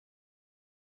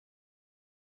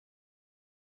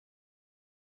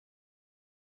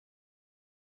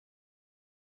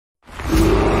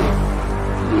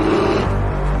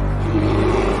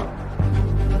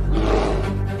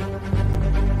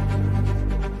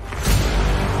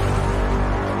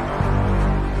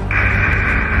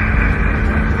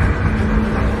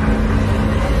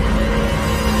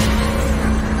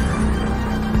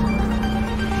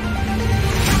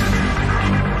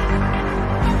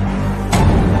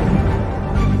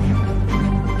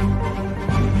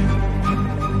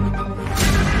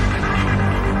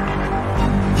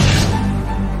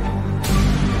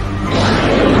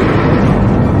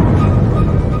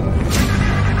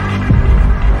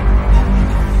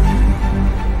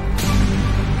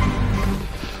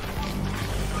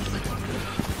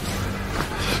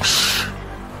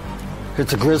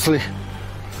It's a grizzly.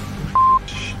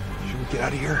 Should we get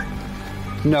out of here?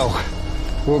 No.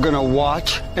 We're gonna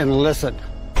watch and listen.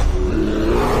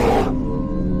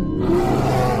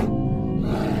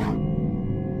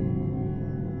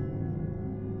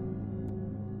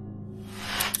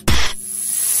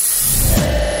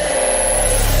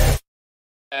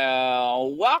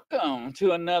 Welcome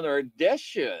to another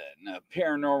edition of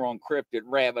Paranormal and Cryptid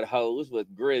Rabbit Holes with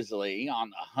Grizzly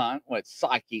on the hunt with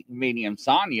psychic medium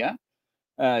Sonya.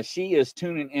 She is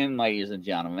tuning in, ladies and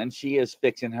gentlemen. She is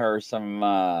fixing her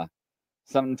some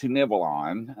something to nibble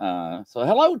on. So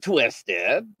hello,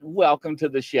 Twisted. Welcome to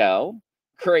the show.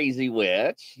 Crazy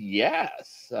Witch.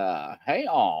 Yes. Hey,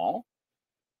 all.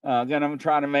 Gonna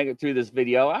try to make it through this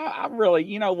video. I really,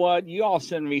 you know what? You all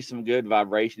sent me some good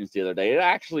vibrations the other day. It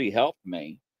actually helped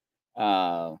me.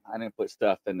 I didn't put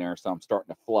stuff in there, so I'm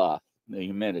starting to fluff the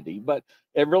humidity, but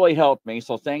it really helped me.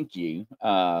 So thank you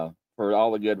for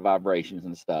all the good vibrations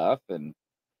and stuff. And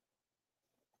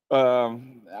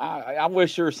I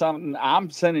wish there was something. I'm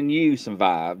sending you some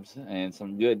vibes and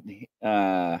some good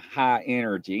high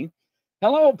energy.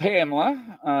 Hello,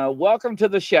 Pamela. Welcome to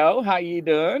the show. How you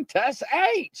doing? Tess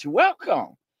H,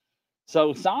 welcome.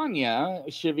 So Sonya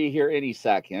should be here any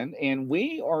second, and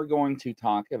we are going to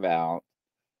talk about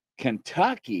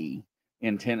Kentucky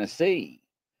and Tennessee.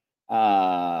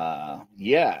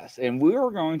 Yes, and we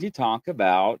are going to talk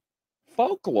about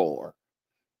folklore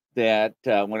that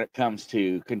when it comes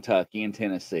to Kentucky and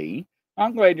Tennessee.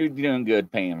 I'm glad you're doing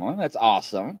good, Pamela. That's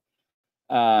awesome.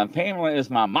 Pamela is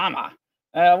my mama.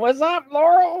 What's up,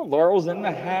 Laurel? Laurel's in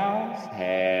the house.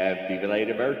 Happy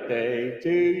belated birthday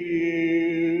to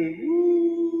you.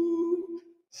 Woo.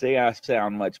 See, I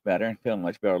sound much better and feel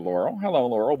much better, Laurel. Hello,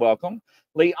 Laurel. Welcome.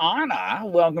 Liana,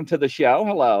 welcome to the show.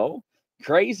 Hello.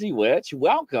 Crazy Witch,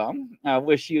 welcome. I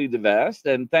wish you the best.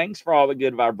 And thanks for all the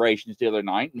good vibrations the other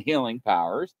night and healing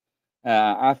powers.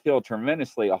 I feel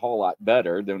tremendously a whole lot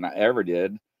better than I ever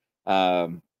did.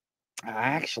 I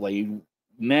actually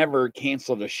never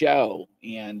canceled a show,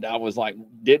 and I was like,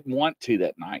 didn't want to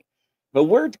that night. But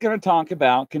we're going to talk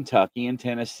about Kentucky and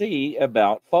Tennessee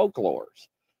about folklores.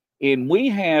 And we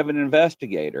have an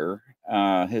investigator.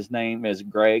 His name is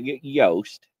Greg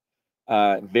Yost.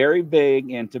 Very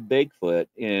big into Bigfoot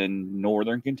in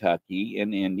northern Kentucky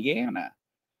and Indiana.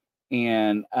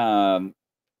 And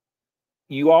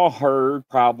you all heard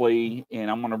probably, and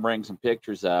I'm going to bring some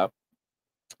pictures up,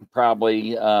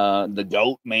 probably the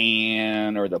Goat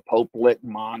Man or the Pope Lick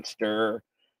Monster.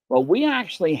 Well, we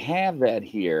actually have that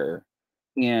here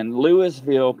in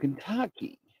Louisville,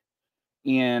 Kentucky.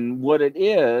 And what it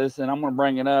is, and I'm going to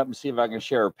bring it up and see if I can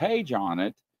share a page on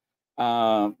it.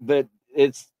 But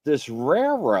it's this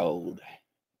railroad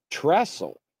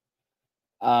trestle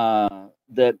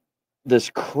that this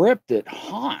cryptid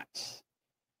haunts.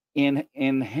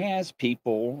 And has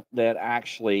people that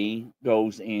actually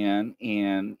goes in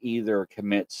and either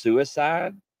commits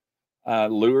suicide,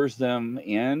 lures them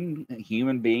in,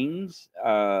 human beings,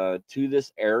 to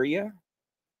this area.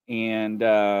 And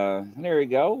there you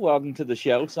go. Welcome to the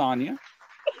show, Sonya.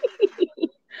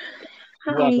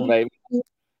 Hi. Welcome, baby.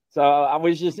 So I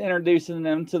was just introducing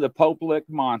them to the Pope Lick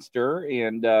Monster,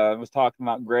 and I was talking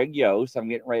about Greg Yost. I'm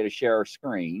getting ready to share our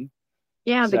screen.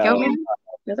 Yeah, the Goat Man.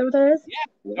 Is that what that is?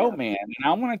 Yeah, Goat Man. And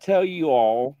I want to tell you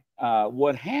all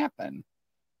what happened.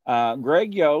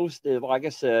 Greg Yost, like I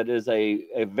said, is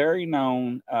a very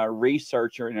known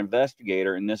researcher and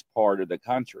investigator in this part of the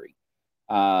country.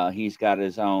 He's got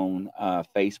his own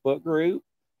Facebook group.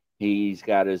 He's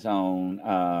got his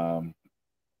own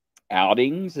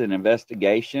outings and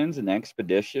investigations and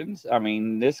expeditions. I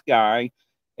mean, this guy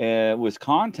was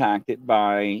contacted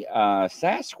by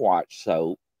Sasquatch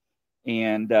Soap.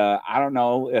 And I don't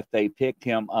know if they picked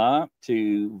him up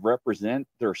to represent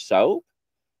their soap,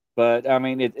 but I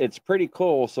mean, it's pretty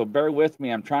cool. So bear with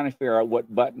me. I'm trying to figure out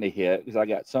what button to hit because I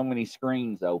got so many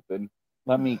screens open.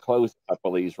 Let me close a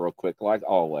couple of these real quick, like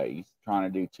always,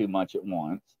 trying to do too much at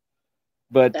once.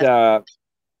 But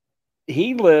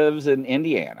he lives in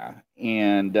Indiana,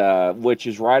 and which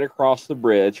is right across the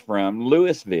bridge from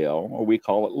Louisville, or we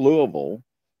call it Louisville.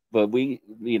 But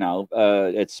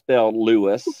it's spelled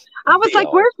Lewis. I was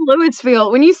like, where's Louisville?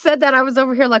 When you said that, I was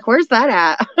over here like, where's that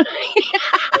at?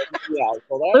 Yeah,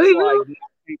 so that's Louisville? like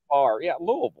not too far. Yeah,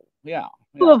 Louisville. Yeah.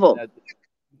 Louisville.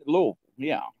 Louisville.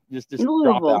 Yeah. Just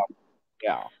Louisville. drop out.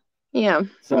 Yeah. Yeah.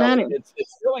 So it's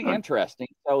really interesting.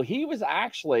 So he was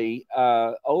actually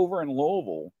over in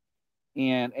Louisville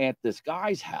and at this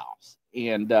guy's house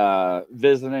and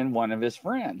visiting one of his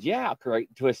friends. Yeah,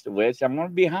 great Twisted Witch. I'm going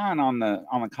to be behind on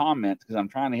the comments because I'm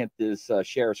trying to hit this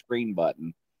share screen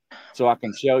button so I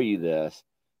can show you this.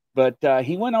 But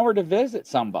he went over to visit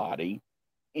somebody,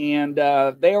 and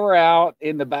they were out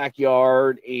in the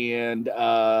backyard, and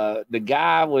the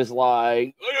guy was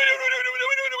like,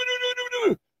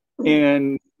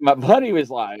 and my buddy was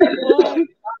like, what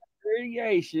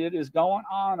radiation is going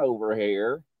on over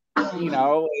here? You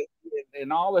know,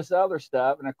 and all this other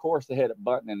stuff. And of course, they hit a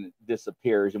button and it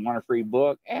disappears. You want a free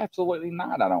book? Absolutely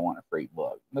not. I don't want a free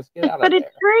book. Let's get out of But there. it's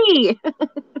free.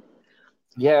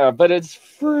 Yeah, but it's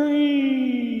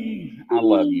free. I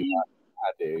love you.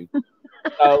 I do. So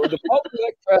the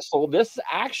Pope-Lick trestle, this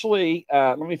actually,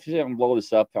 let me see if I can blow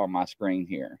this up on my screen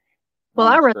here. Well,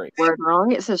 I read the word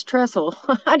wrong. It says trestle.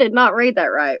 I did not read that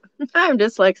right. I'm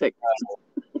dyslexic.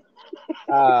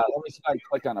 Let me see if I can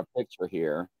click on a picture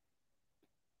here.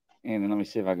 And then let me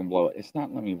see if I can blow it. It's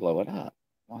not letting me blow it up.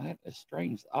 Well, that is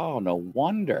strange. Oh, no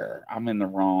wonder I'm in the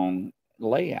wrong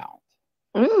layout.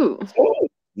 Ooh.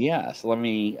 Yes. Let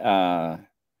me,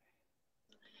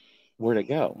 where'd it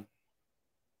go?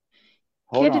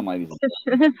 Hold on, ladies.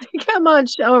 Come on,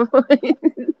 show.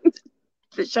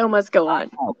 The show must go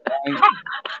on. I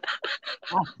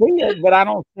see it, but I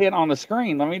don't see it on the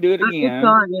screen. Let me do it again. It's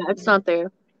gone. Yeah, it's not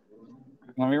there.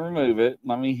 Let me remove it.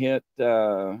 Let me hit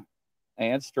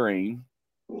add stream,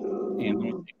 and let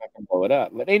me see if I can blow it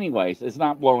up. But anyways, it's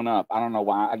not blowing up. I don't know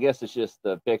why. I guess it's just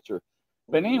the picture.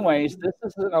 But anyways, this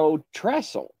is an old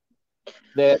trestle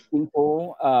that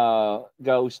people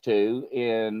goes to,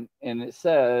 and it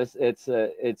says it's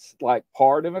like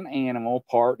part of an animal,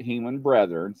 part human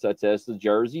brethren, such as the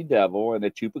Jersey Devil and the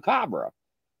Chupacabra.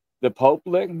 The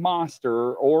Pope-Lick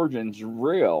monster origins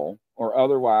real or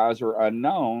otherwise are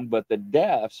unknown, but the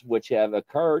deaths which have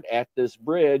occurred at this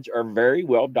bridge are very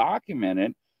well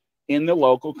documented in the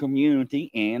local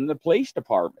community and the police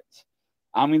departments.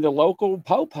 I mean, the local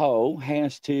popo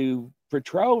has to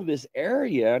patrol this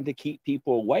area to keep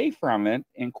people away from it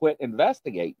and quit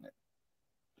investigating it.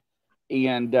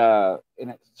 And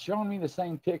it's showing me the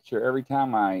same picture every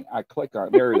time I click on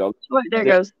it. There we go. There it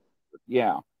goes.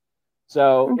 Yeah.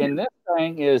 So, and this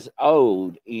thing is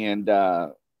old, and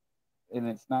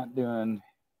it's not doing.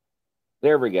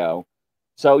 There we go.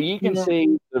 So you can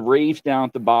see the reefs down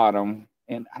at the bottom,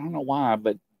 and I don't know why,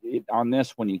 but on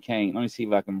this one you can't. Let me see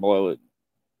if I can blow it.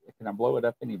 Can I blow it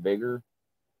up any bigger?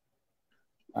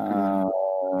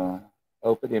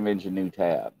 Open image, a new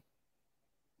tab.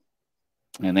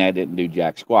 And that didn't do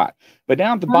jack squat. But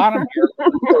down at the bottom here,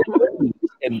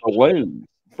 and balloons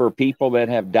for people that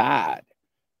have died,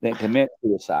 that commit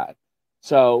suicide.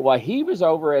 So while he was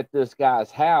over at this guy's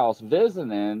house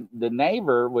visiting, the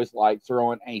neighbor was like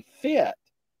throwing a fit.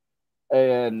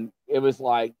 And it was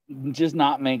like just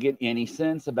not making any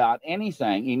sense about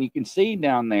anything. And you can see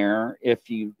down there, if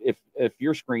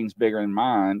your screen's bigger than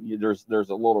mine, there's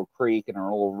a little creek and a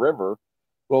little river.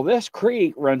 Well, this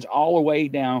creek runs all the way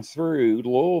down through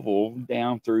Louisville,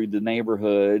 down through the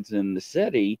neighborhoods and the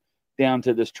city, down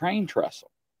to this train trestle.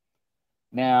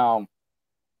 Now,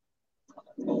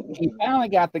 he finally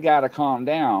got the guy to calm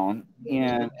down,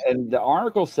 and the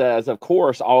article says, of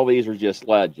course, all these are just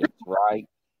legends, right?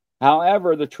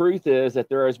 However, the truth is that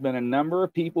there has been a number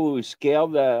of people who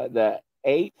scaled the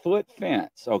 8-foot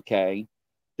fence, okay,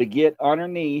 to get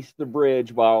underneath the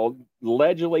bridge while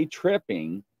allegedly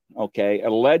tripping, a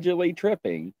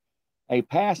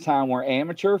pastime where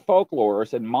amateur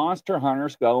folklorists and monster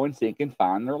hunters go and seek and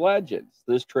find their legends.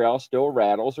 This trail still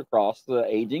rattles across the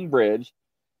aging bridge,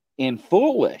 and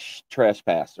foolish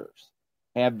trespassers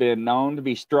have been known to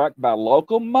be struck by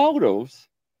locomotives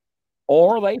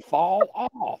or they fall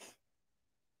off.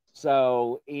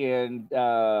 So, and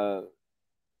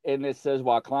it says,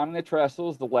 while climbing the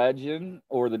trestles, the legend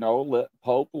or the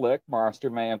Pope-Lick monster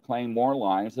may have claimed more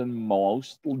lives than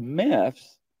most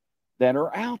myths that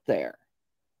are out there.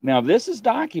 Now, this is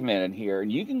documented here,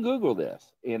 and you can Google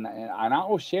this, and I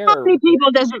will share. How many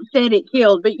people doesn't say it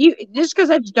killed? But you just because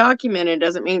that's documented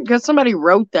doesn't mean because somebody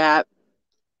wrote that.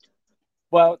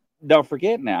 Well, don't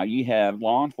forget now, you have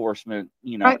law enforcement,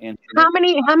 Right.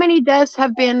 How many deaths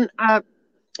have been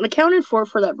accounted for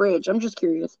that bridge? I'm just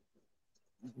curious.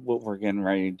 Well, we're getting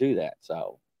ready to do that,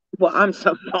 so. Well, I'm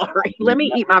so sorry. Let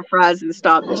me eat my fries and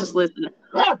stop just listening.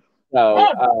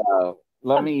 So,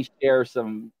 let me share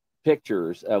some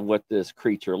pictures of what this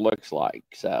creature looks like.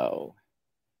 So,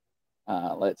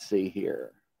 let's see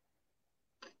here.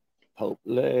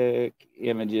 Pope-Lick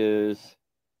images.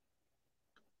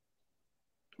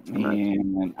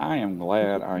 And I am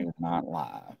glad I am not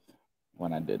live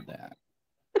when I did that.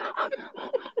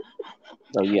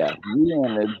 So yeah, the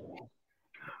image.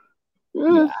 Yeah, I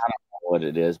don't know what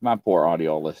it is. My poor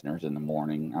audio listeners in the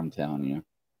morning, I'm telling you.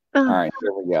 All right,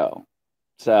 here we go.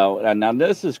 So now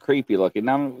this is creepy looking.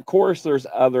 Now, of course, there's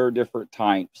other different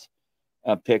types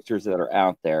of pictures that are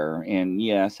out there. And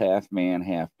yes, half man,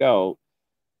 half goat.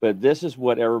 But this is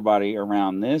what everybody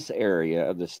around this area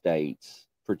of the states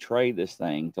portray this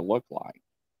thing to look like.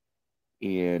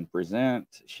 And present,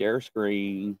 share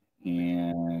screen,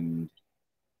 and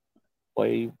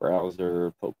play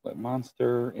browser, Pokemon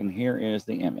Monster. And here is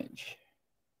the image.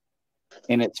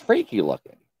 And it's freaky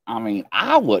looking. I mean,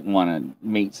 I wouldn't want to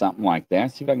meet something like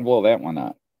that. See if I can blow that one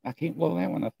up. I can't blow that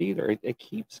one up either. It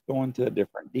keeps going to a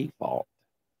different default.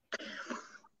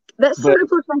 That sort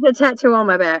of looks like a tattoo on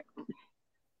my back.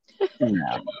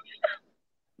 No.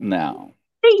 No.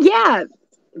 Yeah.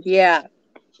 Yeah.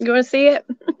 You want to see it?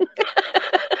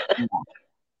 No.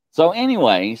 So,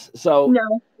 anyways,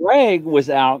 No. Greg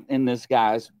was out in this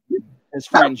guy's, his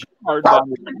friend's yard by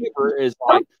the neighbor is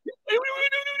like,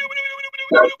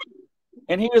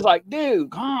 and he was like, dude,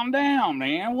 calm down,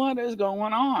 man. What is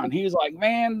going on? He was like,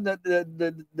 man,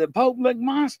 the Poke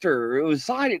Monster, it was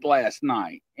sighted last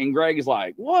night. And Greg is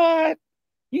like, what?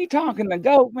 You talking to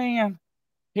goat, man?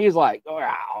 He's like,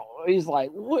 wow. He's like,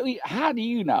 what? How do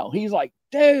you know? He's like,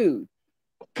 dude,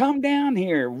 come down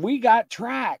here. We got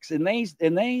tracks, and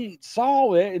they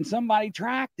saw it, and somebody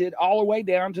tracked it all the way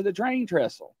down to the train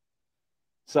trestle.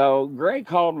 So Greg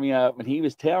called me up, and he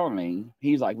was telling me,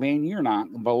 he's like, man, you're not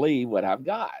going to believe what I've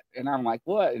got. And I'm like,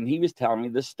 what? And he was telling me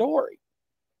the story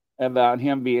about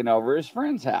him being over his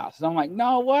friend's house. And I'm like,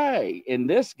 no way. And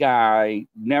this guy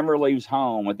never leaves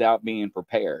home without being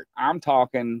prepared. I'm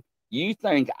talking, you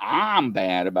think I'm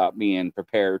bad about being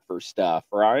prepared for stuff,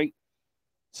 right?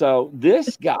 So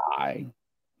this guy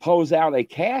pulls out a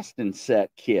casting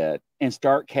set kit and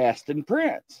start casting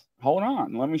prints. Hold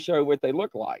on. Let me show you what they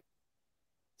look like.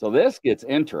 So this gets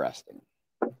interesting.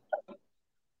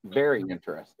 Very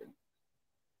interesting.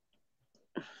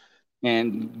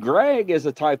 And Greg is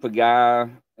the type of guy,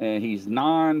 and he's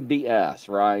non-BS,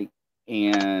 right?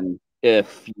 And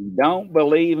if you don't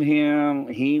believe him,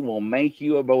 he will make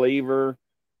you a believer,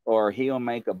 or he'll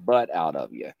make a butt out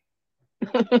of you.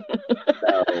 So,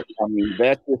 I mean,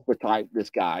 that's just the type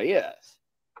this guy is.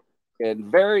 And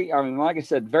very, I mean, like I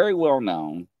said, very well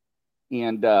known.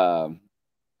 And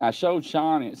I showed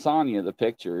Sonya the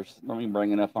pictures. Let me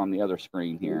bring it up on the other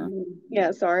screen here.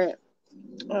 Yeah, sorry.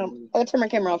 I'll turn my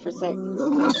camera off for a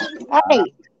second. Hey.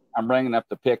 I'm bringing up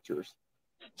the pictures.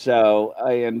 So,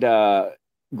 and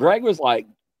Greg was like,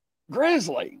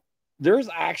 Grizzly, there's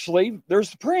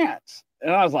prints. And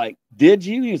I was like, did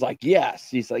you? He was like, yes.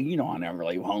 He's like, I never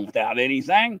leave home without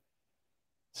anything.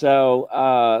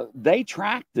 So they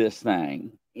tracked this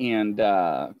thing and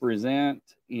present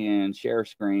and share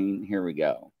screen. Here we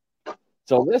go.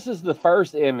 So this is the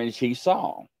first image he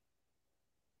saw.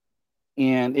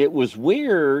 And it was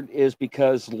weird is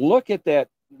because look at that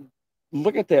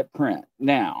print.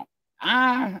 Now,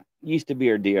 I used to be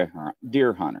a deer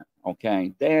hunter.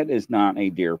 Okay. That is not a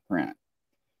deer print.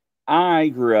 I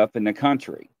grew up in the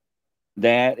country.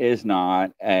 That is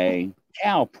not a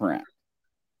cow print.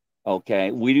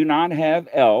 Okay. We do not have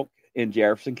elk in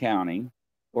Jefferson County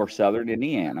or Southern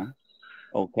Indiana.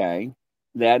 Okay.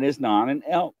 That is not an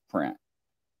elk print.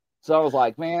 So I was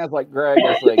like, man, it's like Greg.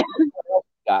 I was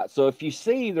like, so if you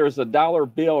see there's a dollar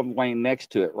bill laying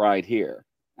next to it right here.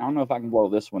 I don't know if I can blow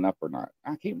this one up or not.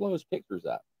 I can't blow his pictures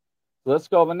up. So let's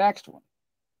go to the next one.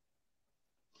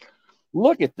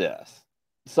 Look at this.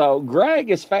 So Greg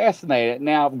is fascinated.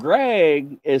 Now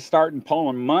Greg is starting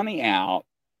pulling money out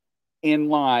in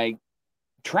like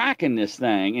tracking this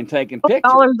thing and taking pictures.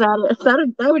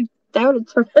 That would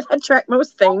attract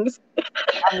most things.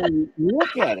 I mean,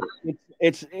 look at it.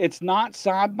 It's not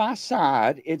side by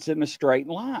side. It's in a straight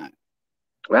line.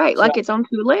 Right, like it's on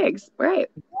two legs. Right.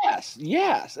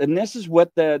 Yes. And this is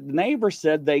what the neighbor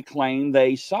said they claimed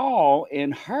they saw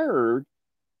and heard.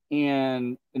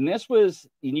 And this was,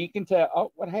 and you can tell,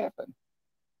 oh, what happened?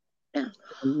 Yeah.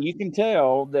 You can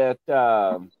tell that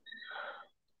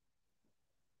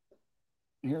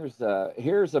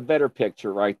here's a better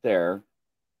picture right there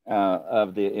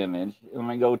of the image. Let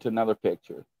me go to another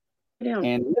picture. Yeah.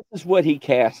 And this is what he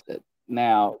casted.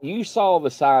 Now, you saw the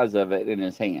size of it in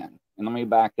his hand. And let me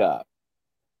back up.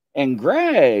 And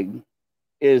Greg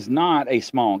is not a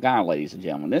small guy, ladies and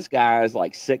gentlemen. This guy is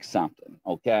like 6 something,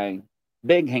 okay?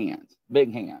 Big hands.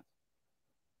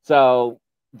 So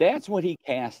that's what he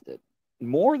casted.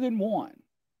 More than one.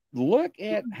 Look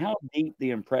at how deep the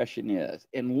impression is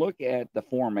and look at the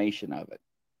formation of it.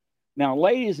 Now,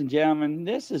 ladies and gentlemen,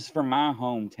 this is from my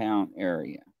hometown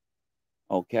area.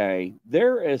 Okay,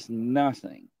 there is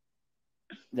nothing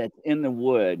that's in the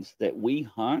woods that we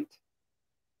hunt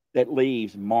that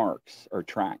leaves marks or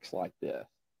tracks like this.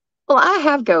 Well, I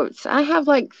have goats. I have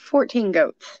like 14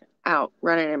 goats out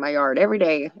running in my yard every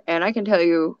day. And I can tell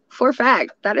you for a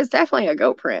fact that is definitely a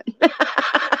goat print.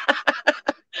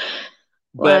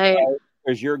 But Like,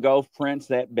 is your goat prints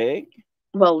that big?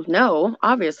 well, no,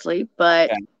 obviously,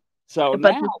 but Okay. So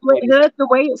but now, the split hoof, the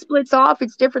way it splits off,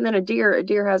 it's different than a deer. A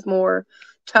deer has more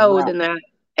toe right. than that.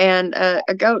 And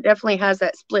a goat definitely has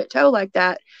that split toe like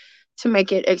that to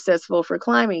make it accessible for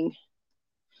climbing.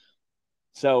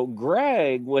 So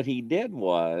Greg, what he did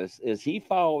is he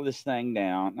followed this thing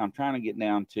down. I'm trying to get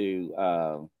down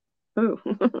to Ooh.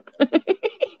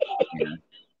 here.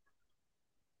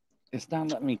 It's not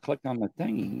letting me click on the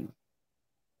thingy.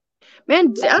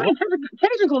 Man, I mean,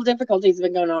 technical difficulties have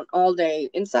been going on all day.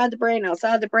 Inside the brain,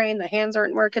 outside the brain, the hands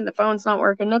aren't working, the phone's not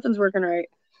working, nothing's working right.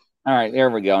 All right, there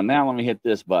we go. Now let me hit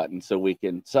this button so we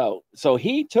can. So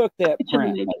he took that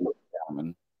print, ladies and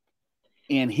gentlemen,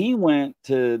 and he went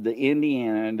to the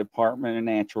Indiana Department of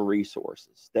Natural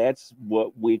Resources. That's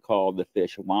what we call the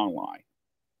Fish and Wildlife.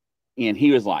 And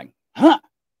he was like, "Huh?"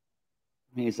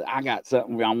 He said, "I got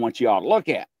something I want you all to look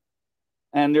at."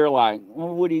 And they're like,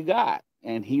 "Well, what do you got?"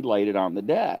 And he laid it on the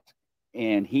desk.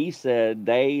 And he said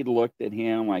they looked at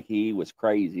him like he was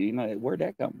crazy. You know, where'd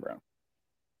that come from?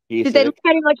 He Did they said, look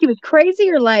at him like he was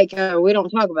crazy or like, oh, we don't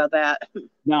talk about that?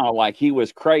 no, like he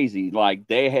was crazy. Like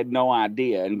they had no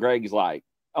idea. And Greg's like,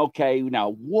 okay,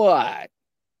 now what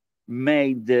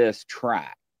made this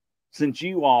track? Since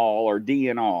you all are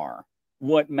DNR,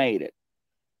 what made it?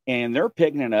 And they're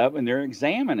picking it up and they're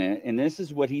examining it. And this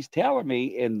is what he's telling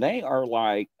me. And they are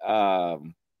like,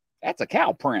 that's a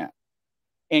cow print.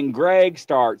 And Greg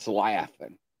starts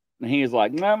laughing. And he's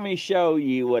like, let me show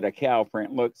you what a cow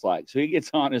print looks like. So he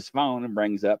gets on his phone and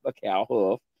brings up a cow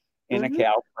hoof and a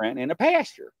cow print in a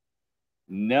pasture.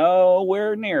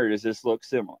 Nowhere near does this look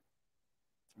similar.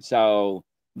 So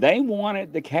they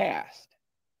wanted the cast.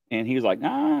 And he was like,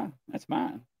 nah, that's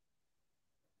mine.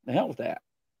 The hell with that.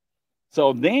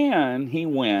 So then he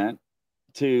went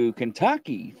to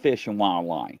Kentucky Fish and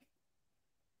Wildlife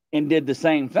and did the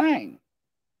same thing.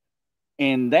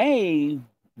 And they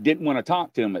didn't want to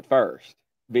talk to him at first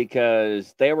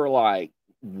because they were like,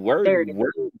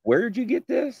 where'd you get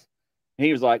this? And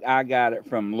he was like, I got it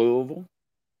from Louisville.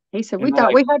 He said, we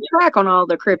thought we had track on all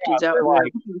the cryptids out there.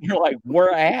 You're like,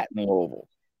 where at in Louisville?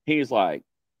 He's like,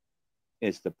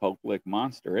 it's the Poke Lick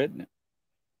Monster, isn't it?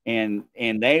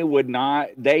 And they would not,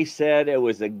 they said it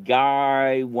was a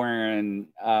guy wearing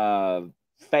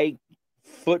fake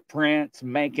footprints,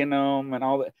 making them and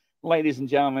all that. Ladies and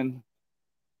gentlemen,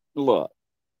 look,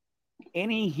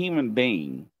 any human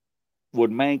being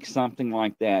would make something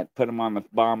like that, put them on the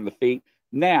bottom of the feet.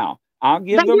 Now, I'll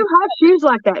give them. You have shoes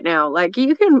like that now. Like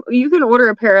you can order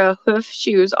a pair of hoof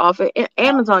shoes off of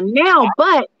Amazon now,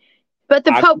 but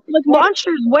the Pope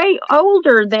Monster is way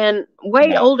older than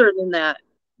that.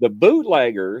 The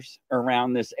bootleggers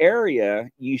around this area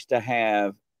used to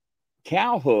have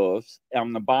cow hoofs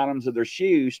on the bottoms of their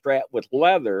shoes strapped with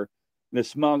leather to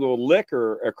smuggle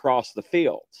liquor across the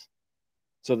fields.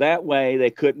 So that way they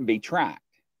couldn't be tracked.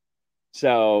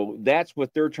 So that's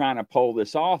what they're trying to pull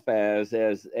this off as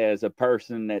a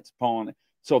person that's pulling it.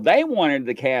 So they wanted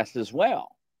the cast as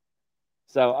well.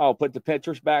 So I'll put the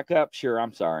pictures back up. Sure,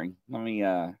 I'm sorry. Let me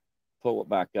pull it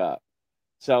back up.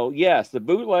 So yes, the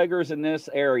bootleggers in this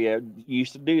area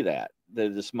used to do that.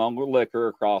 The smuggle liquor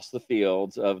across the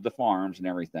fields of the farms and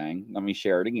everything. Let me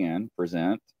share it again.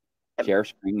 Present. Share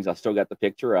screens. I still got the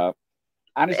picture up.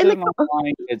 I just didn't know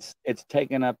why it's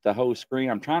taking up the whole screen.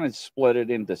 I'm trying to split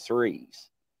it into threes.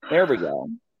 There we go.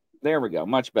 There we go.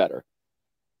 Much better.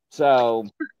 So,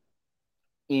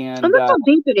 and look how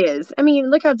deep it is. I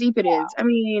mean, look how deep it is. I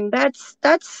mean, that's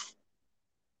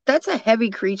a heavy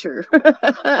creature.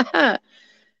 And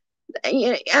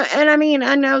I mean,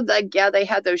 I know, like, yeah, they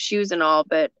had those shoes and all,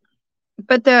 but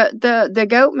the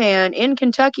goat man in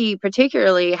Kentucky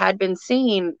particularly has been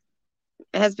seen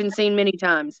many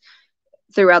times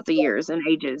throughout the years and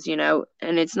ages,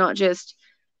 and it's not just,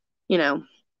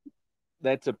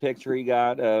 That's a picture he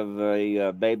got of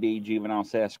a baby juvenile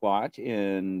Sasquatch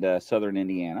in southern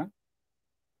Indiana.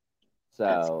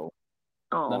 So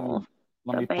let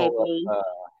me pull up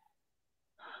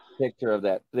a picture of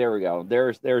that. There we go.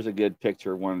 There's a good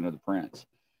picture of one of the prints.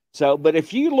 So, but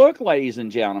if you look, ladies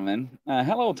and gentlemen,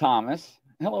 hello, Thomas.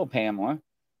 Hello, Pamela.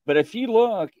 But if you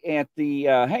look at the,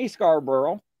 hey,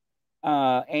 Scarborough,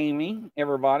 Amy,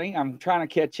 everybody, I'm trying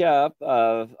to catch up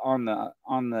on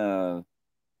the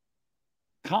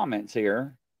comments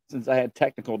here since I had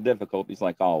technical difficulties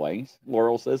like always.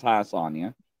 Laurel says hi,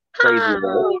 Sonya. Crazy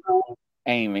Laurel.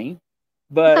 Amy.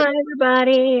 But hi,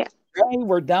 everybody. They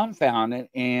were dumbfounded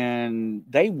and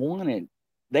they wanted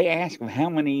they asked him, how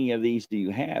many of these do you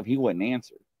have? He wouldn't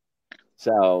answer.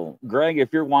 So, Greg,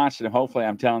 if you're watching, hopefully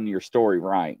I'm telling your story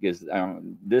right, because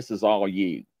this is all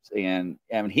you. And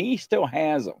he still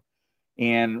has them.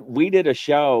 And we did a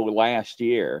show last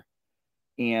year,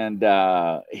 and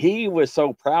he was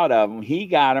so proud of them. He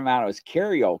got them out of his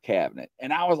carry-on cabinet.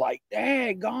 And I was like,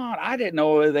 daggone, I didn't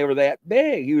know they were that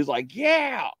big. He was like,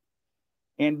 yeah.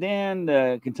 And then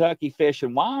the Kentucky Fish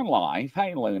and Wildlife,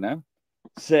 hey, Luna,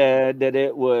 said that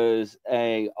it was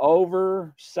a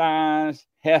oversized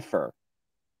heifer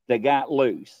that got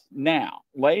loose. Now,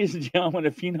 ladies and gentlemen,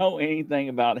 if you know anything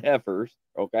about heifers,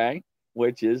 okay,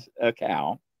 which is a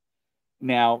cow,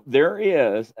 now there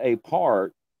is a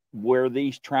part where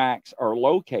these tracks are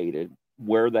located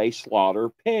where they slaughter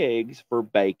pigs for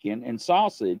bacon and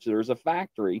sausage. There's a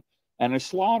factory and a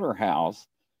slaughterhouse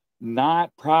not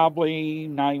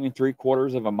even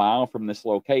 3/4 of a mile from this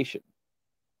location.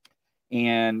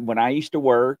 And when I used to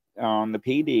work on the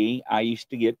PD, I used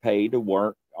to get paid to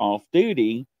work off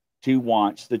duty to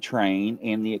watch the train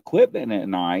and the equipment at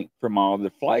night from all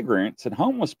the flagrants and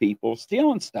homeless people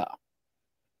stealing stuff.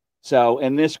 So,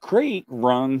 and this creek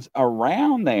runs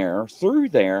around there, through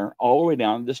there, all the way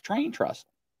down to this train trestle.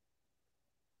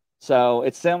 So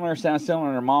it's sounds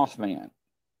similar to Mothman.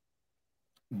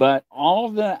 But all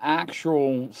the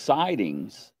actual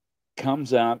sightings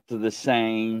comes up to the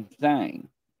same thing.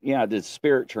 Yeah, the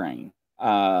spirit train.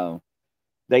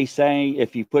 They say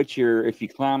if you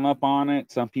climb up on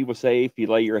it, some people say if you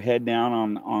lay your head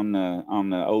down on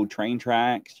the old train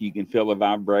tracks, you can feel the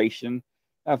vibration.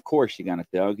 Of course you're gonna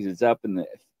feel it because it's up in the,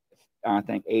 I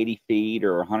think 80 feet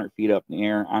or 100 feet up in the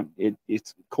air.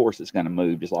 Of course it's gonna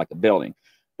move just like a building.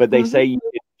 But they say you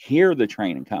can hear the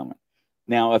train coming.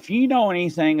 Now, if you know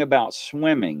anything about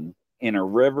swimming in a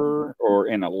river or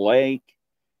in a lake,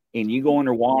 and you go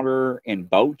underwater and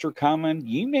boats are coming,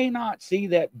 you may not see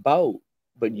that boat,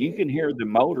 but you can hear the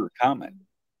motor coming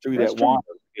through that water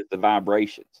with the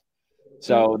vibrations.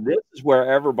 So this is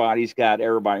where everybody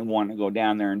wanting to go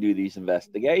down there and do these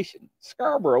investigations.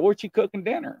 Scarborough, what you cooking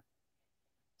dinner?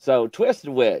 So Twisted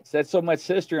Wits, that's so much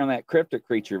history on that cryptic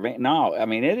creature. No, I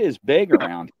mean, it is big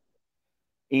around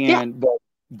here. But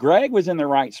Greg was in the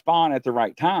right spot at the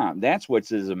right time. That's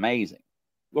what's is amazing.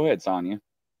 Go ahead, Sonya.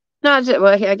 No, well,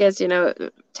 I guess,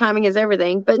 timing is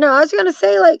everything. But no, I was going to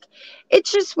say, like,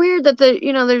 it's just weird that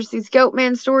there's these goat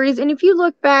man stories. And if you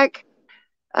look back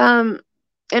in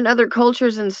other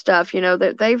cultures and stuff,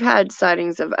 that they've had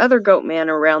sightings of other goat men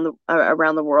around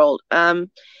the world. And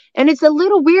it's a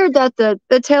little weird that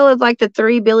the tale of like the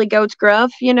 3 Billy Goats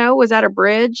Gruff, was at a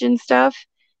bridge and stuff.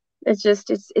 It's just,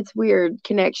 it's weird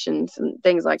connections and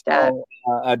things like that.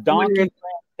 A donkey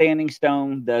standing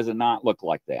stone does not look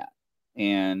like that.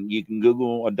 And you can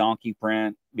Google a donkey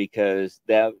print because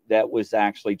that was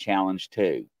actually challenged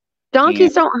too.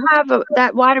 Donkeys don't have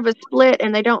that wide of a split,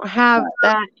 and they don't have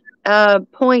that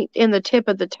point in the tip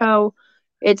of the toe.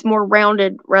 It's more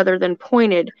rounded rather than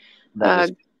pointed.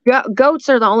 Goats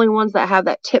are the only ones that have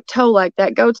that tip toe like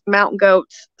that. Goats, mountain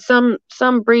goats,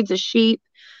 some breeds of sheep,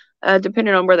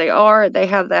 depending on where they are, they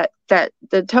have that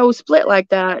the toe split like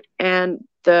that, and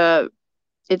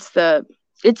it's the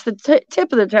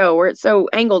tip of the toe where it's so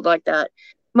angled like that.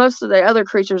 Most of the other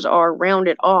creatures are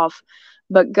rounded off,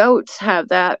 but goats have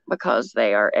that because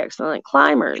they are excellent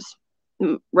climbers.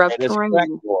 Rough terrain.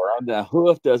 The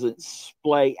hoof doesn't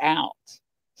splay out.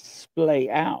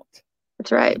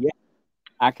 That's right. Yeah,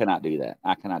 I cannot do that.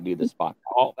 I cannot do the spot.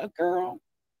 Oh, that girl.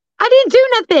 I didn't do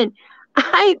nothing.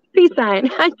 Peace sign.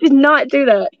 I did not do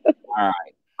that. All right.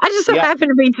 I just so happened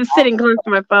to be just sitting close to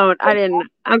my phone. I didn't.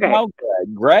 Okay.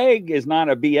 Greg is not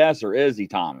a BSer, is he,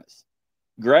 Thomas?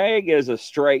 Greg is a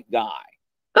straight guy.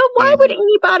 But why would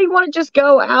anybody want to just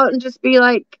go out and just be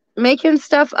like making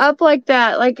stuff up like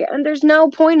that? Like, and there's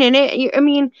no point in it. I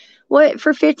mean, what,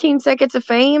 for 15 seconds of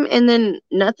fame and then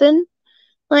nothing?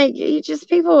 Like,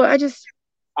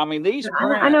 I mean, these.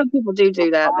 I know people do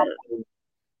that,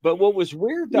 but what was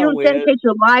weird though you don't dedicate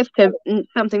your life to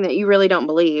something that you really don't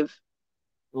believe.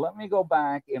 Let me go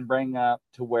back and bring up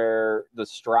to where the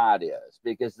stride is,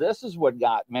 because this is what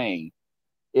got me,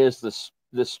 is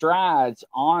the strides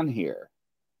on here.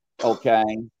 Okay.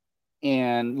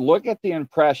 And look at the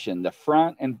impression, the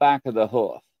front and back of the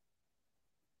hoof.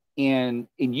 And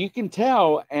you can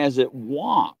tell as it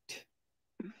walked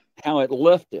how it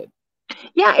lifted.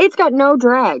 Yeah, it's got no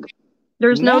drag.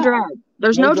 There's no drag.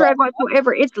 There's no drag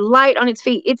whatsoever. It's light on its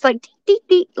feet. It's like,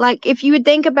 like if you would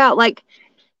think about like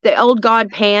the old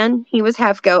god Pan, he was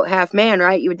half goat, half man,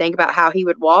 right? You would think about how he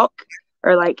would walk,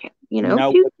 or like, we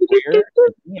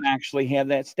actually have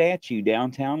that statue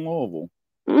downtown Louisville.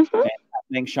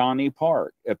 think Shawnee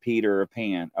Park, a Peter, a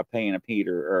Pan, a Pan, a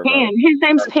Peter, or Pan. His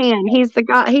name's Pan. He's the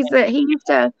god.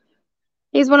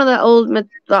 He's one of the old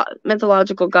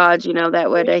mythological gods, you know, that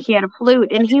would he had a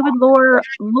flute and he would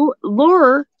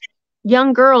lure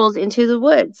young girls into the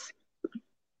woods.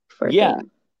 Yeah,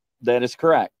 that is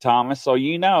correct, Thomas. So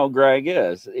you know, Greg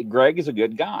is a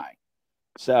good guy.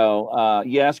 So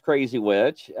yes, Crazy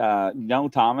Witch. No,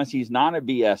 Thomas, he's not a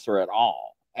BSer at all.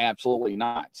 Absolutely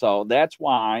not. So that's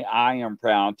why I am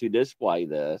proud to display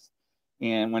this.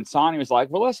 And when Sonya was like,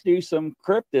 well, let's do some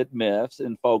cryptid myths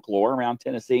and folklore around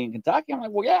Tennessee and Kentucky, I'm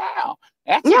like, well, yeah,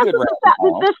 that's a good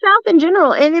the South in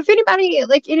general. And if anybody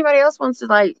else wants to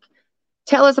like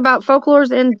tell us about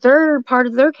folklores in their part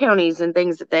of their counties and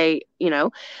things that they, you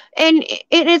know, and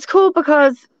it's cool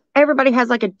because everybody has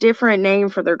like a different name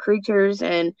for their creatures,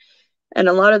 and a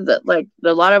lot of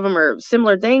them are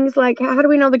similar things. Like, how do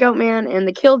we know the goat man and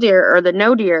the killdeer or the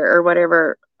no deer or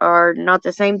whatever are not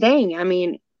the same thing? I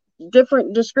mean,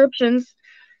 different descriptions,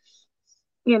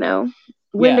 you know.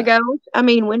 Wendigos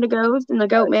and the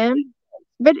goat man,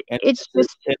 but it's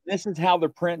just, this is how the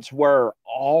prints were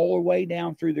all the way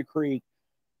down through the creek,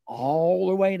 all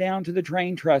the way down to the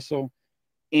train trestle,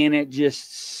 and it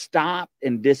just stopped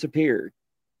and disappeared.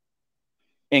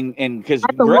 And because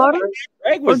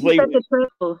Greg was leaving,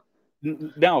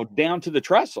 no, down to the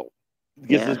trestle,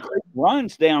 because the creek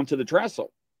runs down to the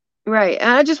trestle. Right. And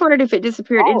I just wondered if it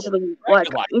disappeared into the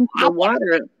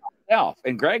water.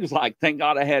 And Greg was like, thank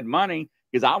God I had money,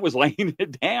 because I was laying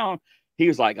it down. He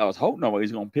was like, I was hoping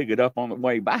nobody's going to pick it up on the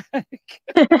way back.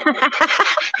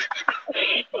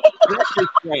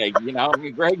 Greg, you know, I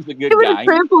mean, Greg's a good guy. He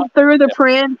trampled through the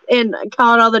print and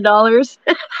caught all the dollars.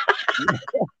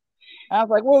 I was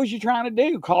like, what was you trying to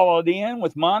do? Call it in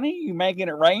with money? You making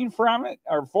it rain from it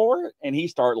or for it? And he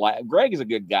started laughing. Greg is a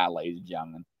good guy, ladies and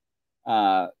gentlemen.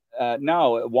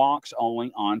 No, it walks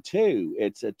only on two.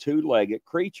 It's a two-legged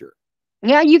creature.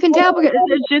 Yeah, you can tell because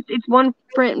it's one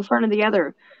print in front of the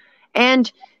other.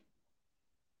 And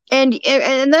that's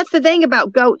the thing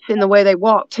about goats and the way they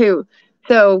walk too.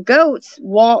 So goats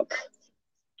walk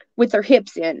with their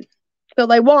hips in. So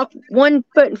they walk one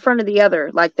foot in front of the other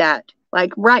like that.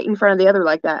 Like right in front of the other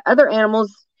like that. Other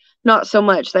animals, not so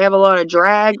much. They have a lot of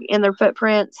drag in their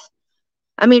footprints.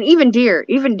 I mean, even deer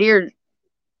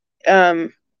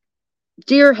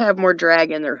have more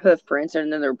drag in their hoof prints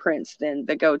and in their prints than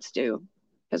the goats do.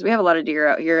 Because we have a lot of deer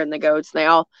out here, and the goats, they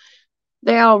all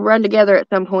run together at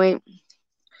some point.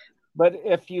 But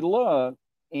if you look,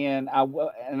 and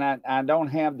I don't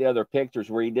have the other pictures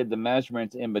where he did the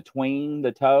measurements in between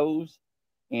the toes,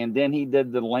 and then he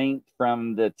did the length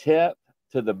from the tip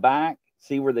to the back.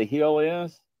 See where the heel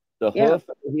is, the hoof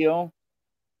of the heel,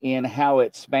 and how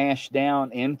it smashed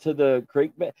down into the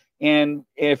creek bed. And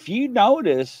if you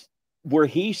notice where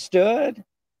he stood,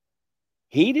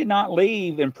 he did not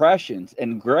leave impressions.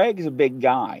 And Greg's a big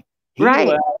guy. He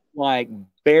left like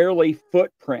barely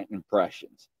footprint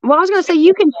impressions. Well, I was going to say,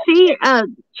 you can see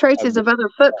traces of other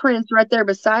footprints right there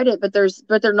beside it, but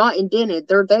they're not indented.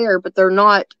 They're there, but they're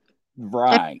not.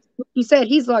 Right. You said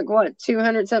he's like what,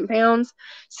 200 something pounds,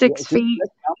 6 feet.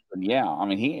 Yeah, I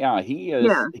mean he is.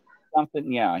 Yeah.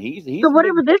 Something. Yeah, he's. So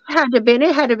whatever this had to be,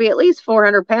 it had to be at least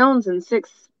 400 pounds and 6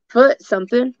 foot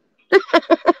something.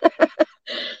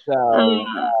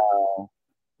 So,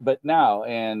 but no,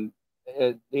 and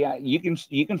yeah, you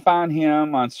can find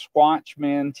him on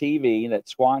Squatchman TV.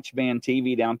 That's Squatchman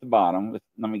TV down at the bottom.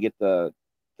 Let me get the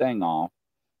thing off.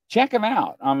 Check him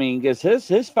out. I mean, because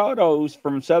his photos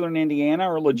from Southern Indiana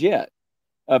are legit.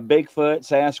 Bigfoot,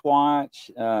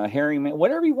 Sasquatch, hairy man,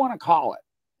 whatever you want to call it.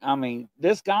 I mean,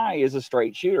 this guy is a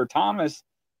straight shooter. Thomas,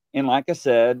 and like I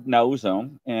said, knows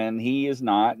him, and he is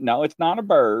not. No, it's not a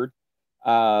bird.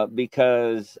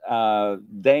 Because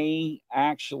they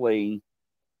actually,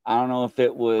 I don't know if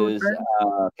it was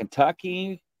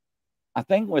Kentucky. I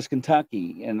think it was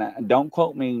Kentucky, and don't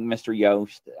quote me, Mr.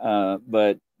 Yost,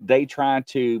 but they tried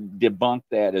to debunk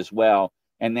that as well.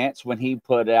 And that's when he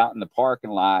put out in the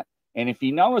parking lot. And if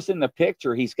you notice in the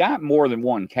picture, he's got more than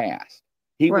one cast.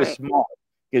 He was smart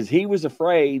because he was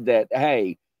afraid that,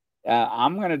 hey,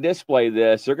 I'm going to display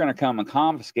this. They're going to come and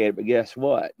confiscate it. But guess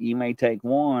what? You may take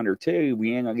one or two.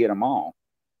 We ain't going to get them all.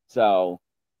 So,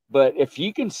 but if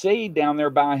you can see down there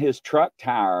by his truck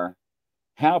tire,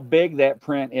 how big that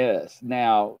print is.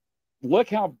 Now,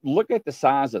 look at the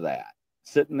size of that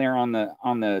sitting there on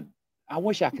the, I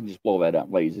wish I could just blow that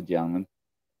up, ladies and gentlemen.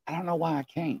 I don't know why I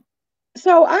can't.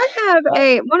 So I have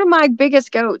one of my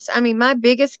biggest goats. I mean, my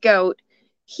biggest goat,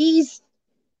 he's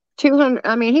 200.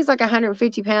 I mean, he's like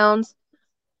 150 pounds.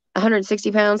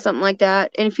 160 pounds, something like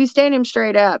that. And if you stand him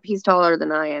straight up, he's taller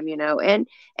than I am,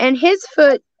 and his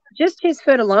foot, just his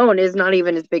foot alone is not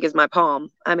even as big as my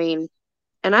palm. I mean,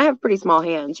 and I have pretty small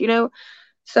hands.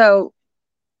 So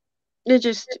it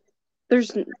just,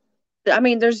 there's, I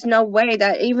mean, there's no way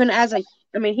that even as a,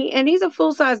 I mean, he's a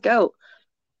full size goat.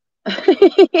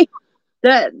 that,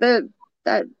 the,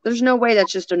 that, there's no way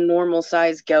that's just a normal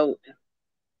size goat.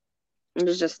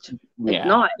 It's just, it's Yeah.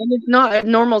 not. And it's not a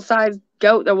normal sized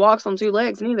goat that walks on two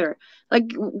legs neither. Like,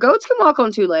 goats can walk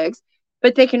on two legs,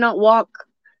 but they cannot walk,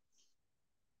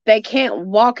 they can't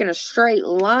walk in a straight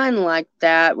line like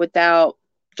that without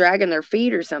dragging their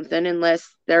feet or something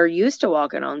unless they're used to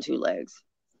walking on two legs.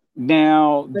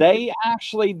 Now, they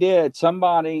actually did,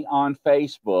 somebody on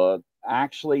Facebook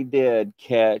actually did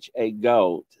catch a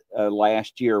goat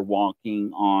last year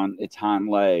walking on its hind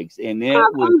legs. And it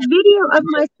was a video of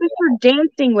my sister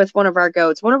dancing with one of our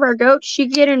goats. One of our goats, she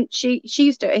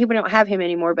used to, we don't have him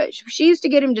anymore, but she used to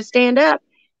get him to stand up.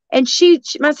 And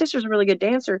my sister's a really good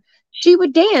dancer. She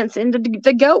would dance, and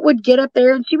the goat would get up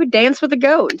there and she would dance with the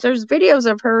goat. So there's videos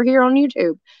of her here on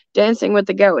YouTube dancing with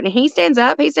the goat. And he stands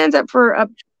up for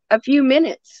a few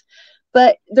minutes,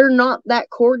 but they're not that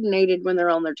coordinated when they're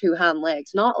on their two hind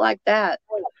legs. Not like that.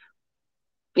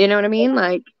 You know what I mean?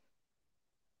 Like,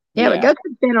 yeah, the goats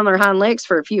can stand on their hind legs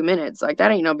for a few minutes. Like,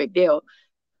 that ain't no big deal.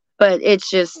 But it's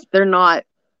just, they're not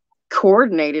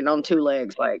coordinated on two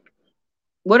legs. Like,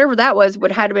 whatever that was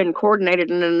would have been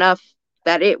coordinated enough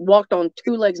that it walked on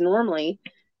two legs normally.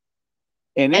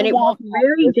 And it walked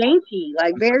very dainty,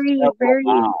 like very, very.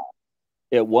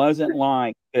 It wasn't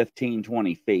like 15,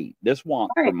 20 feet. This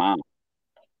walked for miles.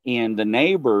 And the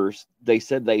neighbors, they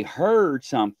said they heard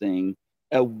something,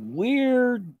 a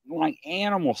weird like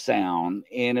animal sound,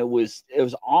 and it was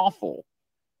awful.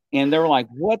 And they were like,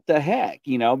 what the heck,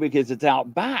 because it's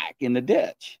out back in the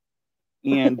ditch.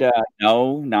 And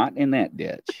no, not in that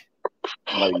ditch.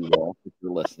 If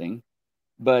you're listening.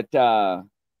 But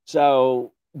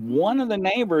so one of the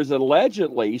neighbors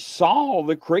allegedly saw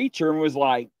the creature and was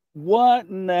like, what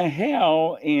in the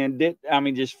hell? And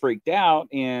just freaked out.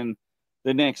 And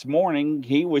the next morning,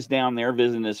 he was down there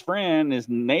visiting his friend. His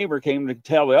neighbor came to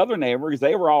tell the other neighbor, because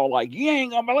they were all like, you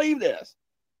ain't gonna believe this.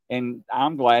 And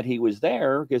I'm glad he was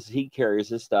there, because he carries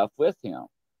his stuff with him.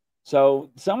 So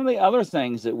some of the other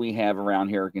things that we have around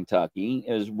here in Kentucky,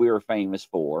 is we're famous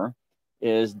for,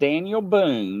 is Daniel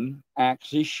Boone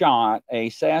actually shot a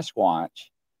Sasquatch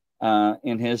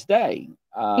in his day.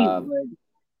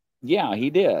 Yeah, he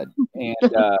did. And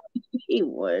he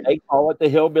would. They call it the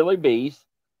Hillbilly Beast,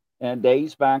 and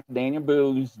dates back to Daniel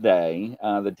Boone's day.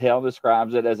 The tale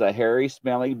describes it as a hairy,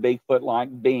 smelly,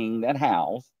 Bigfoot-like being that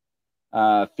howls.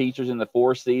 Features in the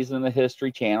fourth season of the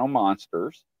History Channel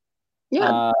Monsters.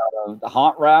 Yeah. The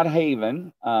Hot Rod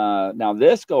Haven. Now,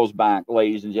 this goes back,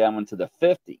 ladies and gentlemen, to the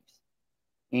 50s.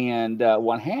 And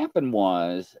what happened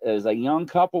was, as a young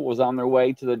couple was on their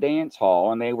way to the dance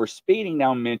hall, and they were speeding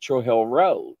down Mitchell Hill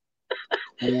Road.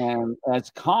 And as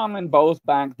common both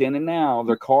back then and now,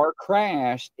 their car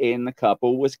crashed and the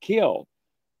couple was killed.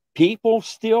 People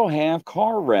still have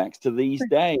car wrecks to these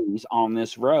days on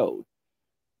this road.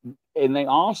 And they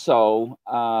also,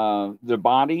 the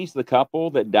bodies, the couple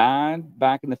that died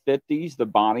back in the 50s, the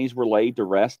bodies were laid to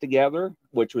rest together,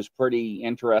 which was pretty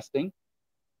interesting.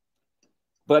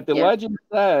 But the legend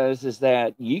says is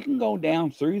that you can go down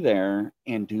through there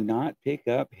and do not pick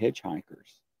up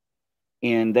hitchhikers.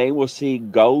 And they will see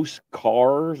ghost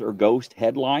cars or ghost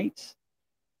headlights.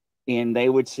 And they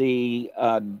would see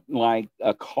like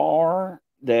a car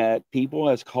that people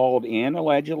has called in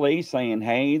allegedly saying,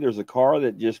 hey, there's a car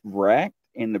that just wrecked,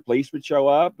 and the police would show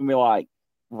up and be like,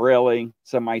 really?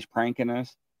 Somebody's pranking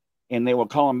us? And they would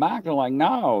call them back. They're like,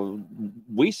 no,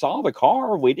 we saw the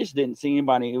car. We just didn't see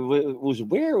anybody. It was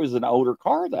weird. It was an older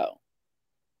car, though.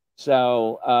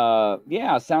 So,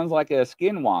 yeah, sounds like a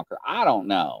skinwalker. I don't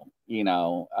know.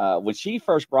 When she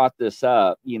first brought this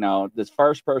up, this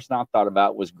first person I thought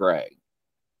about was Greg.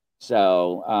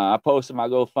 So I posted my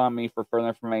GoFundMe for further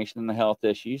information on the health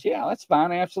issues. Yeah, that's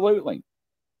fine. Absolutely.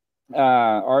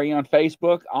 Are you on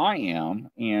Facebook? I am.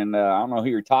 And I don't know who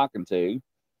you're talking to.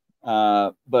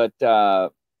 But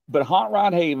Hot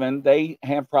Rod Haven, they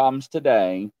have problems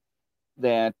today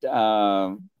that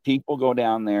people go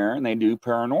down there and they do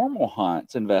paranormal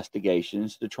hunts,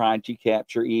 investigations to try to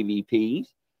capture EVPs.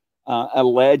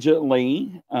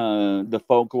 Allegedly, the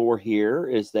folklore here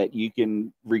is that you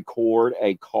can record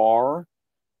a car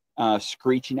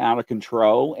screeching out of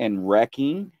control and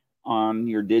wrecking on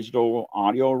your digital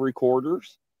audio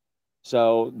recorders.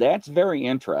 So that's very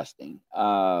interesting.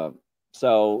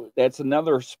 So that's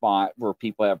another spot where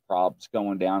people have problems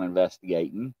going down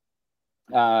investigating.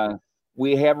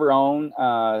 We have our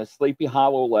own Sleepy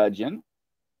Hollow legend,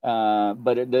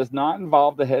 but it does not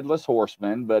involve the headless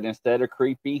horseman, but instead a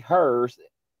creepy hearse,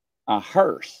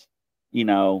 you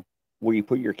know, where you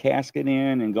put your casket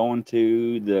in and go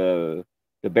into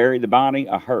to bury the body,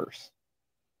 a hearse.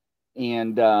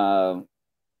 And the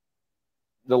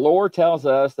lore tells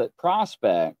us that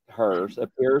Prospect hearse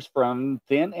appears from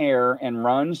thin air and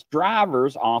runs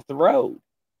drivers off the road.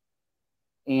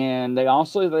 And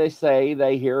they say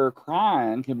they hear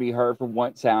crying can be heard from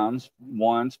what sounds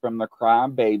once from the Cry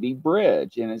Baby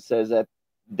Bridge. And it says that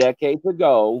decades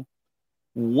ago,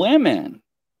 women,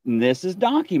 and this is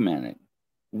documented,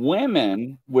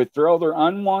 women would throw their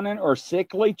unwanted or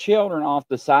sickly children off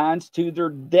the sides to their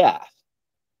death.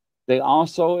 They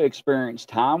also experienced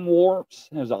time warps.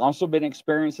 Has also been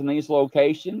experienced in these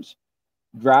locations.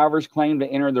 Drivers claim to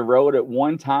enter the road at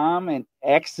one time and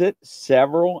exit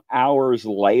several hours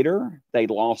later. They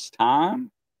lost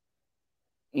time.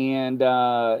 And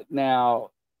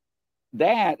now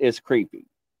that is creepy.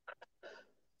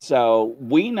 So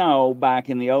we know back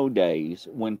in the old days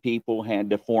when people had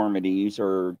deformities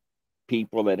or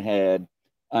people that had,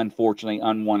 unfortunately,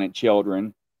 unwanted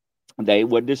children, they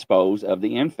would dispose of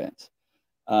the infants.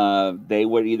 They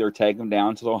would either take them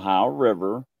down to the Ohio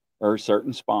River or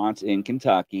certain spots in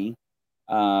Kentucky.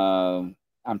 I'm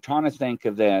trying to think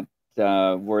of that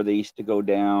where they used to go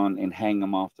down and hang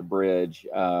them off the bridge.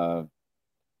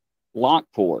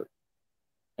 Lockport.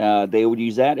 They would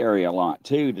use that area a lot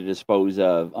too to dispose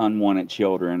of unwanted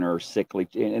children or sickly,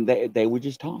 and they would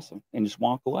just toss them and just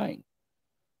walk away.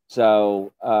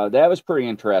 So that was pretty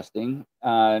interesting.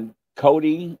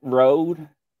 Cody Road,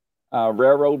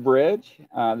 Railroad Bridge.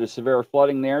 The severe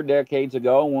flooding there decades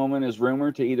ago. A woman is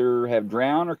rumored to either have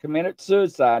drowned or committed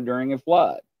suicide during a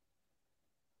flood.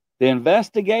 The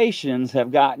investigations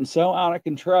have gotten so out of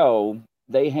control,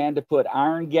 they had to put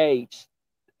iron gates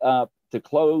up to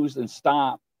close and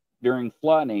stop during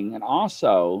flooding, and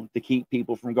also to keep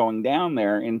people from going down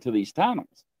there into these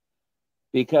tunnels.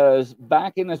 Because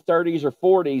back in the 30s or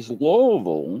 40s,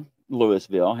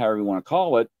 Louisville, however you want to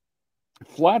call it,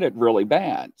 flooded really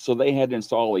bad. So they had to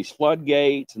install these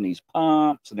floodgates and these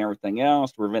pumps and everything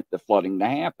else to prevent the flooding to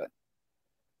happen.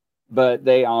 But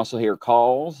they also hear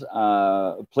calls.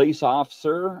 A police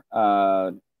officer.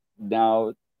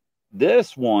 Now,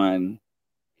 this one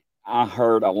I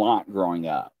heard a lot growing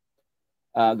up.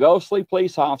 Ghostly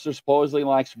police officer supposedly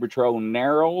likes to patrol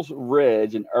Narrows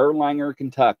Ridge in Erlanger,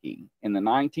 Kentucky. In the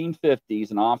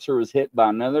 1950s, an officer was hit by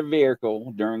another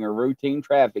vehicle during a routine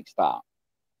traffic stop.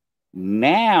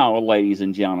 Now, ladies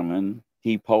and gentlemen,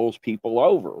 he pulls people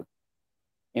over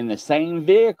in the same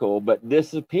vehicle, but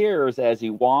disappears as he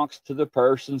walks to the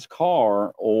person's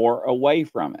car or away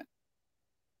from it.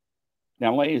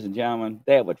 Now, ladies and gentlemen,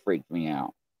 that would freak me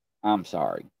out. I'm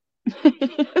sorry.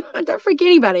 Don't freak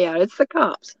anybody out. It's the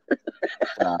cops.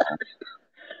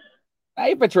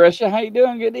 Hey, Patricia, how you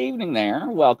doing? Good evening there.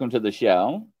 Welcome to the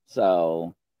show.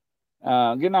 So,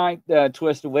 good night,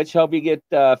 Twisted Witch. Hope you get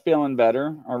feeling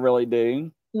better. I really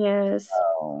do. Yes.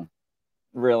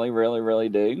 Really, really, really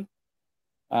do.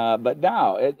 But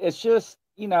no, it's just,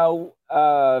 Fisherville.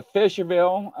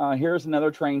 Here's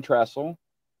another train trestle.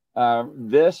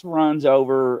 This runs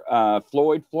over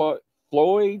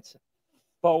Floyd's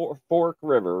Fork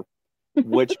River,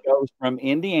 which goes from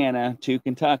Indiana to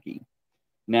Kentucky.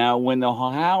 Now, when the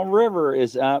Ohio River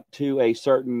is up to a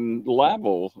certain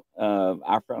level,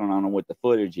 I don't know what the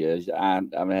footage is. I'm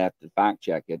gonna have to fact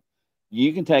check it.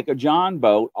 You can take a John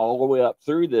boat all the way up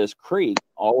through this creek,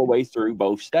 all the way through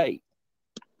both states.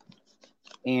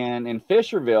 And in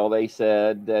Fisherville, they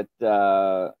said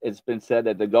that it's been said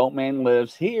that the goat man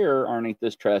lives here underneath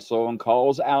this trestle and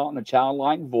calls out in a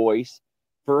childlike voice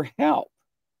for help.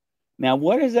 Now,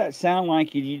 what does that sound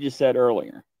like you just said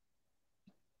earlier?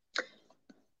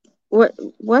 What?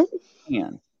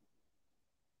 Yeah.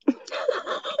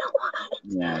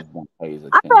 Yeah, one pays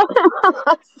attention.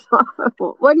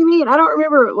 What do you mean? I don't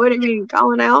remember. What do you mean,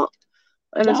 calling out?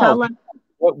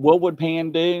 What would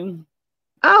Pan do?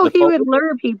 Oh, he would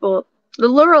lure people.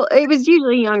 It was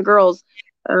usually young girls.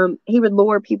 He would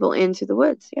lure people into the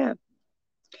woods. Yeah.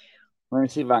 Let me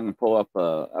see if I can pull up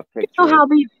a picture.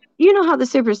 You know how the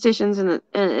superstitions in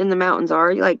the mountains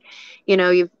are. Like,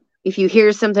 if you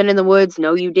hear something in the woods,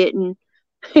 no, you didn't.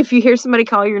 If you hear somebody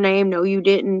call your name, no, you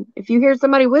didn't. If you hear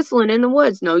somebody whistling in the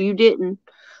woods, no, you didn't.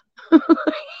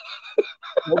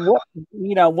 What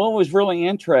was really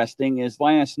interesting is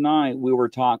last night we were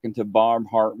talking to Bob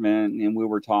Hartman and we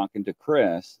were talking to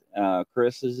Chris.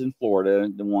 Chris is in Florida,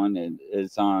 the one that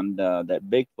is on that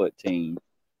Bigfoot team.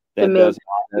 That does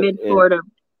Mid-Florida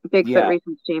Bigfoot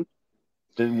research team.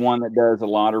 the one that does a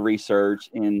lot of research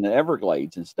in the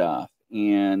Everglades and stuff.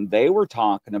 And they were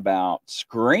talking about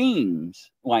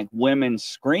screams, like women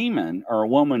screaming or a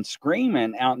woman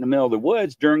screaming out in the middle of the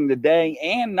woods during the day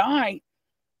and night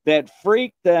that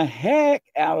freak the heck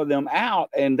out of them out.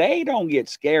 And they don't get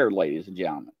scared, ladies and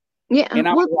gentlemen. Yeah. And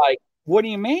I was like, what do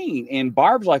you mean? And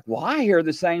Barb's like, well, I hear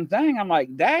the same thing. I'm like,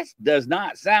 that does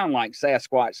not sound like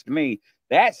Sasquatch to me.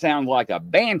 That sounds like a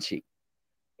banshee.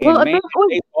 And well, man,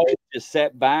 they both just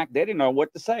sat back. They didn't know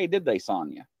what to say, did they,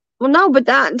 Sonya? well, no, but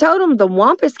that told them the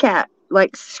Wampus cat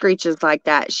like screeches like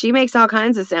that. She makes all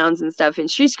kinds of sounds and stuff, and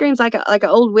she screams like an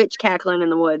old witch cackling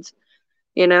in the woods,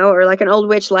 you know, or like an old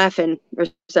witch laughing or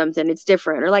something. It's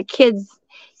different. Or like kids.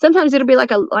 Sometimes it'll be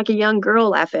like a young girl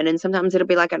laughing, and sometimes it'll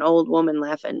be like an old woman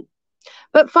laughing.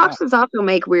 But foxes also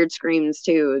make weird screams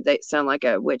too. They sound like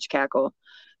a witch cackle.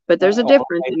 But there's a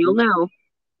difference, and you'll know.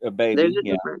 A baby. There's a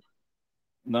difference.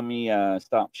 Let me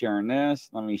stop sharing this.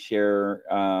 Let me share.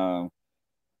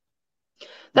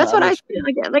 That's what I feel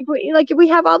like. We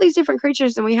have all these different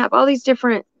creatures, and we have all these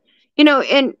different, you know,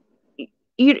 and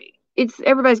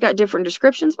everybody's got different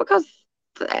descriptions because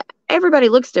everybody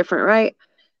looks different, right?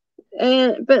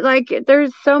 But like,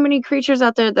 there's so many creatures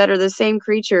out there that are the same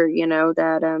creature, you know,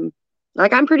 that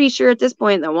like I'm pretty sure at this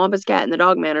point the Wampus cat and the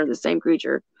Dogman are the same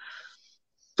creature.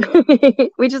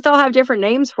 We just all have different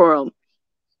names for them.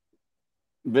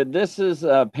 But this is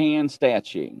a Pan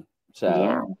statue, so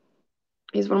yeah,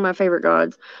 he's one of my favorite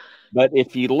gods. But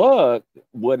if you look,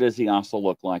 what does he also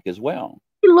look like as well?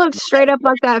 He looks straight up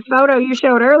like that photo you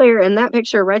showed earlier in that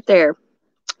picture right there,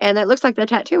 and that looks like the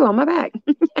tattoo on my back.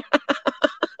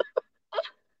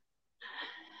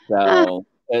 So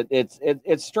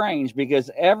it's strange because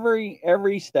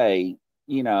every state,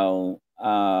 you know,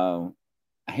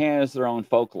 has their own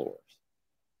folklores.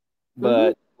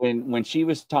 But when she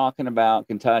was talking about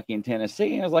Kentucky and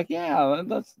Tennessee, I was like, yeah,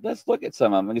 let's look at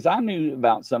some of them because I knew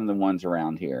about some of the ones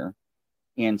around here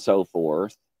and so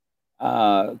forth.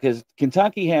 Because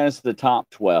Kentucky has the top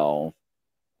 12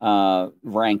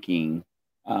 ranking,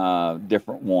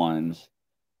 different ones.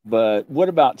 But what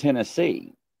about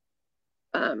Tennessee?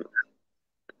 I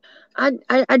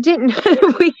didn't.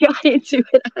 We got into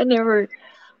it.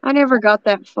 I never got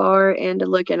that far into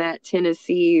looking at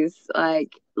Tennessee's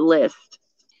like list.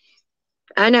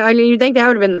 I know. I mean, you'd think that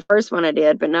would have been the first one I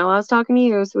did, but no, I was talking to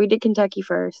you, so we did Kentucky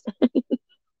first.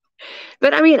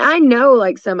 But I mean, I know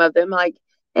like some of them, like,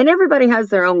 and everybody has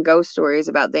their own ghost stories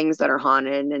about things that are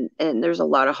haunted, and there's a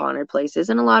lot of haunted places,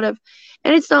 and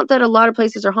it's not that a lot of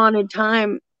places are haunted.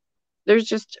 There's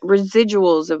just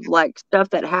residuals of like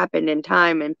stuff that happened in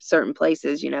time in certain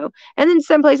places, you know, and then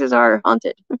some places are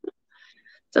haunted.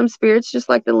 Some spirits just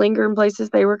like to linger in places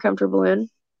they were comfortable in.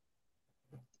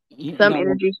 Some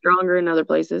energy stronger in other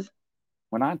places.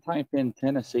 When I type in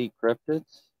Tennessee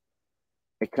cryptids,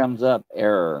 it comes up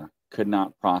error, could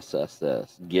not process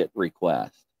this, get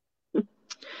request. It's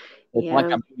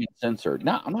like I'm being censored.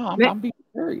 No, I'm being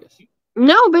serious.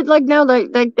 No, but like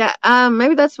that.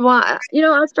 Maybe that's why, you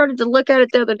know, I started to look at it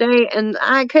the other day and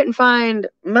I couldn't find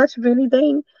much of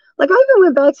anything. Like I even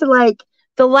went back to like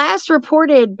the last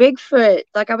reported Bigfoot.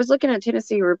 Like I was looking at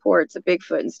Tennessee reports of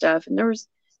Bigfoot and stuff, and there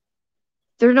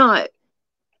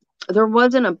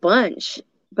wasn't a bunch,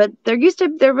 but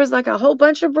there was like a whole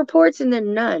bunch of reports and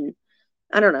then none.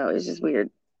 I don't know. It's just weird.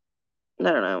 I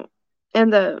don't know.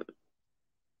 And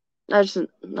I don't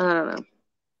know.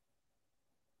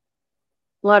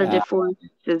 A lot of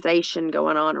deforestation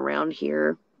going on around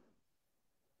here.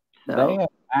 So. They have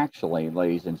actually,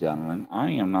 ladies and gentlemen, I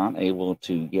am not able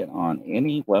to get on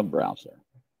any web browser,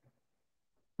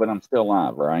 but I'm still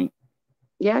live, right?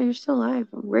 Yeah, you're still live.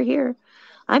 We're here.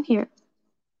 I'm here.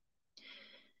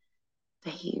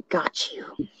 They got you.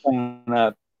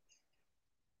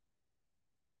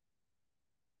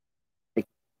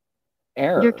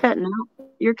 Error. You're cutting out.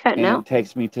 You're cutting out. It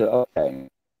takes me to okay.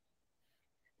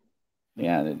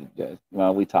 Yeah,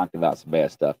 well, we talked about some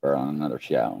bad stuff on another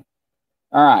show.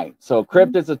 All right, so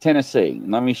Cryptids of Tennessee.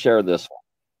 Let me share this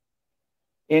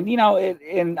one. And you know,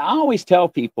 and I always tell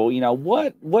people, you know,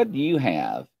 what do you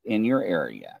have in your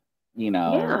area, you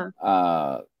know,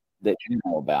 that you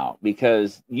know about?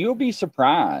 Because you'll be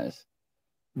surprised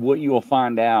what you will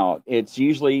find out. It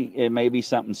may be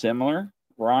something similar,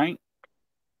 right?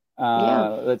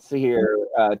 Let's see here.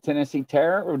 Tennessee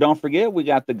Terror. Don't forget, we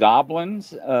got the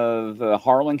goblins of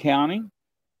Harlan County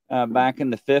back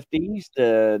in the 50s.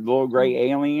 The little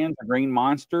gray aliens, the green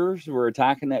monsters were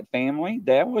attacking that family.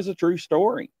 That was a true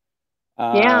story.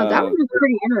 Yeah, that was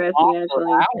pretty interesting,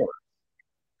 actually.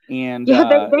 And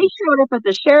yeah, they showed up at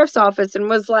the sheriff's office and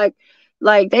was like,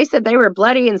 Like, they said they were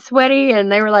bloody and sweaty,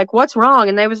 and they were like, "What's wrong?"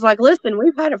 And they was like, "Listen,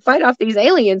 we've had to fight off these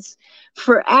aliens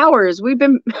for hours. We've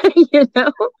been, you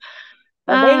know."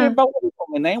 And they didn't believe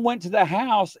them. And they went to the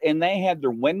house and they had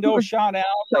their window shot out.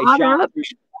 They shot up. through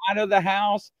the side of the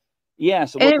house.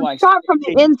 Yes, it And looked it was like shot from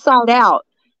the inside out.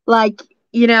 Like,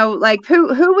 you know, like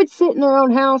who would sit in their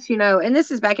own house, you know? And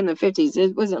this is back in the 50s.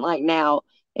 It wasn't like now,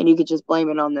 and you could just blame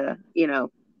it on the, you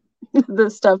know, the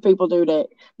stuff people do to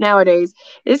nowadays.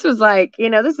 This was like, you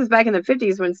know, this is back in the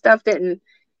 50s when stuff didn't.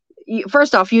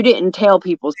 First off, you didn't tell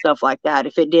people stuff like that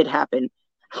if it did happen.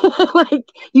 Like,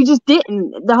 you just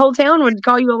didn't. The whole town would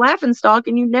call you a laughing stock,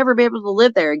 and you'd never be able to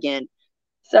live there again.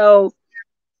 So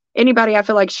anybody I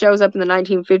feel like shows up in the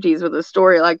 1950s with a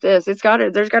story like this, there's got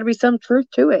to be some truth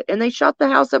to it. And they shot the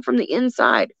house up from the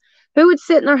inside. Who would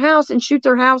sit in their house and shoot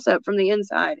their house up from the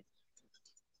inside?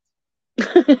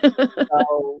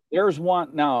 So there's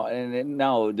one no, and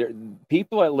no,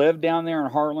 people that live down there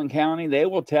in Harlan County, they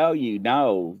will tell you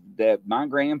no, that my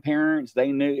grandparents,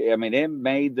 they knew. I mean, it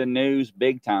made the news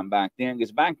big time back then,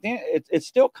 because back then it's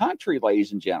still country,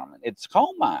 ladies and gentlemen. It's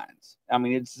coal mines. I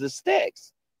mean, it's the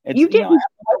sticks. It's, You didn't,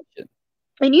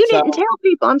 and you didn't So- tell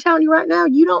people. I'm telling you right now,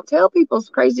 you don't tell people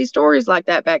crazy stories like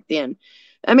that back then.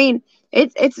 I mean,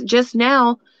 it's just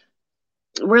now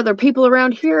where the people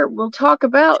around here will talk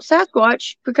about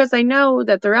Sasquatch because they know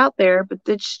that they're out there, but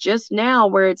it's just now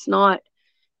where it's not.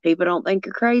 People don't think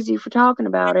you're crazy for talking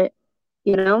about it,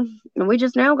 you know. And we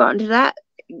just now got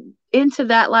into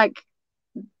that like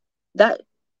that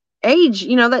age,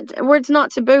 you know, that where it's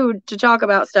not taboo to talk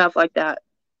about stuff like that.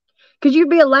 Because you'd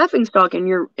be a laughing stock, and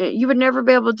you would never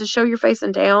be able to show your face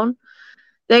in town.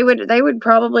 They would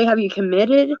probably have you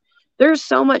committed. There's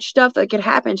so much stuff that could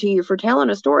happen to you for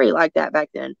telling a story like that back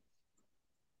then.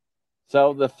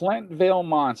 So the Flintville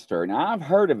monster. Now I've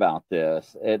heard about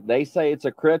this. They say it's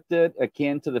a cryptid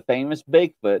akin to the famous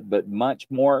Bigfoot, but much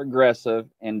more aggressive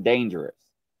and dangerous.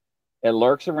 It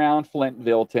lurks around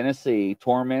Flintville, Tennessee,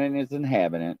 tormenting its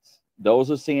inhabitants. Those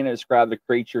who see it describe the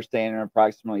creature standing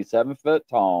approximately 7 foot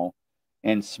tall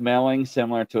and smelling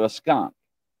similar to a skunk.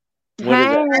 What is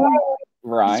Hey, it?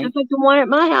 Right. just like the one at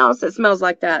my house that smells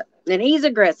like that, and he's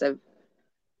aggressive.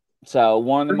 So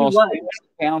one of the Or he most was. famous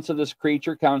accounts of this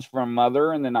creature comes from a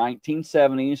mother in the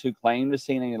 1970s who claimed to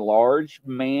see a large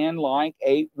man-like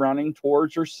ape running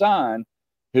towards her son,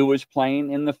 who was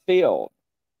playing in the field.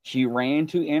 She ran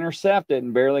to intercept it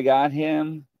and barely got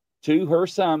him to her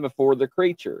son before the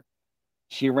creature.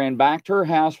 She ran back to her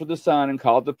house with the son and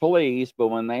called the police, but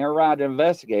when they arrived to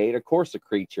investigate, of course, the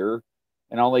creature,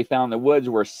 and all they found in the woods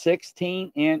were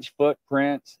 16-inch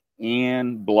footprints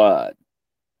in blood.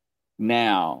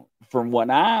 Now, from what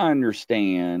I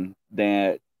understand,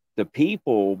 that the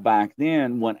people back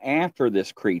then went after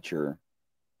this creature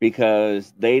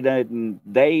because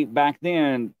back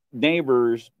then,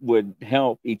 neighbors would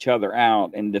help each other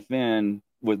out and defend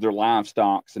with their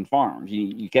livestock and farms.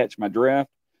 You catch my drift?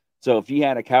 So if you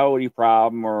had a coyote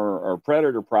problem or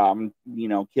predator problem, you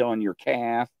know, killing your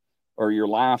calf or your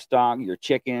livestock, your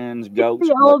chickens, goats.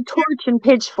 The old torch and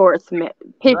pitchfork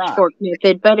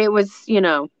method, but it was, you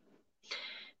know.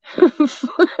 And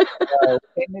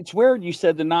it's weird you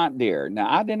said the knot deer.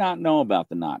 Now, I did not know about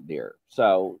the knot deer.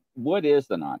 So what is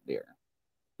the knot deer?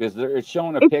 Because it's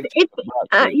showing a picture.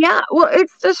 Yeah, well,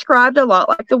 it's described a lot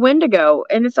like the Wendigo,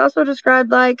 and it's also described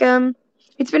like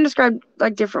it's been described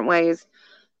like different ways.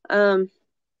 I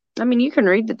mean, you can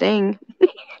read the thing,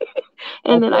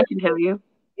 and then I can tell you.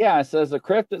 Yeah, it says a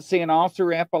cryptid seen all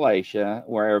through Appalachia,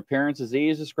 where appearance is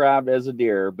easily described as a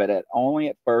deer, but only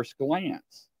at first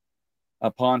glance.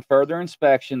 Upon further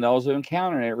inspection, those who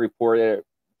encountered it reported that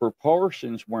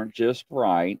proportions weren't just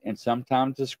right, and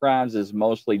sometimes described as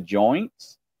mostly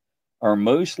joints or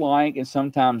moose-like, and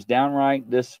sometimes downright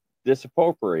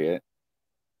disproportionate.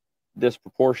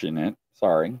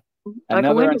 Sorry. Like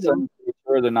Another instance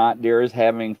where the knot deer is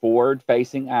having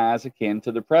forward-facing eyes akin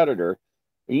to the predator.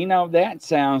 You know, that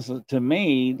sounds to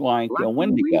me like a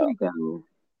Wendigo.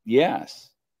 Yes.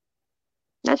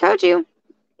 I told you.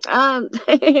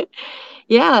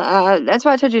 Yeah, that's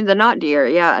why I told you the knot deer.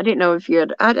 Yeah, I didn't know if you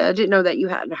had. I didn't know that you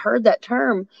hadn't heard that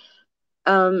term.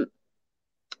 But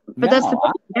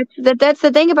that's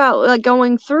the thing about like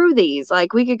going through these.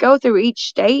 Like, we could go through each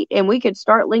state and we could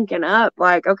start linking up.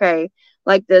 Like, okay,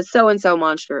 like the so and so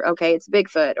monster. Okay, it's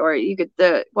Bigfoot, or you could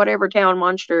the whatever town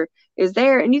monster is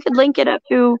there, and you could link it up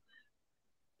to,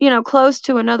 you know, close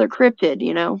to another cryptid.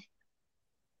 You know.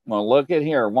 Well, look at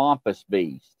here, wampus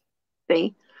beast.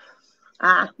 See.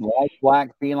 Large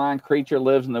black feline creature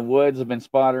lives in the woods. Have been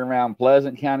spotted around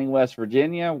Pleasant County, West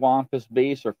Virginia. Wampus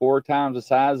beasts are 4 times the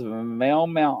size of a male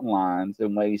mountain lion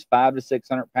and weighs 500 to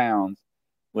 600 pounds.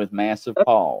 with massive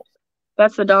paws.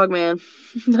 That's the dog man.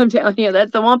 I'm telling you,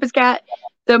 that's the Wampus cat.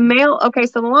 The male. Okay,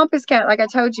 so the Wampus cat, like I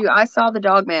told you, I saw the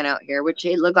dog man out here, which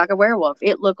it looked like a werewolf.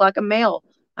 It looked like a male.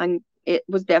 It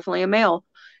was definitely a male,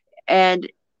 and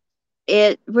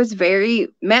it was very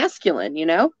masculine, you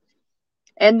know.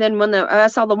 And then when I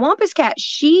saw the Wampus cat,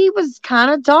 she was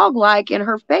kind of dog-like in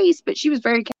her face, but she was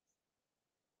very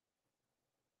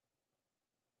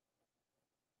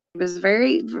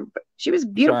she was a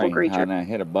beautiful Sorry, creature. I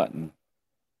hit a button.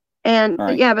 And All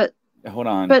right. yeah, but Hold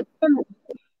on. but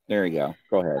there you go.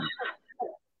 Go ahead.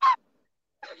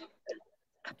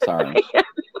 Sorry.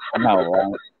 No,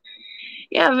 right?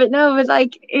 yeah, but no, but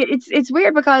like it's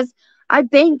weird because I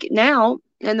think now,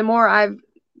 and the more I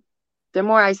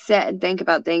sit and think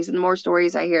about things, and the more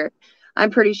stories I hear, I'm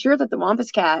pretty sure that the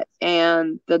Wampus cat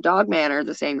and the dog man are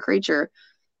the same creature.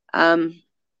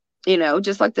 You know,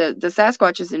 just like the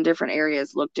Sasquatches in different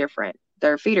areas look different.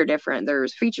 Their feet are different. Their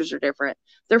features are different.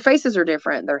 Their faces are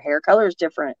different. Their hair color is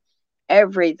different.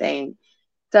 Everything.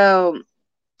 So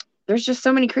there's just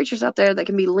so many creatures out there that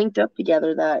can be linked up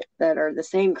together that are the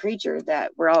same creature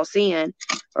that we're all seeing,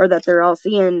 or that they're all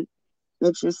seeing.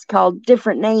 It's just called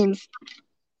different names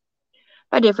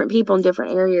by different people in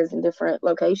different areas and different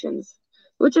locations,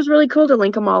 which is really cool to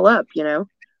link them all up, you know?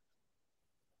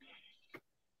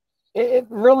 It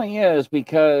really is,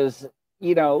 because,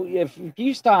 you know, if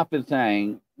you stop and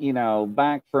think, you know,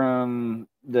 back from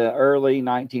the early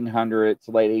 1900s,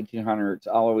 late 1800s,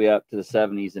 all the way up to the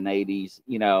 70s and 80s,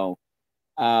 you know,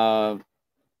 I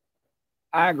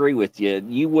agree with you.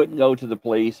 You wouldn't go to the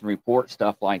police and report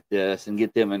stuff like this and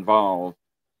get them involved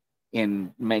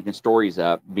in making stories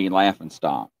up, being laughing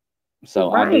stock.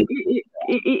 So right,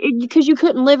 because you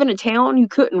couldn't live in a town, you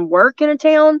couldn't work in a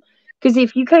town. Because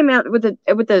if you came out with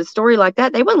a story like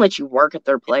that, they wouldn't let you work at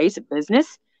their place of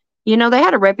business. You know, they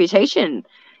had a reputation,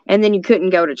 and then you couldn't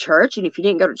go to church. And if you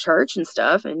didn't go to church and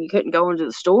stuff, and you couldn't go into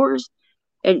the stores,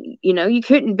 and you know, you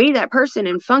couldn't be that person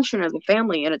and function as a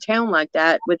family in a town like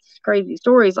that with crazy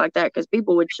stories like that, because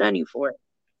people would shun you for it.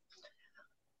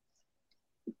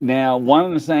 Now, one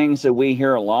of the things that we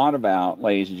hear a lot about,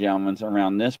 ladies and gentlemen,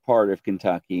 around this part of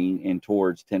Kentucky and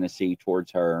towards Tennessee,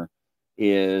 towards her,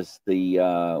 is the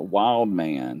wild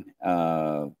man.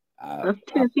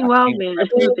 Tennessee wild man.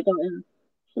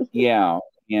 Yeah,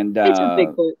 and it's a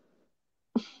Bigfoot.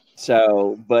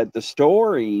 So, but the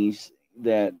stories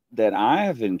that I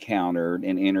have encountered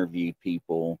and interviewed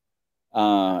people,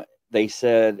 they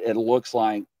said it looks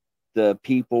like the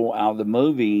people out of the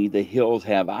movie The Hills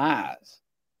Have Eyes,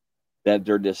 that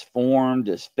they're disformed,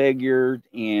 disfigured,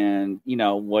 and you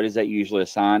know, what is that usually a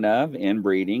sign of?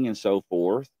 Inbreeding and so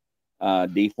forth.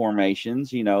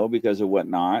 Deformations, you know, because of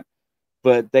whatnot.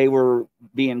 But they were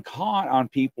being caught on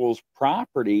people's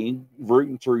property,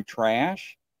 rooting through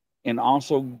trash, and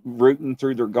also rooting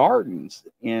through their gardens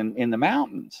in the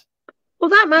mountains. Well,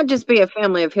 that might just be a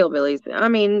family of hillbillies. I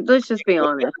mean, let's just be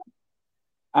honest.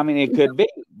 I mean, it could be,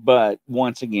 but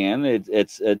once again,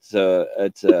 it's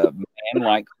a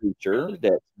man-like creature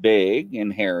that's big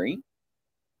and hairy.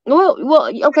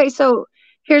 Well, okay. So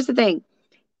here's the thing.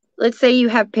 Let's say you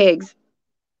have pigs.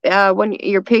 When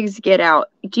your pigs get out,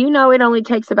 do you know it only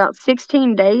takes about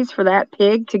 16 days for that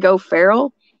pig to go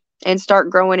feral and start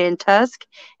growing in tusk,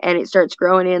 and it starts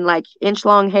growing in like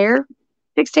inch-long hair?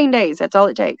 16 days. That's all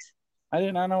it takes. I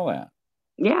did not know that.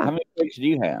 Yeah. How many pigs do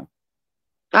you have?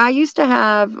 I used to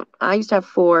have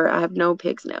 4. I have no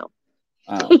pigs now.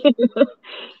 Oh.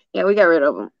 Yeah, we got rid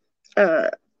of them.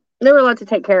 There were a lot to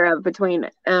take care of between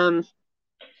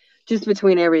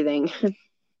everything.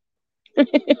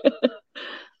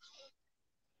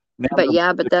 Now, but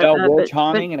the Bell Witch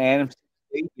haunting and Adams,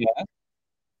 yeah,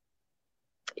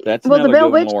 that's well, the another Bell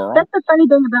good one, Witch. Laurel. That's the funny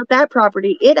thing about that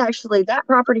property. That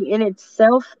property in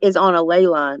itself is on a ley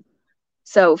line,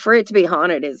 so for it to be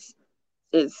haunted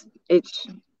it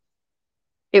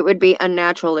would be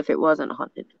unnatural if it wasn't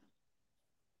haunted.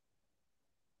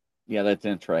 Yeah, that's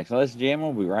interesting. Let's jam.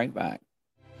 We'll be right back.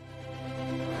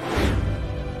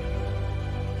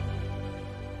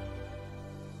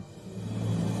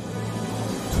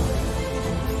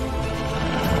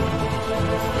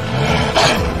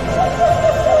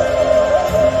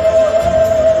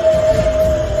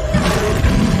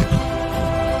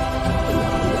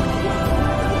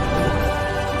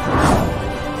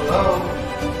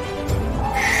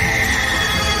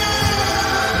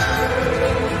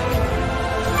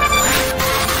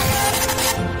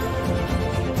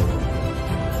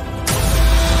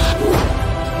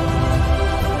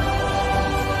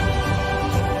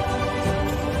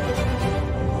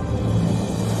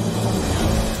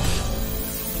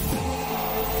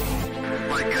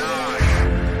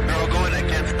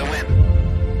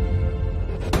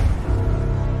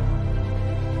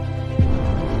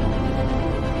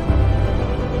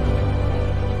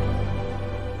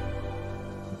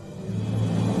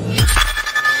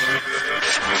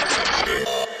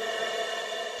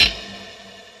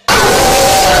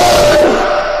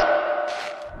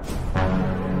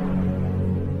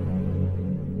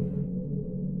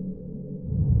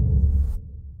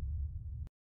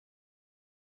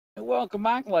 welcome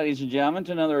back, ladies and gentlemen,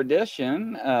 to another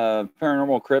edition of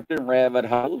Paranormal Cryptid Rabbit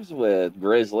Holes with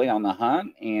Grizzly on the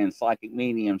Hunt and Psychic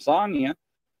Medium Sonya.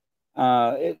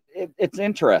 It's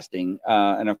interesting.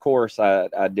 And of course,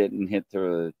 I didn't hit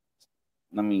the,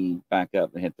 let me back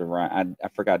up and hit the right. I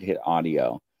forgot to hit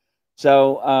audio.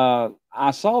 So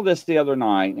I saw this the other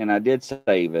night and I did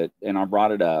save it and I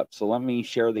brought it up. So let me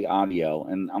share the audio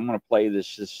and I'm going to play this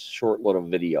short little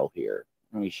video here.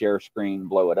 Let me share screen,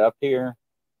 blow it up here.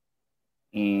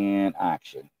 And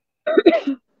action.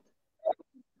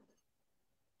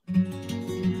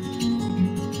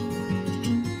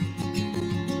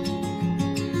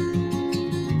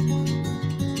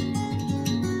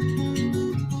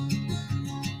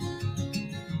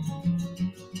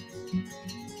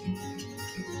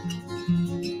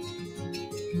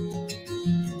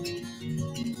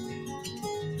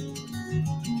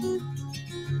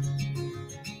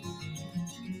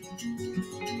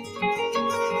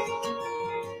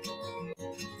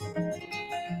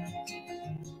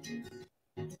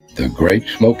 The Great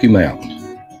Smoky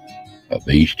Mountains of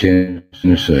East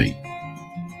Tennessee.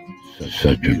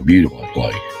 Such a beautiful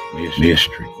place.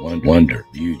 Mystery, wonder,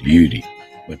 beauty.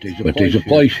 But there's a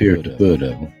place here at the foot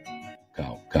of them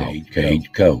called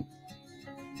Cage Cove.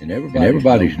 And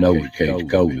everybody knows Cage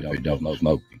Cove if it don't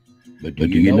smoke it. But do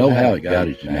you know how it got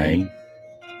its name?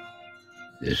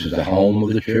 This is the home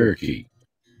of the Cherokee.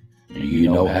 Do you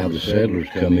know how the settlers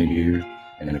come in here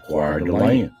and acquired the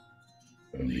land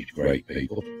from these great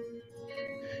people?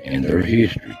 And their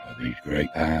history of these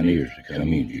great pioneers that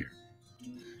come in here.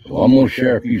 So I'm going to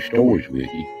share a few stories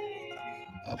with you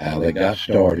of how they got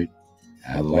started,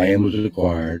 how the land was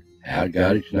acquired, how it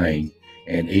got its name,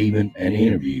 and even an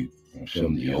interview from some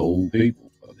of the old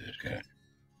people of this country.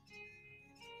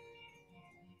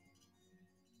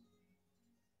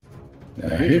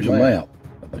 Now here's a map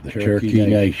of the Cherokee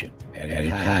Nation at its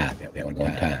height at one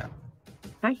time.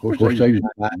 Of course, they was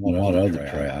fighting a lot of other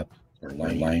tribes for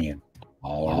land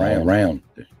all around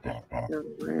this part.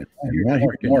 And right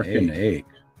here marked in the X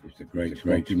is the Great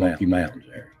Smoky Mountains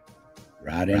area,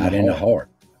 right in the heart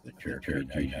of the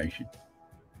Cherokee Nation.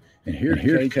 And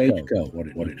here's Cage Cove, what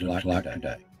it looks like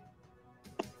today.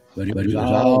 But it was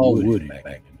all wooded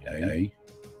back in the day,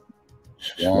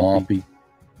 swampy,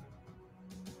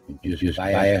 and just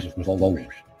vast with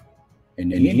forest.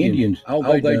 And the Indians, all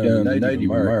they done, the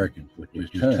Native Americans, was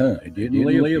just hunt. They didn't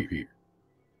live here.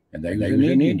 And there was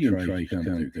an Indian trace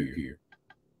coming through here.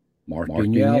 Marked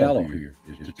in yellow here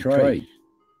is the trace.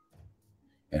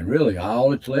 And really all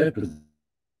that's left of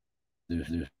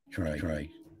this trace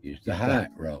is the hike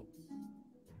road.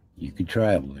 You can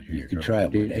travel it. You can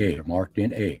travel it. Marked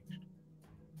in X.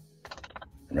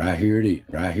 Right here it is.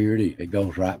 Right here it is. It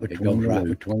goes right between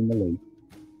the loop.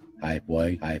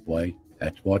 Halfway.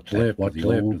 That's what's left of the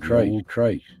old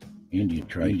trace. Indian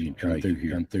trace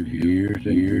come through years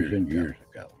and years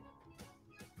ago.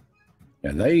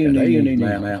 Now they in these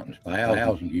mountains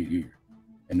 1,000 years.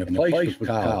 And the place was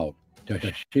called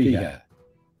Tuskegee.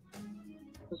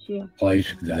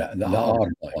 Place, the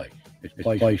otter place. This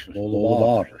place was full of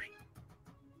otters.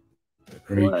 The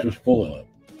creek was full of them.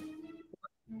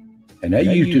 And they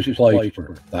used this place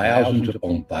for thousands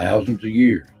upon thousands of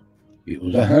years. It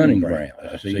was a hunting ground,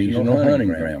 a seasonal hunting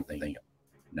ground thing.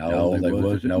 No, there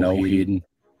wasn't no hidden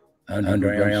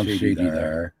underground city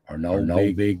there, or no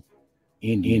big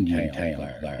Indian town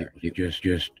there. It was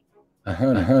just a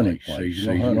hunting place,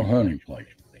 seasonal hunting place.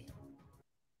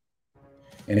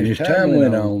 And as time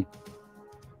went on,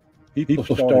 people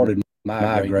started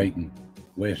migrating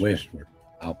westward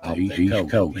up the East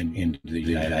Coast into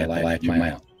these Appalachian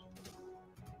Mountains.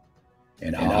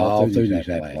 And all through these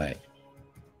Appalachians.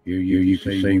 Here you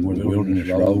can see where the wilderness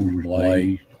roads were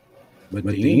blazed. But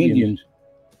the Indians,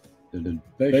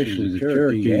 especially the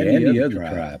Cherokee and the other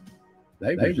tribes,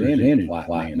 they resented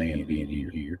white man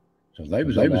being here. So there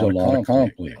was a lot of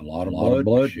conflict, a lot of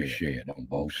blood shed on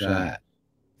both sides,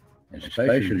 and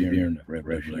especially during the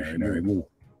Revolutionary War.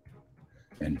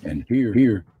 And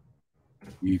here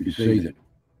you can see that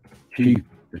the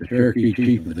Cherokee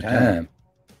chief of the time,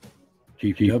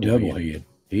 Chief Doublehead,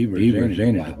 he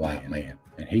resented the white man,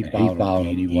 and he fought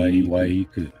any way he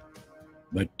could.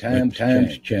 But times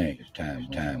changed as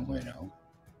time went on.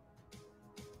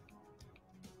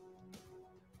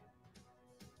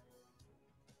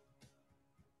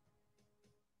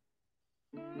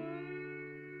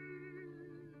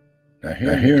 Now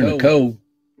here in the Cove,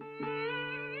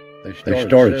 they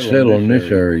started settling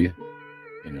this area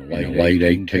in the late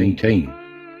 1810s.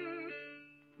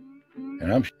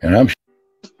 And I'm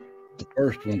the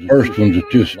first ones are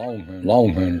just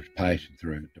long hunters passing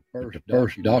through. The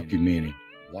first documenting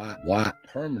white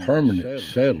permanent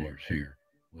settlers here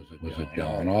was a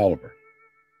John Oliver.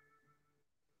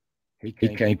 He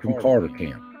came from Carter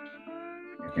County,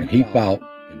 and he fought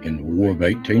in the War of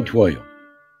 1812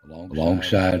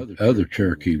 alongside other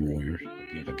Cherokee warriors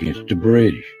against the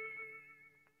British.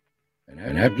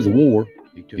 And after the war,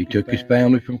 he took his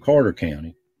family from Carter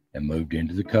County and moved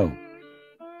into the coast.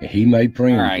 And he made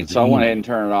friends. All right, so I went ahead and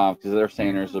turn it off because they're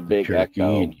saying there's a big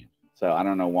echo. Indians. So I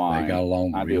don't know why. They got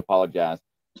along. I do apologize.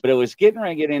 But it was getting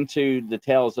ready to get into the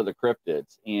tales of the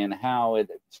cryptids and how it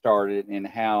started and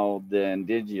how the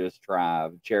indigenous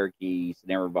tribe, Cherokees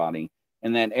and everybody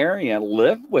in that area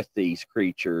lived with these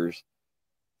creatures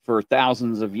for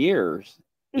thousands of years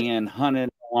and hunted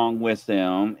along with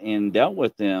them and dealt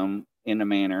with them in a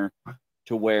manner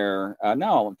to where,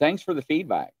 no, thanks for the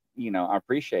feedback. You know, I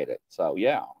appreciate it. So,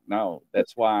 yeah, no,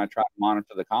 that's why I try to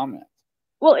monitor the comments.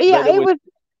 Well, yeah, it was.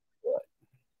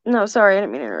 No, sorry, I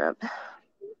didn't mean to interrupt.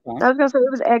 I was gonna say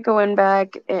it was echoing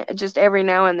back just every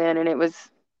now and then, and it was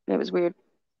weird.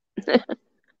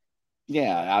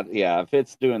 Yeah, if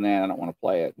it's doing that, I don't want to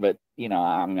play it. But you know,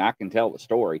 I mean, I can tell the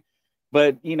story.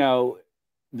 But you know,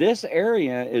 this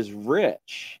area is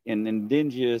rich in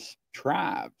indigenous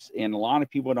tribes, and a lot of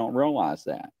people don't realize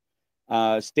that.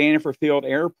 Stanford Field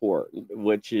Airport,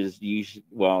 which is usually,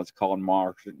 well, it's called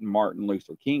Martin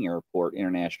Luther King Airport,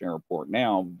 International Airport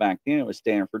now. Back then, it was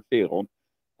Stanford Field.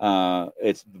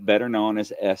 It's better known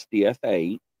as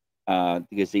SDF-8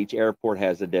 because each airport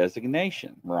has a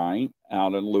designation, right?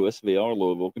 Out in Louisville or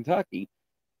Louisville, Kentucky.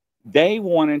 They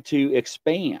wanted to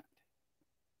expand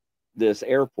this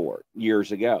airport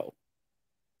years ago.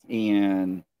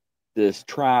 And this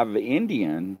tribe of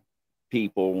Indian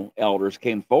people, elders,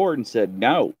 came forward and said,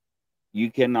 no,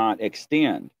 you cannot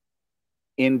extend.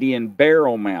 Indian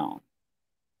burial mound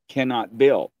cannot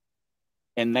build.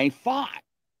 And they fought.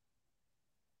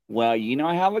 Well, you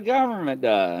know how the government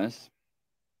does.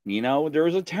 You know,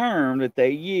 there's a term that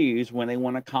they use when they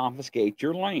want to confiscate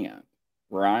your land,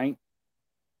 right?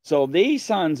 So these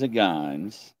sons of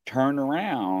guns turn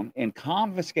around and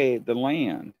confiscate the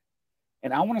land.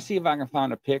 And I want to see if I can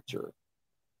find a picture.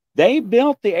 They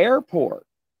built the airport.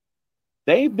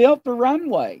 They built the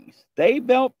runways. They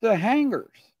built the hangars.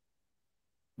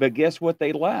 But guess what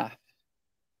they left?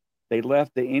 They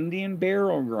left the Indian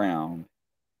burial ground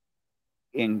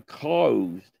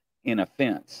enclosed in a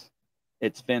fence.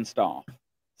 It's fenced off.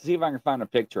 See if I can find a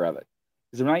picture of it.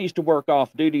 Because when I used to work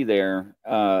off duty there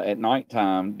at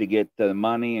nighttime to get the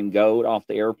money and gold off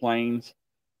the airplanes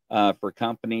for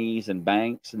companies and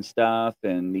banks and stuff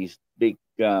and these big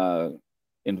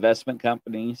investment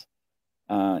companies,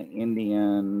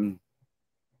 Indian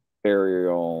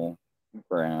burial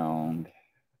ground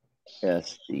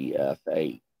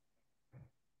SDF-8.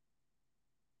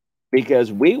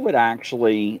 Because we would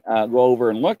actually go over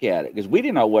and look at it because we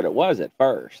didn't know what it was at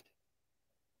first.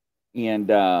 And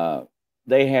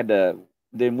they had to,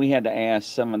 then we had to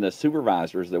ask some of the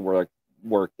supervisors that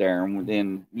worked there. And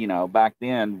then, you know, back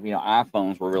then, you know,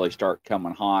 iPhones were really start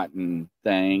coming hot and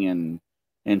thing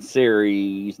and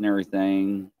Series and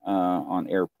everything on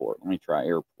airport. Let me try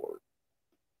airport.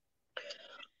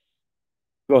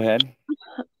 Go ahead.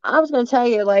 I was going to tell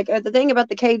you, like, the thing about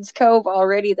the Cades Cove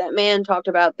already, that man talked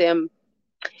about them.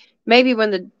 Maybe when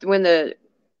the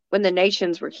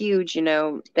nations were huge, you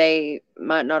know, they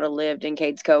might not have lived in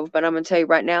Cades Cove. But I'm going to tell you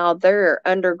right now, there are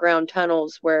underground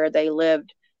tunnels where they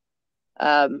lived,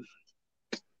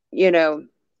 you know,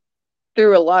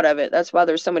 through a lot of it. That's why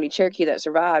there's so many Cherokee that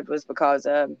survived, was because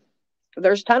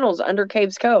there's tunnels under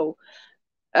Cades Cove.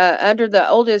 Under the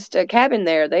oldest cabin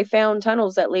there, they found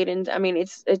tunnels that lead in. I mean,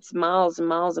 it's miles and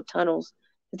miles of tunnels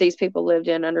that these people lived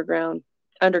in underground,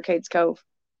 under Cades Cove.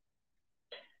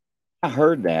 I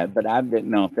heard that, but I didn't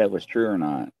know if that was true or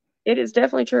not. It is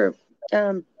definitely true.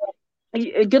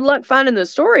 Good luck finding the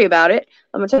story about it.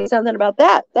 I'm going to tell you something about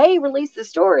that. They released the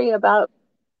story about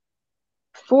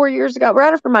 4 years ago,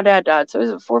 right after my dad died. So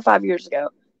it was 4 or 5 years ago.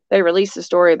 They released the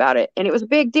story about it, and it was a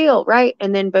big deal, right?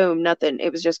 And then boom, nothing.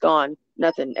 It was just gone.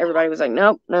 Nothing. Everybody was like,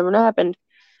 nope, never happened.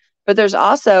 But they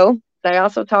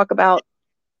also talk about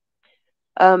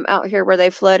out here where they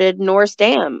flooded Norris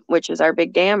Dam, which is our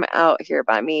big dam out here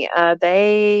by me.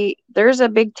 There's a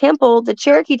big temple the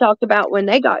Cherokee talked about when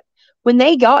they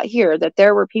got here, that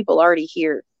there were people already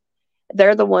here.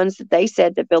 They're the ones that they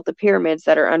said that built the pyramids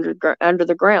that are under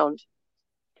the ground.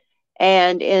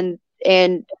 And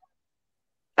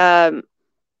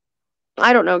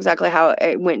I don't know exactly how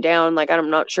it went down. Like, I'm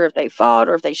not sure if they fought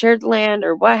or if they shared the land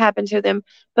or what happened to them.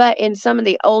 But in some of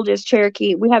the oldest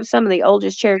Cherokee, we have some of the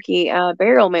oldest Cherokee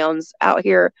burial mounds out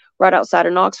here, right outside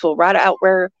of Knoxville, right out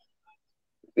where,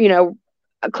 you know,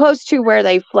 close to where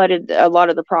they flooded a lot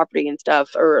of the property and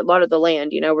stuff, or a lot of the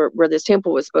land, where this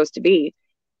temple was supposed to be.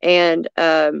 And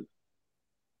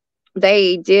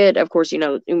they did, of course,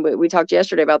 we talked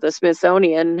yesterday about the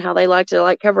Smithsonian and how they like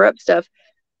to cover up stuff.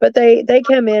 But they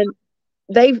come in,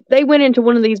 they went into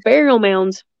one of these burial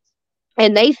mounds,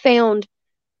 and they found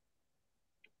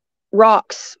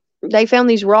rocks. They found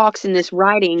these rocks in this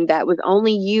writing that was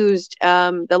only used,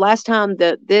 the last time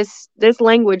that this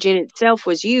language in itself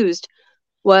was used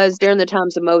was during the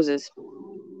times of Moses,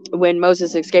 when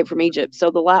Moses escaped from Egypt.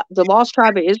 So the lost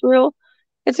tribe of Israel,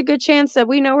 it's a good chance that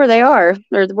we know where they are,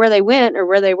 or where they went, or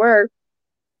where they were.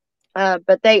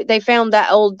 But they found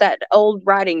that old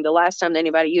writing. The last time that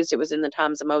anybody used it was in the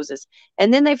times of Moses.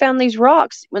 And then they found these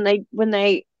rocks. When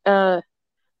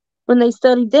they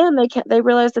studied them, they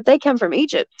realized that they come from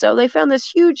Egypt. So they found this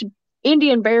huge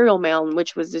Indian burial mound,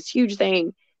 which was this huge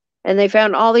thing, and they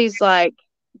found all these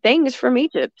things from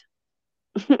Egypt.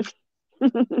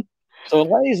 So,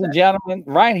 ladies and gentlemen,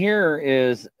 right here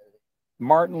is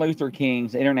Martin Luther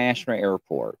King's International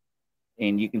Airport,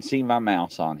 and you can see my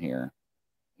mouse on here.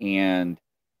 And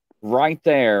right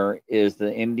there is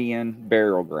the Indian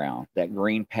burial ground, that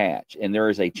green patch, and there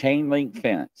is a chain link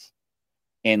fence.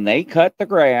 And they cut the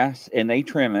grass and they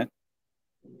trim it,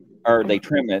 or they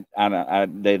trim it.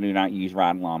 They do not use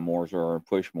riding lawnmowers or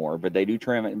push mower, but they do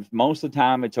trim it. Most of the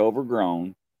time, it's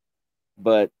overgrown,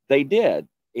 but they did.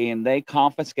 And they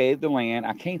confiscated the land.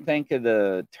 I can't think of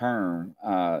the term.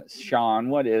 Sean,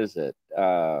 what is it?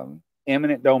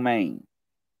 Eminent domain.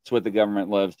 It's what the government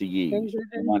loves to use. If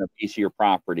you want a piece of your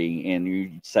property and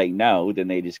you say no, then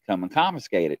they just come and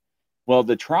confiscate it. Well,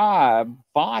 the tribe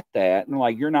fought that,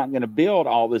 and you're not going to build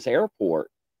all this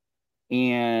airport.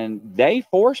 And they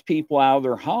forced people out of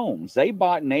their homes. They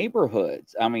bought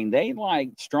neighborhoods. I mean, they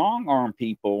strong arm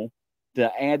people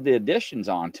to add the additions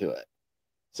onto it.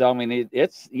 So, I mean,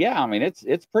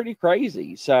 it's pretty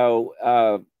crazy.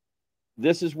 So,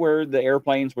 this is where the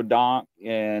airplanes would dock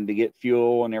and to get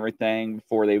fuel and everything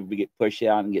before they would get pushed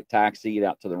out and get taxied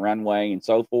out to the runway and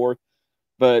so forth.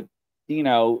 But,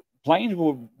 planes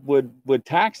would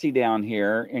taxi down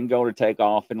here and go to take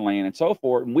off and land and so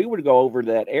forth. And we would go over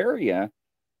to that area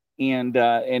and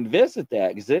visit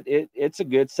that, because it's a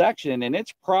good section. And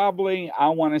it's probably, I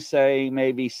want to say,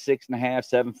 maybe 6.5,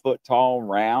 7 foot tall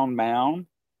round mound.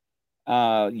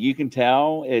 You can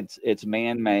tell it's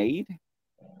man-made,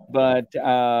 but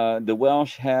the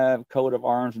Welsh have coat of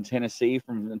arms in Tennessee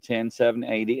from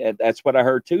 1070. That's what I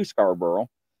heard too, Scarborough.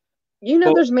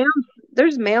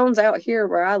 There's mounds out here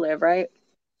where I live, right?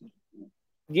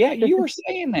 Yeah, you were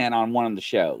saying that on one of the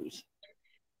shows.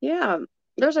 Yeah,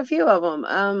 there's a few of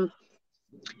them.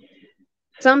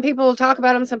 Some people talk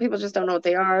about them. Some people just don't know what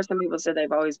they are. Some people say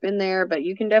they've always been there, but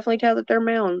you can definitely tell that they're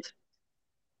mounds.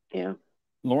 Yeah.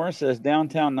 Lauren says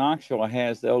downtown Knoxville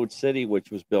has the old city, which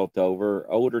was built over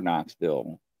older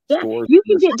Knoxville. Yeah, you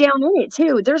can get down in it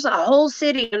too. There's a whole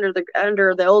city under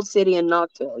the old city in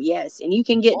Knoxville. Yes, and you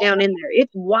can get down in there.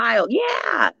 It's wild.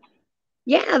 Yeah.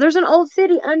 There's an old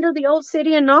city under the old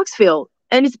city in Knoxville,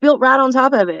 and it's built right on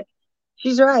top of it.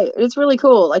 She's right. It's really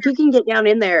cool. You can get down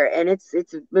in there, and it's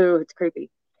creepy.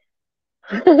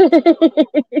 We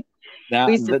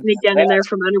used to sneak down in there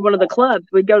from under one of the clubs.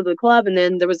 We'd go to the club, and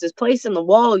then there was this place in the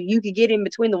wall. You could get in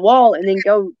between the wall and then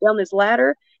go down this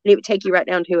ladder, and it would take you right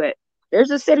down to it. There's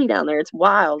a city down there. It's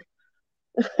wild.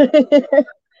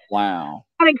 Wow.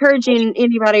 I'm not encouraging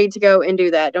anybody to go and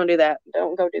do that. Don't do that.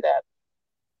 Don't go do that.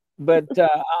 But I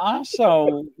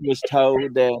also was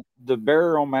told that the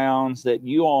burial mounds that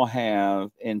you all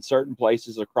have in certain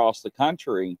places across the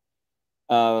country,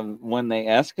 when they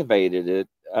excavated it,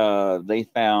 they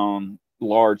found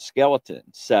large skeletons,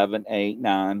 7, 8,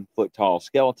 9 foot tall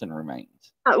skeleton remains.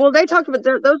 Well, they talked about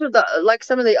those are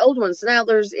some of the old ones. Now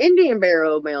there's Indian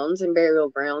burial mounds and burial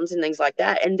grounds and things like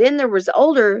that. And then there was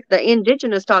the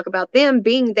indigenous talk about them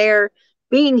being here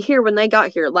when they got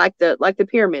here, like the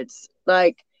pyramids.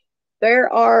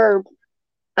 There are,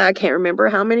 I can't remember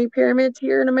how many pyramids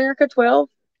here in America, 12,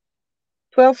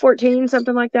 14,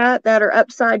 something like that are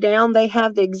upside down. They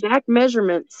have the exact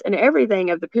measurements and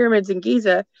everything of the pyramids in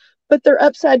Giza, but they're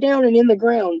upside down and in the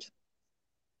ground.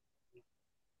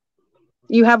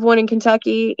 You have one in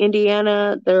Kentucky,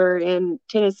 Indiana. They're in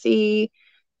Tennessee,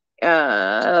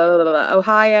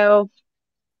 Ohio.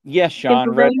 Yes, Sean,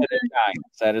 red-headed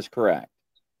giants. That is correct.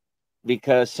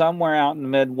 Because somewhere out in the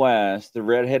Midwest, the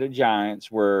red-headed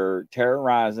giants were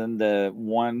terrorizing the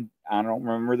one, I don't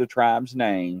remember the tribe's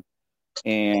name,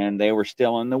 and they were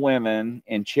stealing the women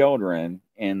and children,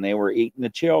 and they were eating the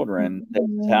children.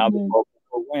 That's how the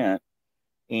folklore went.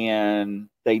 And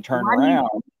they turned around.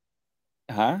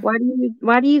 Huh?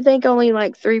 Why do you think only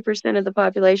like 3% of the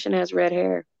population has red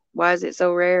hair? Why is it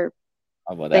so rare?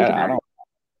 Oh, well, Think that I about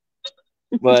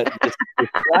don't. But the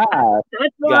tribe it.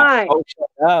 That's got why. hooked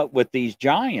up with these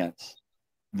giants.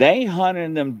 They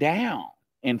hunted them down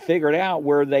and figured out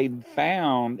where they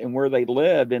found and where they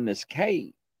lived in this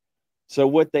cave. So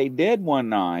what they did one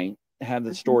night, how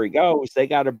the story goes, they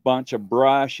got a bunch of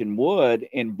brush and wood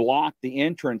and blocked the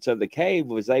entrance of the cave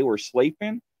as they were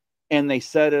sleeping, and they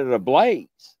set it ablaze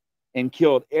and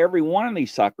killed every one of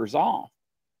these suckers off.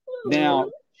 Now,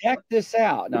 check this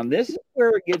out. Now, this is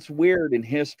where it gets weird in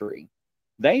history.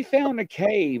 They found a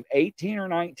cave 18 or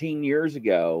 19 years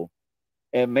ago,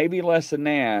 and maybe less than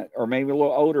that, or maybe a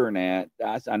little older than that.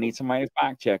 I need somebody to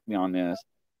fact check me on this.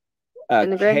 A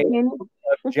In the Grand cave Canyon?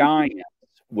 of giants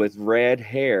with red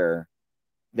hair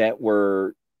that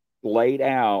were laid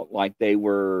out like they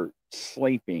were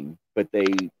sleeping, but they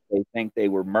think they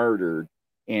were murdered,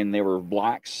 and there were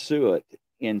black soot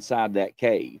inside that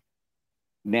cave.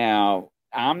 Now,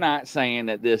 I'm not saying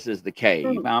that this is the cave.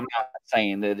 I'm not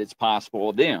saying that it's possible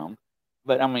of them.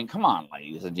 But I mean, come on,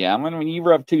 ladies and gentlemen. When you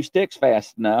rub two sticks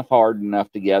fast enough, hard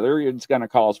enough together, it's going to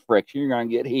cause friction. You're going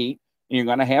to get heat, and you're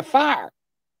going to have fire.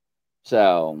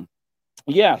 So,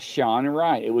 yes, Sean, you're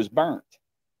right. It was burnt.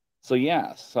 So,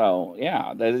 yes. So,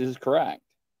 yeah, that is correct.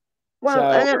 Well,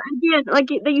 So, again, like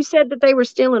you said that they were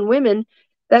stealing women.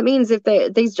 That means if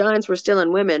these giants were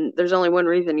stealing women, there's only one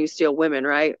reason you steal women,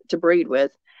 right? To breed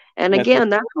with. And that's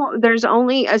what, again, there's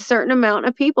only a certain amount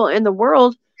of people in the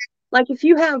world. Like if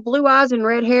you have blue eyes and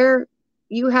red hair,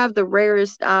 you have the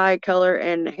rarest eye color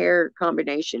and hair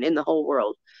combination in the whole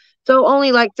world. So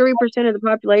only like 3% of the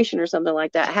population or something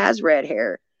like that has red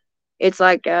hair. It's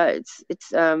like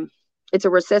it's a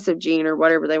recessive gene or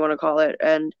whatever they want to call it,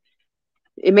 and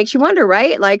it makes you wonder,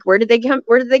 right? Like where did they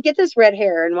get this red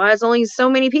hair, and why is only so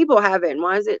many people have it, and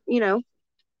why is it,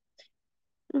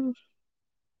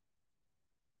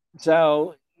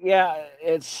 so yeah,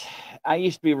 I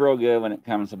used to be real good when it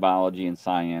comes to biology and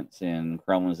science and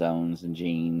chromosomes and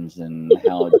genes and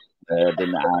how it's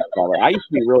in the eye color. I used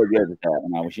to be really good at that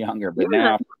when I was younger, but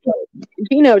now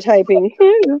phenotyping.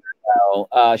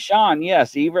 Sean,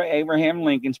 yes, Abraham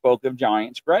Lincoln spoke of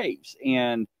giants' graves,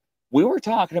 and we were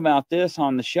talking about this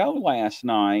on the show last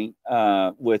night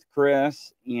with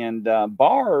Chris and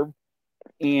Barb,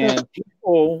 and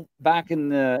people back in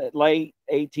the late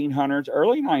 1800s,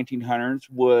 early 1900s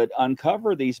would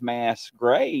uncover these mass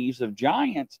graves of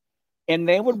giants, and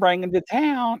they would bring them to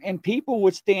town, and people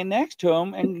would stand next to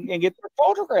them and get their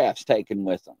photographs taken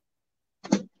with them.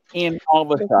 And all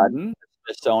of a sudden,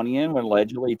 the Smithsonian would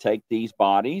allegedly take these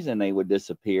bodies and they would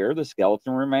disappear, the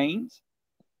skeleton remains.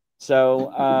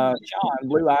 So, John,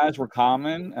 blue eyes were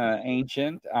common,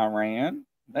 ancient Iran.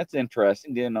 That's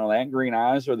interesting. Didn't know that. Green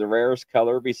eyes are the rarest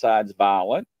color besides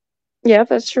violet. Yeah,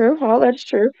 that's true. All that's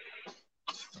true.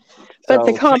 But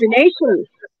the So, combination,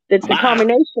 it's the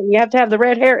combination. You have to have the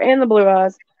red hair and the blue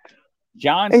eyes.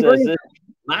 John And says green. this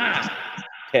is my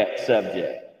pet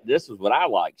subject. This is what I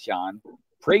like, Sean.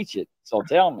 Preach it. So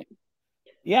tell me.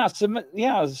 Yeah,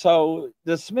 so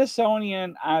the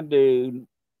Smithsonian, I do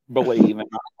believe in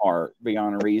my heart,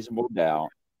 beyond a reasonable doubt,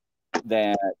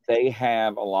 that they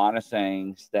have a lot of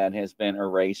things that has been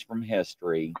erased from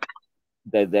history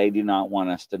that they do not want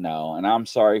us to know. And I'm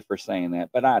sorry for saying that,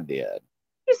 but I did.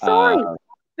 Be sorry.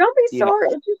 Don't be you know, sorry.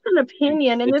 It's just an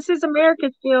opinion, and this is America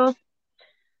still.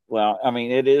 well, I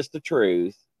mean, it is the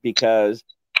truth, because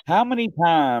how many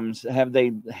times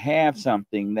have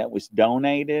something that was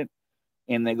donated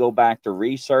and they go back to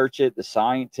research it, the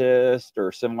scientist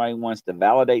or somebody wants to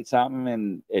validate something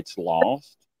and it's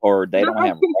lost, or they don't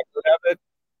have a record of it?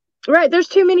 Right. There's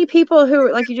too many people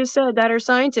who, like you just said, that are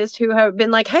scientists who have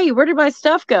been like, hey, where did my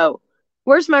stuff go?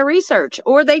 Where's my research?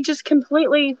 Or they just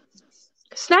completely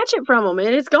snatch it from them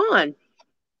and it's gone.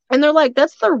 And they're like,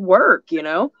 that's their work, you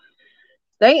know?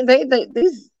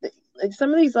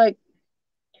 Some of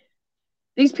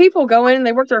these people go in and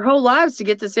they work their whole lives to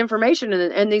get this information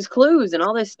and these clues and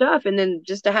all this stuff. And then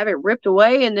just to have it ripped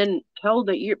away and then told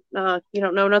that you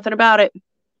don't know nothing about it.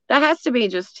 That has to be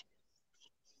just,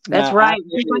 that's Now, right.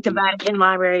 Just like the Vatican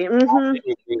Library. I agree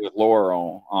with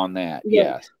Laurel on that.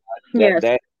 Yes. Yes.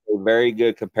 That's a very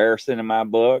good comparison in my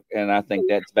book, and I think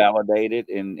that's validated.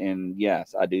 And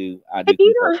yes, I do.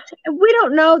 We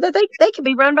don't know that they could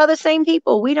be run by the same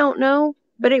people. We don't know,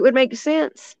 but it would make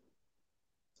sense.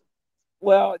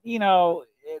 Well,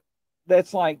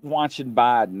 that's like watching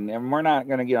Biden, and we're not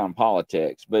going to get on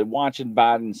politics, but watching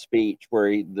Biden's speech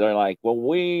where they're like, well,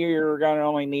 we're going to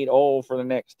only need oil for the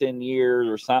next 10 years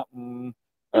or something.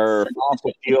 or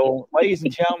fossil fuel. Ladies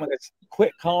and gentlemen,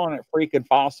 quit calling it freaking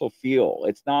fossil fuel.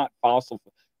 It's not fossil.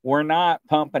 We're not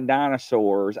pumping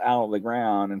dinosaurs out of the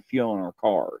ground and fueling our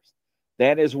cars.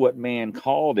 That is what man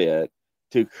called it,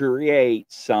 to create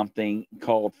something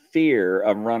called fear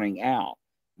of running out.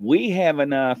 We have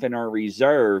enough in our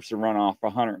reserves to run off for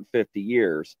 150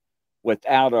 years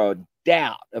without a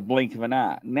doubt, a blink of an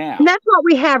eye. Now, and that's what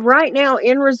we have right now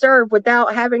in reserve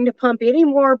without having to pump any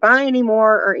more, buy any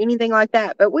more, or anything like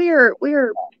that. But we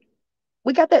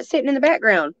got that sitting in the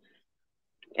background.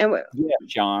 And yeah,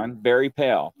 John, very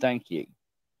pale. Thank you.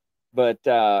 But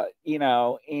you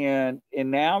know, and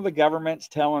now the government's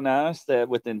telling us that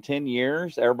within 10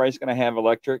 years, everybody's going to have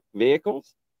electric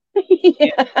vehicles.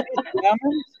 Yeah.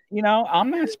 You know, I'm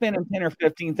not spending $10,000 or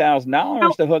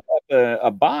 $15,000 to hook up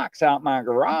a box out my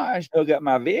garage, to hook up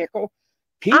my vehicle.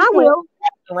 People I will.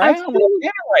 around with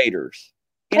generators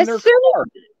in their car.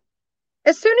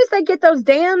 As soon as they get those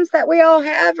dams that we all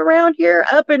have around here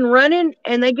up and running,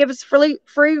 and they give us free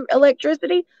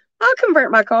electricity, I'll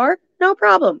convert my car. No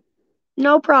problem.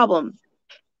 No problem.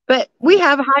 But we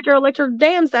have hydroelectric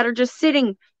dams that are just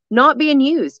sitting, not being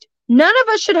used. None of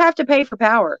us should have to pay for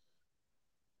power.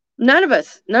 None of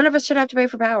us should have to pay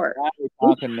for power. It's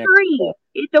free.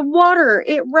 The water,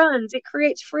 it runs. It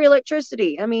creates free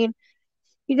electricity. I mean,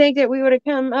 you think that we would have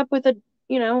come up with a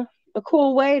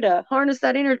cool way to harness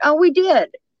that energy? Oh, we did,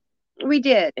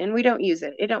 and we don't use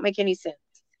it. It don't make any sense.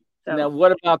 So. Now,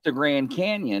 what about the Grand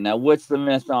Canyon? Now, what's the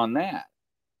myth on that,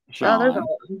 Sean? Oh,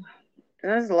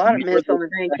 there's a lot of myths on the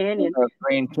Grand Canyon.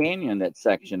 Grand Canyon that's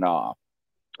sectioned off.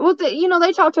 Well,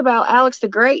 they talked about Alex the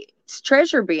Great's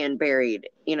treasure being buried,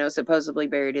 supposedly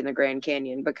buried in the Grand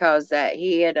Canyon, because that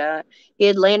he had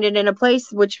landed in a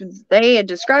place which they had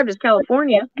described as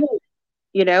California,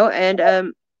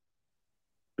 and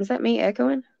is that me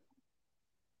echoing?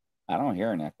 I don't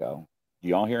hear an echo. Do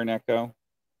y'all hear an echo?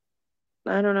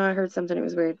 I don't know. I heard something. It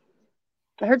was weird.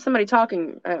 I heard somebody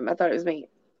talking. I thought it was me.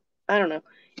 I don't know.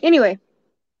 Anyway.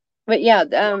 But yeah,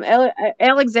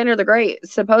 Alexander the Great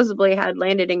supposedly had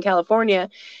landed in California,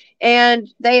 and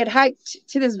they had hiked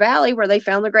to this valley where they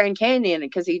found the Grand Canyon,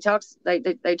 because they talk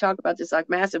about this like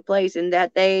massive place, and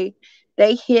that they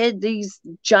hid these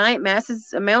giant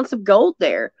amounts of gold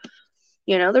there.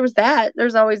 There was that.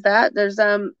 There's always that. There's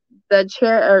the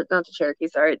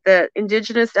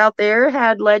indigenous out there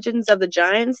had legends of the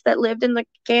giants that lived in the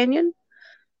canyon.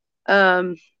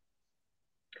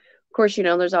 Of course,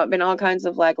 there's been all kinds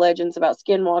of like legends about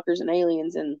skinwalkers and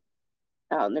aliens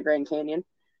out in the Grand Canyon.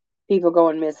 People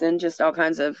going missing, just all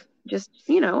kinds of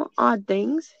odd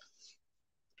things.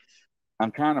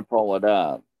 I'm trying to pull it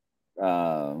up.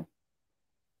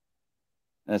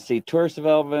 Let's see, tourist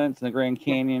developments in the Grand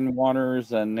Canyon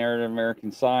waters and narrative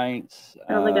American sites.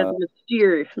 I don't think that's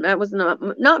mysterious. That was not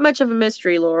much of a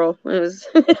mystery, Laurel. It was.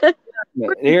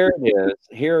 Here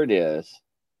it is.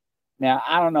 Now,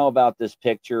 I don't know about this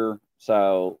picture,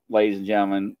 so, ladies and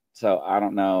gentlemen, I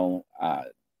don't know.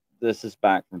 This is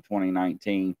back from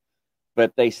 2019.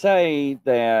 But they say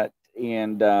that,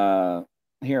 and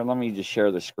here, let me just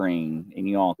share the screen, and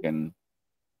you all can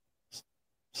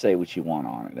say what you want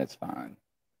on it. That's fine.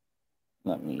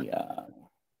 Let me,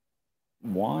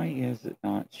 why is it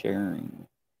not sharing?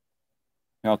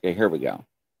 Okay, here we go.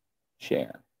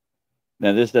 Share.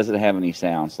 Now, this doesn't have any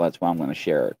sound, so that's why I'm going to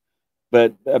share it.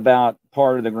 But about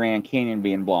part of the Grand Canyon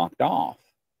being blocked off,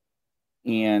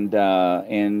 and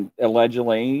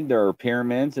allegedly there are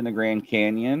pyramids in the Grand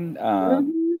Canyon,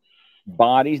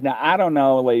 bodies. Now I don't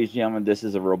know, ladies and gentlemen, this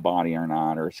is a real body or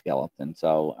not, or a skeleton.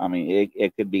 So I mean,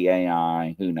 it could be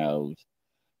AI. Who knows?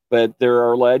 But there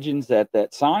are legends that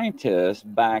scientists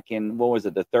back in, what was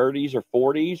it, the 30s or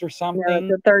 40s or something? Yeah,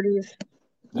 the 30s.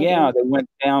 Yeah, they went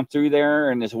down through there,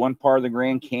 and there's one part of the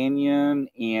Grand Canyon,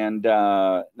 and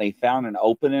they found an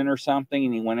opening or something,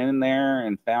 and he went in there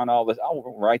and found all this.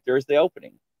 Oh, right there's the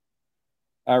opening.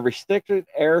 Restricted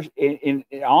air.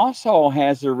 It also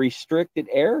has a restricted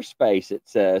airspace, it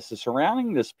says, so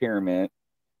surrounding this pyramid,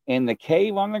 and the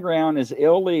cave on the ground is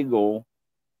illegal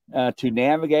to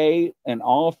navigate, and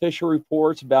all official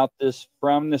reports about this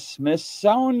from the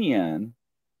Smithsonian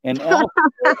and elsewhere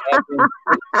have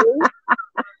been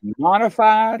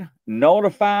modified,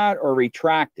 notified, or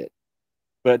retracted.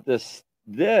 But this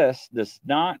does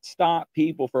not stop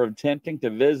people from attempting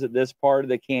to visit this part of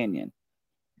the canyon.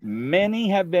 Many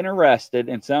have been arrested,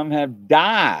 and some have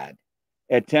died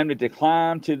attempting to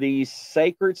climb to these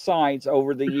sacred sites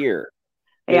over the years.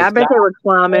 Yeah, I bet they were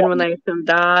climbing when some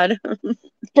died.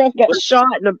 They got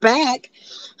shot in the back.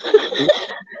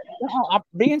 No, I'm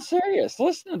being serious.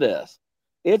 Listen to this.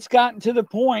 It's gotten to the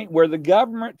point where the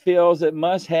government feels it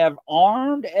must have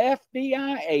armed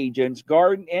FBI agents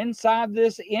guarding inside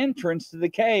this entrance to the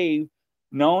cave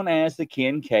known as the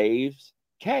Kincaid's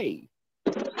Cave.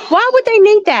 Why would they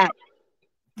need that?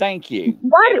 Thank you.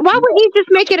 Why wouldn't you just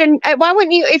make it why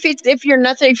wouldn't you, if you're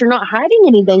not hiding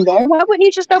anything there, why wouldn't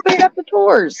you just open it up to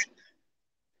tours?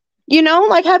 You know,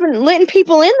 like letting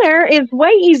people in there is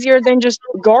way easier than just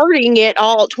guarding it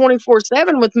all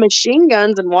 24/7 with machine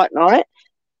guns and whatnot.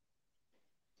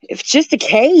 It's just a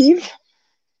cave.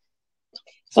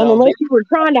 So unless you were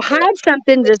trying to hide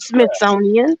something to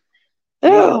Smithsonian.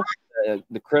 Oh.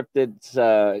 The cryptids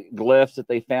glyphs that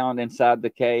they found inside the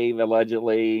cave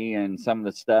allegedly, and some of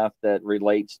the stuff that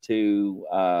relates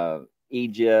to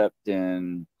Egypt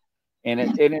and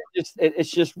it's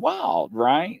just wild,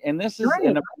 right? And this is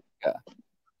in America.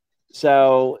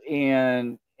 So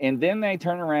and then they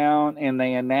turn around and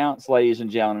they announce, ladies and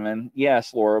gentlemen,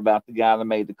 yes, Laura, about the guy that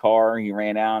made the car. He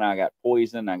ran out. I got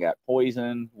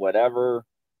poisoned, whatever,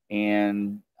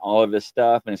 and all of his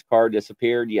stuff, and his car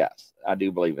disappeared. Yes, I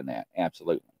do believe in that.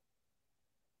 Absolutely.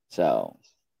 So,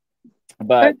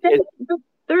 but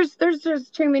there's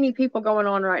just too many people going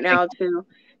on right now too.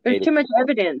 There's too much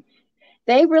evidence.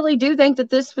 They really do think that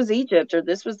this was Egypt, or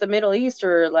this was the Middle East,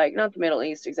 or like not the Middle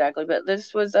East exactly, but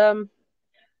this was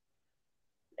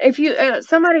if you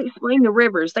somebody explain the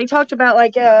rivers. They talked about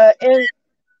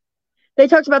they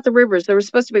talked about the rivers. There was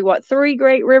supposed to be 3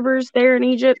 great rivers there in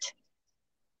Egypt,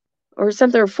 or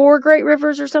something, or 4 great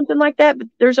rivers or something like that, but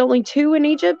there's only 2 in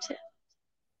Egypt.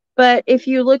 But if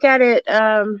you look at it,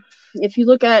 if you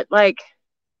look at like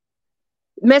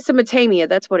Mesopotamia,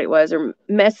 that's what it was, or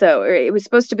it was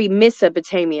supposed to be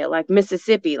Mesopotamia, like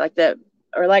Mississippi, or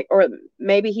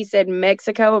maybe he said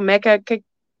Mexico,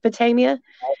 Mecca-Potamia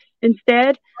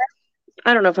instead.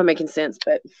 I don't know if I'm making sense,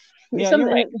 but you're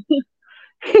right.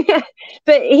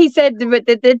 But he said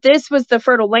that this was the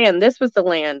fertile land. This was the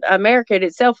land. America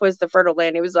itself was the fertile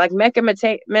land. It was like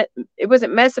it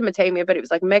wasn't Mesopotamia, but it was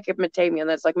like Mecca-Potamia, and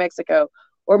that's like Mexico,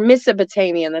 or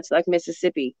Mesopotamia, and that's like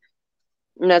Mississippi.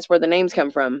 And that's where the names come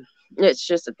from. It's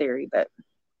just a theory, but.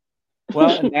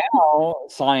 Well, now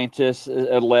scientists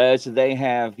allege they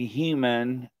have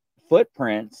human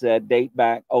footprints that date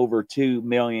back over 2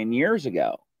 million years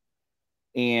ago.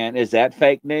 And is that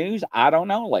fake news? I don't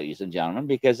know, ladies and gentlemen,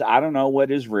 because I don't know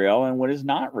what is real and what is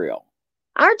not real.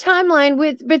 Our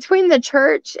timeline between the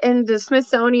church and the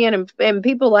Smithsonian and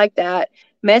people like that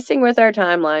messing with our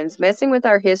timelines, messing with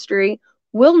our history,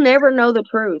 we'll never know the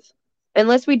truth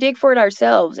unless we dig for it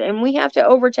ourselves. And we have to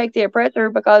overtake the oppressor,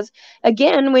 because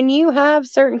again, when you have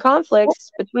certain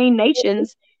conflicts between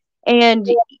nations, and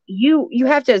you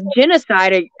have to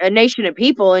genocide a nation of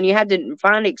people, and you have to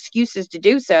find excuses to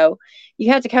do so,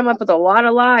 you have to come up with a lot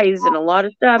of lies and a lot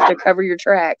of stuff to cover your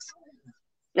tracks.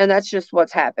 And that's just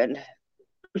what's happened.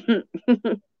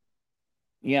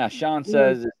 Yeah, Sean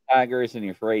says it's Tigris and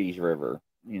Euphrates River.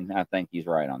 And I think he's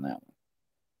right on that one.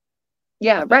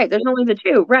 Yeah, right. There's only the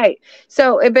 2, right?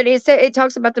 So, but it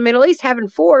talks about the Middle East having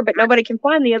 4, but nobody can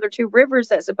find the other 2 rivers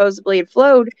that supposedly had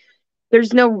flowed.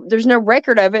 There's no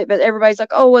record of it, but everybody's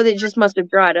like, oh, well, it just must have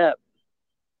dried up.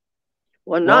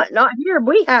 Well, not here.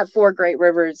 We have 4 great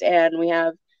rivers, and we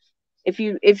have, if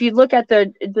you look at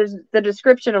the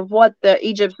description of what the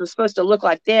Egypt was supposed to look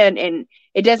like then, and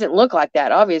it doesn't look like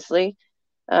that, obviously.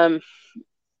 But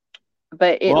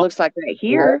it looks like right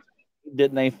here.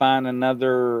 Didn't they find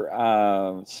another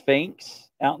Sphinx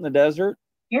out in the desert?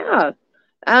 Yeah.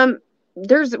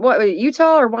 There's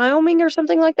Utah or Wyoming or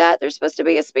something like that. There's supposed to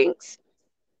be a Sphinx.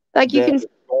 Like you can,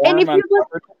 and if you look,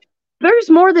 there's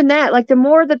more than that. Like the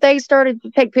more that they started to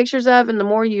take pictures of, and the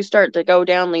more you start to go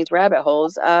down these rabbit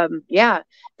holes. Yeah,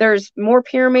 there's more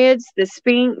pyramids, the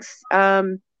Sphinx,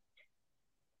 and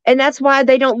that's why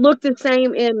they don't look the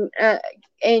same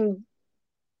in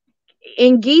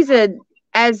Giza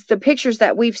as the pictures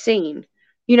that we've seen.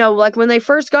 You know, like when they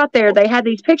first got there, they had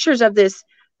these pictures of these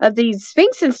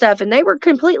Sphinx and stuff, and they were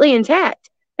completely intact.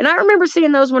 And I remember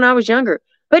seeing those when I was younger.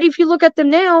 But if you look at them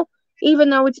now, even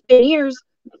though it's been years,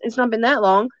 it's not been that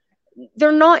long,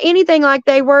 they're not anything like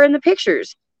they were in the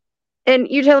pictures. And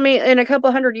you're telling me in a couple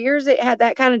 100 years it had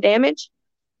that kind of damage?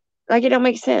 Like, it don't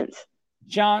make sense.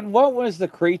 John, what was the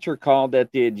creature called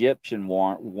that the Egyptian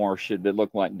worshipped that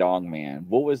looked like Dogman?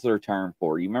 What was their term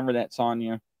for? You remember that,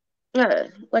 Sonya? He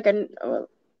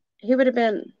would have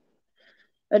been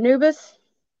Anubis.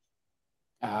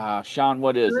 Sean,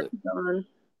 what is it?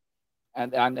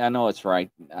 I know it's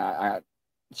right.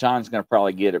 Sean's going to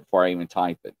probably get it before I even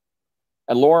type it.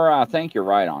 Laura, I think you're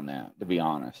right on that, to be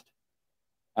honest.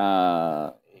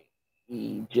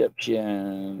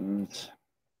 Egyptians.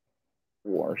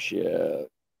 warship.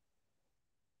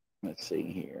 Let's see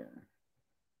here.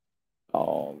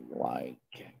 Oh, like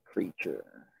creature.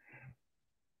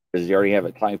 Does he already have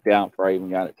it typed out before I even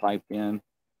got it typed in?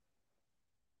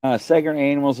 Sacred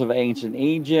animals of ancient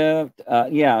Egypt.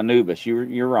 Yeah, Anubis.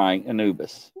 You're right,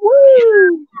 Anubis.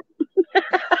 Woo!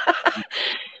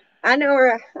 I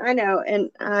know,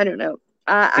 and I don't know.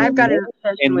 I've got an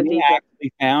obsession with Egypt.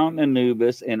 Actually found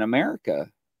Anubis in America,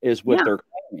 is what they're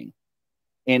claiming,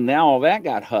 and now all that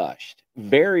got hushed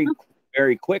very,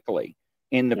 very quickly.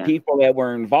 And the people that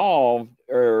were involved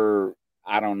are,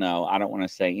 I don't know, I don't want to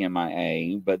say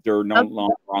MIA, but they're no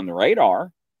longer on the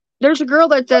radar. There's a girl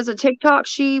that does a TikTok.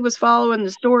 She was following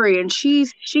the story, and she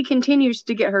continues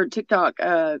to get her TikTok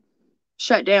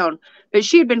shut down. But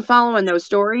she had been following those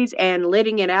stories and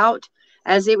letting it out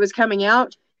as it was coming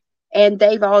out, and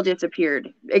they've all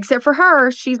disappeared. Except for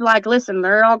her. She's like, listen,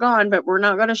 they're all gone, but we're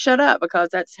not going to shut up because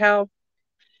that's how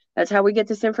we get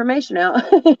this information out.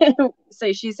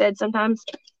 So she said sometimes,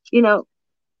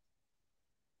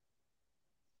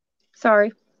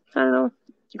 sorry, I don't know,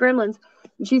 gremlins.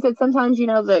 She said sometimes,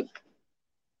 the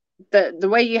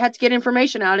way you have to get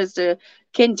information out is to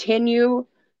continue.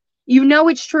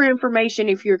 It's true information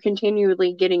if you're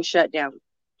continually getting shut down.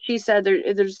 She said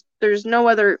there's no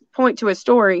other point to a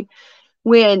story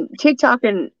when TikTok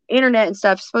and internet and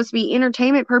stuff is supposed to be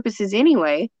entertainment purposes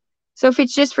anyway. So if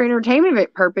it's just for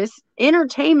entertainment purposes,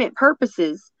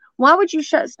 why would you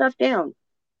shut stuff down?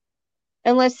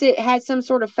 Unless it had some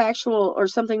sort of factual or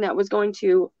something that was going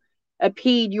to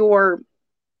impede your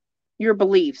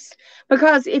beliefs.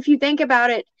 Because if you think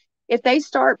about it, if they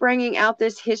start bringing out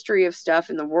this history of stuff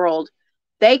in the world,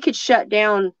 they could shut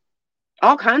down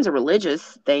all kinds of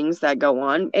religious things that go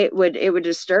on. It would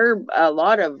disturb a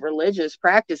lot of religious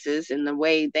practices in the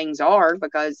way things are,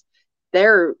 because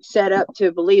they're set up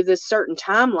to believe this certain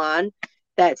timeline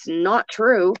that's not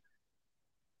true.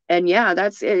 And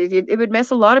that's it. It would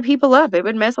mess a lot of people up. It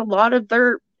would mess a lot of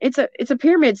their. It's a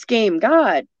pyramid scheme.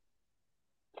 God,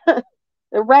 a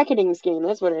racketing scheme.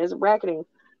 That's what it is. A racketing.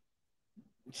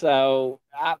 So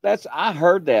I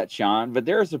heard that, Sean. But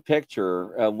there's a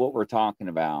picture of what we're talking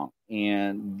about,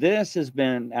 and this has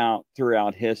been out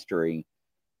throughout history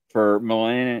for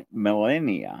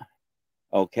millennia.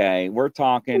 Okay, we're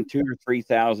talking 2,000 or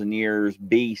 3,000 years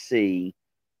BC,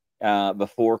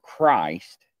 before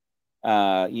Christ.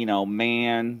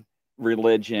 Man,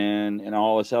 religion, and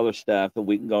all this other stuff that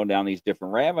we can go down these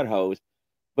different rabbit holes.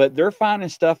 But they're finding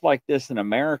stuff like this in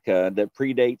America that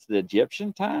predates the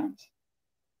Egyptian times.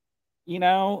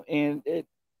 And I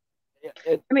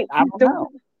don't know.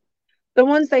 The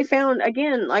ones they found,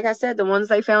 again, like I said, the ones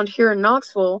they found here in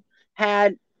Knoxville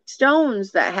had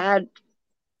stones that had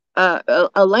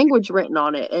a language written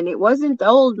on it, and it wasn't the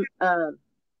old.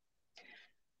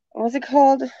 What was it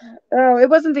called? Oh, it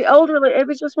wasn't the old. It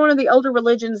was just one of the older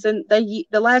religions, and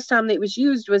the last time that it was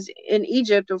used was in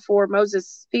Egypt before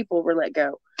Moses' people were let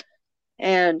go.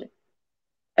 And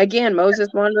again, Moses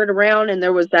wandered around, and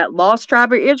there was that lost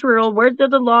tribe of Israel. Where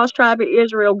did the lost tribe of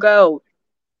Israel go?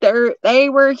 They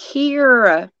were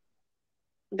here.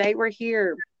 They were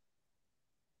here.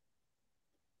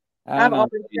 I've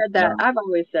always said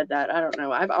that. I don't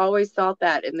know. I've always thought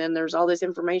that. And then there's all this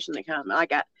information that comes.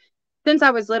 Since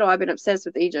I was little, I've been obsessed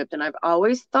with Egypt, and I've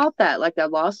always thought that, like, the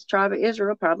lost tribe of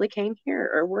Israel probably came here,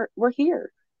 or we're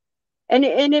here. And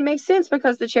it makes sense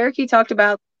because the Cherokee talked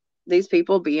about these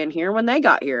people being here when they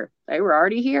got here. They were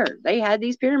already here. They had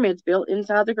these pyramids built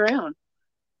inside the ground.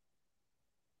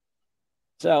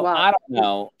 So wow. I don't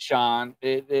know, Sean.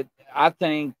 I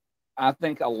think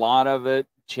a lot of it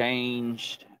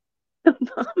changed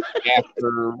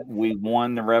after we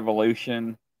won the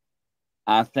revolution.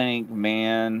 I think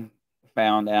man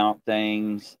found out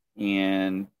things,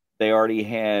 and they already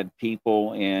had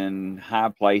people in high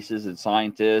places and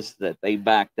scientists that they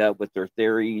backed up with their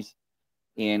theories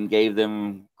and gave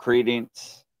them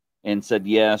credence and said,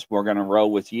 yes, we're going to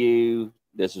roll with you.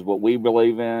 This is what we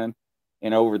believe in.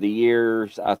 And over the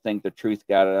years, I think the truth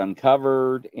got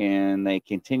uncovered, and they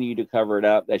continue to cover it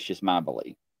up. That's just my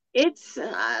belief. It's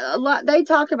a lot. They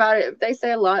talk about it. They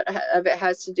say a lot of it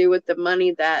has to do with the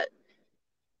money that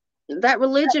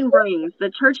religion brings, the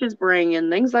churches bring,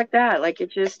 and things like that. Like,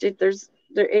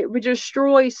 it would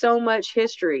destroy so much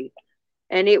history,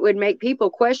 and it would make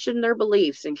people question their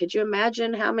beliefs. And could you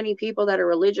imagine how many people that are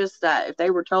religious that if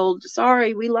they were told,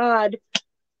 sorry, we lied,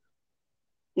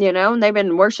 and they've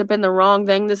been worshiping the wrong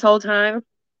thing this whole time,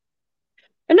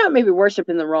 and not maybe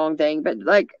worshiping the wrong thing, but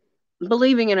like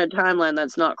believing in a timeline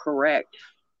that's not correct.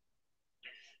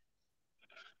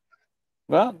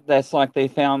 Well, that's like they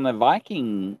found the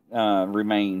Viking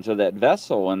remains of that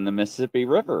vessel in the Mississippi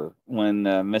River when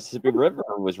the Mississippi River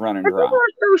was running And dry. people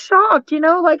are so shocked,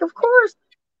 like, of course,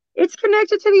 it's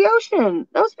connected to the ocean.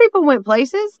 Those people went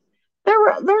places.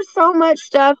 There's so much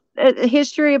stuff,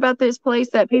 history about this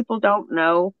place that people don't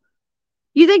know.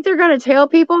 You think they're going to tell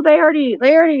people? They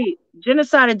already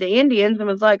genocided the Indians and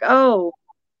was like, oh,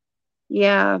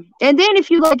 yeah. And then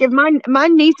if you look at my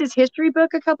niece's history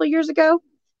book a couple of years ago,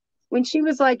 when she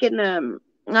was like in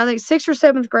I think sixth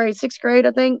grade,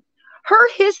 I think, her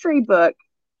history book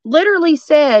literally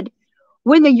said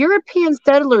when the European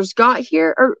settlers got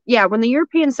here,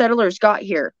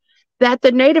 that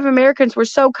the Native Americans were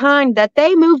so kind that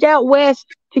they moved out west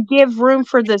to give room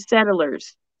for the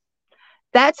settlers.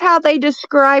 That's how they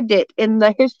described it in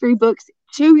the history books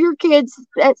to your kids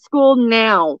at school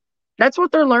now. That's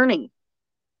what they're learning.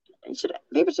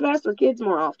 People should ask their kids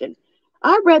more often.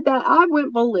 I read that. I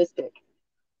went ballistic.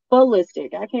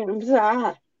 I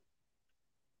can't.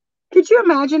 Could you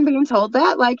imagine being told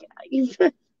that? Like,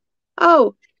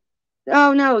 oh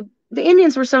no, the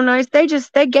Indians were so nice. They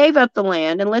gave up the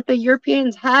land and let the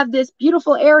Europeans have this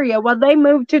beautiful area while they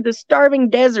moved to the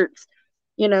starving deserts.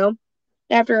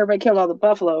 After everybody killed all the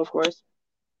buffalo, of course.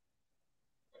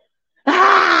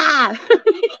 Ah!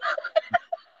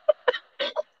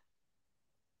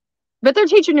 But they're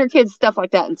teaching your kids stuff like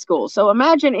that in school. So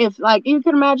imagine if, like, you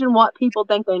can imagine what people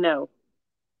think they know.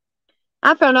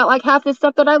 I found out like half the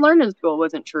stuff that I learned in school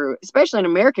wasn't true, especially in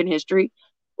American history.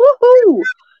 Woohoo!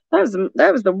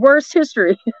 That was the worst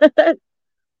history.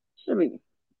 Should be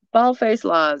bald-faced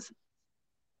lies.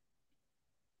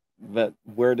 But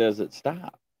where does it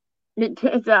stop? It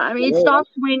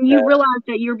stops when you realize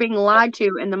that you're being lied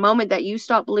to, and the moment that you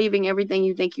stop believing everything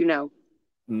you think you know.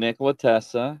 Nikola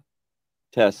Tesla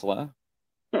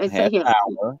had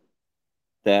power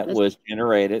that was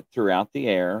generated throughout the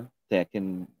air that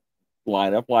can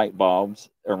light up light bulbs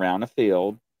around a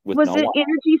field with was an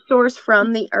energy source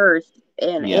from the earth,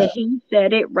 and he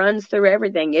said it runs through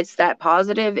everything. It's that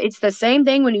positive. It's the same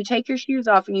thing when you take your shoes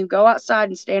off and you go outside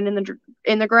and stand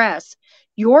in the grass.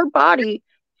 Your body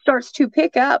starts to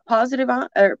pick up positive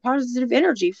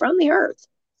energy from the earth.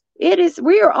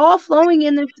 We are all flowing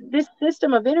in this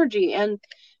system of energy, and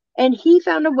he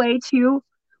found a way to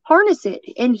harness it,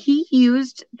 and he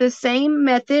used the same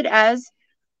method as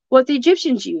what the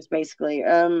Egyptians used, basically.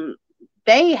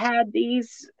 They had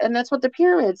these, and that's what the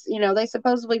pyramids,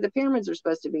 the pyramids are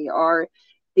supposed to be, are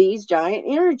these giant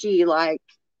energy, like,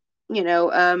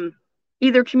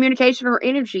 either communication or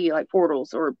energy, like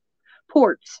portals or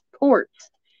ports,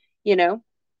 and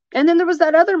then there was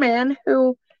that other man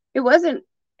it wasn't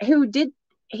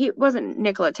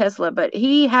Nikola Tesla, but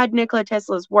he had Nikola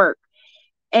Tesla's work.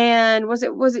 And was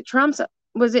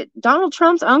it Donald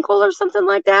Trump's uncle or something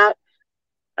like that?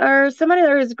 Or somebody,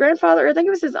 or his grandfather? I think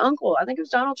it was his uncle. I think it was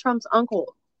Donald Trump's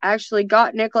uncle actually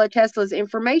got Nikola Tesla's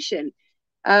information.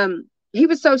 He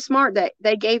was so smart that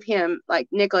they gave him like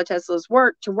Nikola Tesla's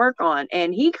work to work on,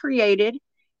 and he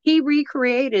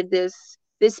recreated this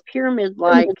pyramid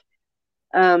like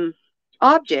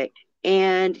object,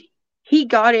 and he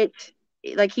got it,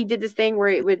 like, he did this thing where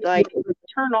it would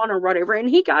turn on or whatever, and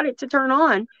he got it to turn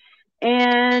on,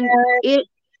 and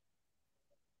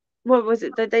what was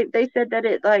it that they said that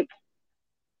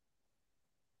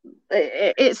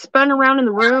it spun around in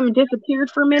the room and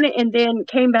disappeared for a minute and then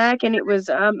came back, and it was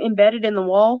embedded in the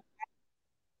wall.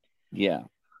 Yeah.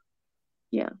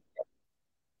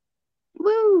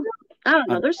 Woo! I don't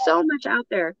know. There's so much out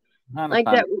there like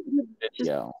that.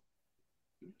 Video.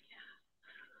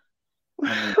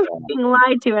 Being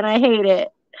lied to, and I hate it.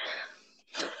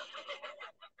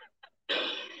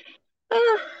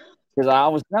 Because I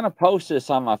was going to post this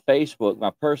on my Facebook,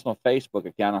 my personal Facebook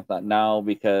account. I thought, no,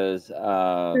 because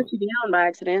put you down by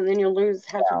accident, and then you'll lose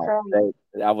half your crowd.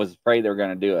 I was afraid they were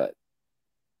going to do it.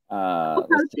 I'll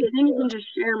post it, then you can just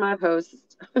share my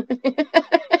posts.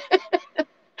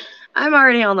 I'm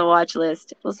already on the watch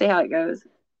list. We'll see how it goes.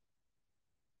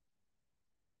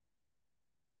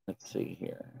 Let's see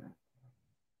here.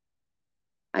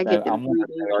 I get I'm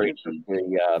already took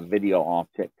the video off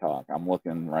TikTok. I'm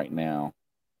looking right now.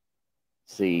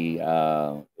 See,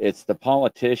 it's the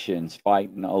politicians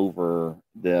fighting over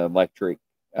the electric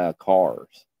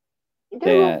cars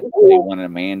that they want to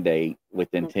mandate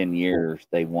within 10 years.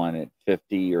 They wanted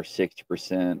 50 or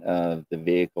 60% of the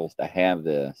vehicles to have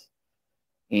this.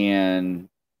 And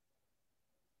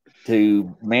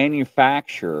to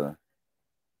manufacture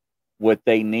what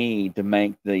they need to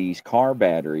make these car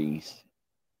batteries,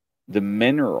 the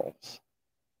minerals,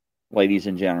 ladies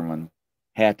and gentlemen,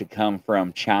 had to come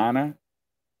from China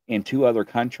and 2 other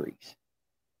countries.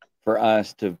 for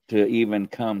us to even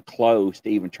come close to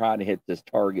even try to hit this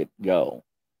target goal.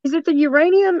 Is it the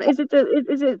uranium? Is it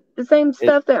the same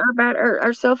stuff that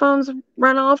our cell phones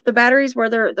run off? The batteries where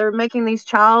they're making these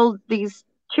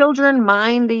children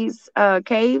mine these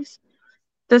caves?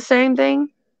 The same thing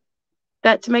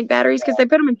that to make batteries, because they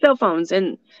put them in cell phones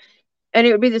and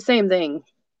it would be the same thing.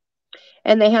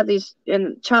 And they have these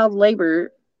in child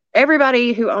labor.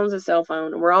 Everybody who owns a cell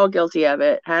phone, we're all guilty of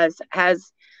it, has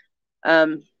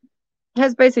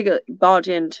basically bought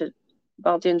into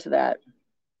that.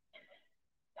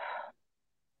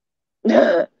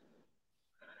 Let's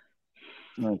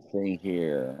see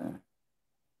here.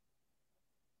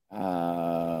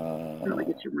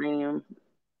 It's uranium.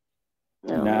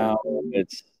 No,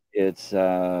 it's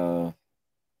the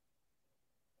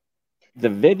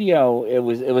video. It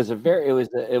was a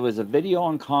video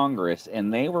on Congress,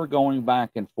 and they were going back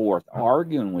and forth,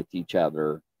 arguing with each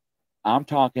other. I'm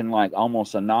talking like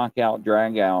almost a knockout,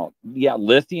 drag out. Yeah,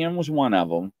 lithium was one of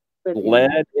them.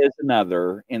 Lead is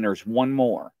another, and there's one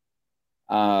more.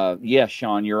 Yes,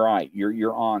 Sean, you're right.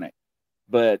 You're on it.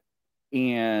 But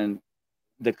in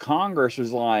the Congress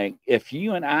was like, if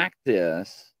you enact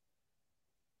this,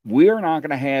 we're not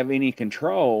going to have any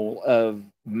control of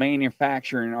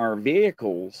manufacturing our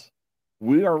vehicles.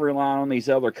 We are relying on these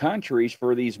other countries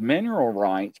for these mineral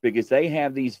rights because they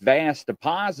have these vast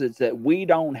deposits that we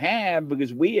don't have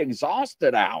because we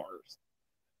exhausted ours.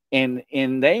 And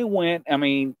they went, I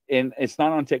mean, and it's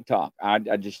not on TikTok. I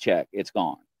just checked. It's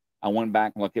gone. I went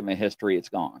back and looked at my history. It's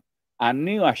gone. I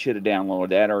knew I should have downloaded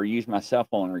that or used my cell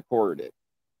phone and recorded it.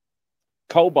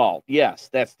 Cobalt. Yes,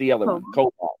 that's the other one.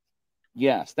 Cobalt.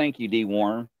 Yes. Thank you, D.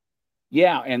 Warren.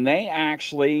 Yeah. And they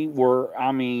actually were,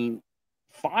 I mean,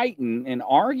 fighting and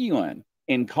arguing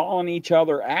and calling each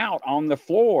other out on the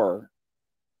floor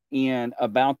and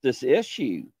about this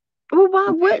issue. Well, why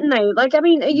wouldn't they? Like, I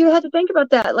mean, you have to think about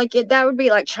that. Like, that would be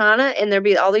like China, and there'd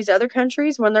be all these other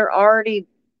countries when they're already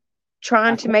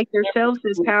trying to make themselves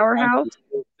this powerhouse.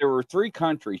 There were 3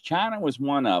 countries. China was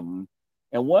one of them.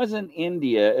 It wasn't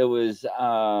India. It was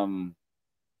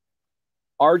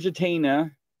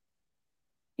Argentina,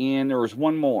 and there was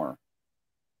one more.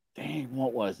 Dang,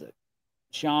 what was it?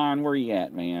 Sean, where you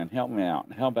at, man? Help me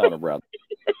out. Help out a brother.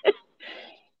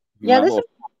 Yeah, this is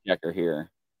checker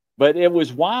here. But it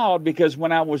was wild because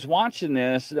when I was watching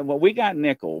this, well, we got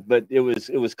nickel, but it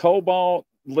was cobalt,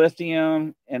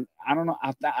 lithium, and I don't know.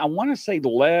 I want to say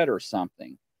lead or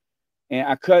something, and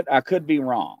I could be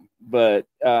wrong, but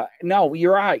no,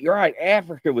 you're right. You're right.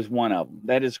 Africa was one of them.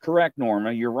 That is correct,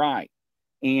 Norma. You're right.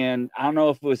 And I don't know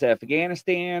if it was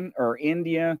Afghanistan or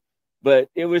India, but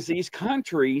it was these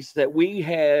countries that we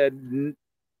had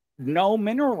no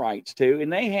mineral rights to,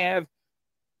 and they have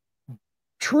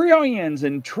trillions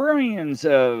and trillions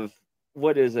of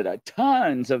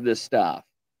tons of this stuff.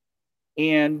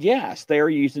 And yes, they are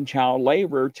using child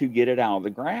labor to get it out of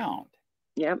the ground.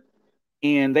 Yep.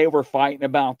 And they were fighting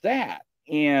about that.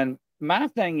 And my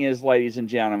thing is, ladies and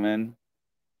gentlemen,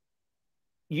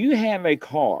 you have a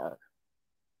car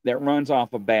that runs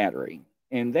off a battery,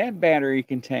 and that battery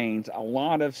contains a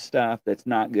lot of stuff that's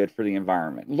not good for the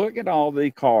environment. Look at all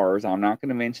the cars. I'm not going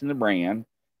to mention the brand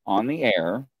on the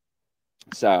air.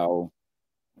 So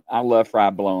I love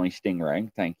fried bologna stingray.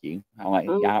 Thank you.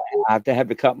 I have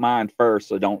to cut mine first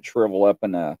so don't shrivel up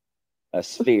in a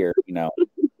sphere, you know.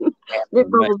 It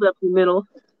bubbles up the middle.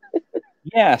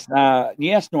 Yes,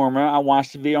 Norma. I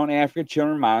watched the video on African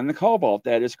children mining the cobalt.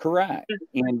 That is correct.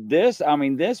 And this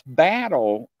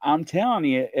battle, I'm telling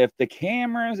you, if the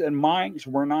cameras and mics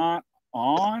were not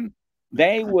on,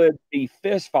 they would be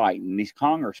fist fighting these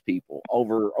Congress people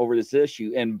over this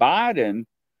issue. And Biden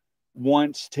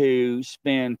wants to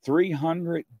spend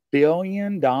 $300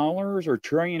 billion or $1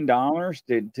 trillion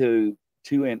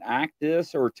to enact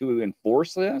this or to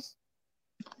enforce this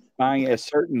by a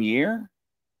certain year.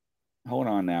 Hold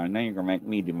on now. Now you're going to make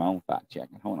me do my own fact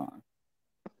checking. Hold on.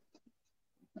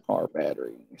 Car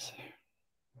batteries.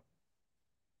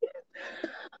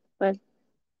 But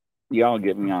y'all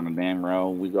get me on the damn road.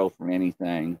 We go from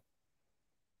anything.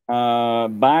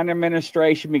 Biden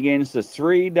administration begins the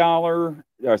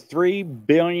 $3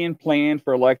 billion plan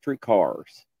for electric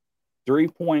cars.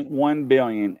 $3.1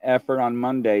 billion effort on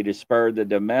Monday to spur the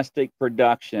domestic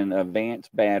production of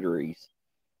advanced batteries,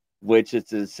 which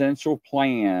is an essential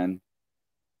plan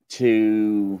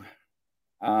to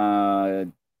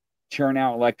churn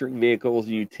out electric vehicles,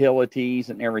 utilities,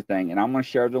 and everything. And I'm going to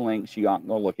share the link so y'all can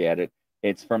go look at it.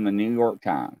 It's from the New York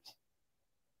Times.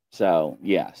 So,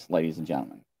 yes, ladies and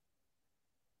gentlemen.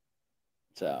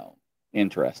 So,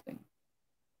 interesting.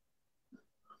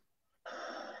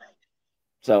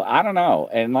 So I don't know.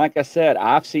 And like I said,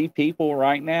 I see people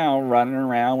right now running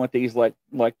around with these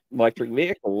electric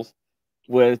vehicles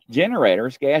with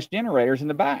generators, gas generators in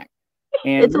the back.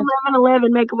 And It's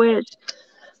 11:11. Make a wish.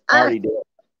 already did.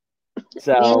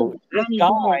 So this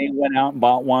guy went out and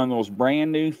bought one of those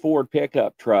brand new Ford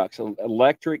pickup trucks,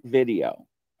 electric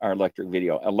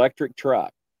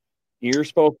truck. You're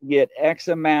supposed to get X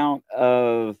amount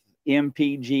of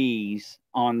MPGs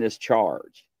on this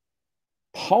charge.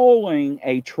 Pulling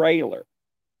a trailer,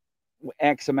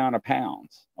 X amount of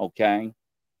pounds. Okay.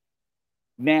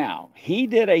 Now he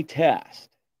did a test.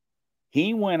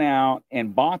 He went out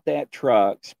and bought that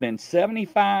truck, spent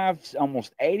 $75,000,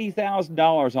 almost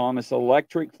 $80,000 on this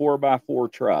electric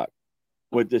 4x4 truck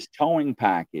with this towing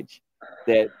package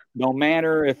that no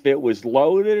matter if it was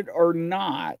loaded or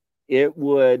not, it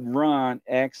would run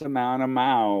X amount of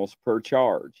miles per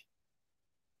charge.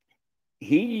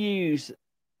 He used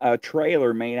a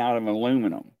trailer made out of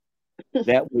aluminum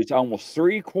that was almost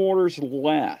 3/4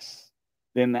 less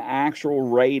than the actual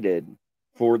rated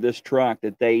for this truck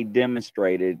that they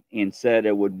demonstrated and said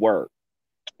it would work,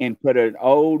 and put an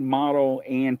old model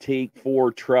antique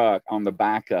Ford truck on the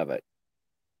back of it.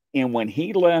 And when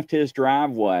he left his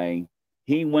driveway,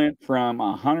 he went from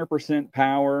 100%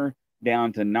 power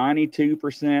down to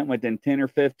 92% within 10 or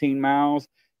 15 miles.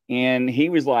 And he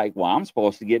was like, well, I'm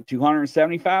supposed to get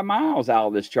 275 miles out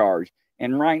of this charge.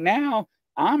 And right now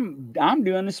I'm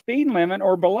doing the speed limit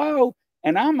or below,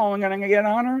 and I'm only going to get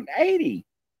 180.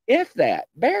 If that,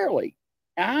 barely.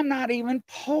 I'm not even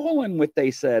pulling what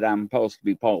they said I'm supposed to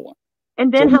be pulling.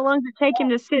 And then how long does it take him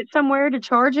to sit somewhere to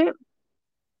charge it?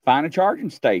 Find a charging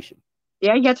station.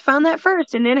 Yeah, you have to find that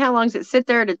first. And then how long does it sit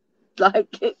there to,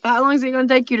 how long is it going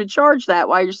to take you to charge that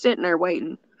while you're sitting there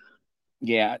waiting?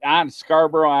 Yeah,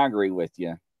 Scarborough, I agree with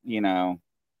you. You know,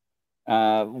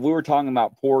 we were talking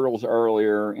about portals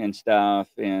earlier and stuff,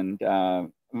 and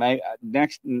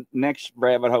next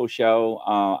rabbit hole show,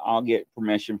 I'll get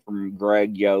permission from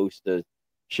Greg Yost to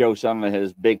show some of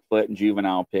his Bigfoot and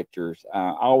juvenile pictures.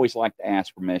 I always like to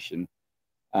ask permission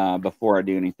before I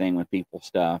do anything with people's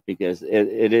stuff, because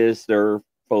it is their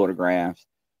photographs,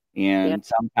 and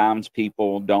sometimes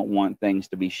people don't want things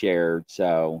to be shared.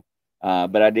 So,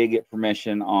 but I did get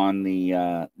permission on the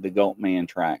Goatman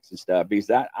tracks and stuff, because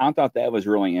I thought that was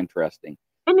really interesting.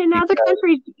 And in other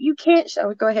countries, you can't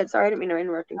show. Go ahead. Sorry, I didn't mean to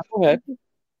interrupt you. Go ahead.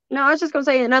 No, I was just going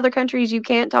to say, in other countries, you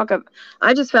can't talk about.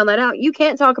 I just found that out. You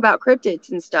can't talk about cryptids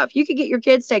and stuff. You could get your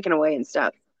kids taken away and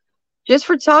stuff just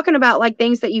for talking about like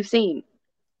things that you've seen.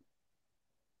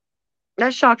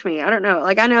 That shocked me. I don't know.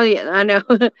 Like I know.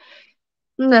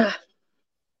 Nah.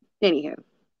 Anywho,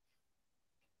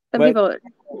 some people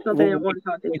something they want to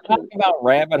talk to. We talk about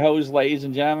rabbit holes, ladies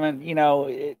and gentlemen. You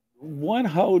know, one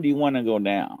hole do you want to go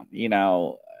down? You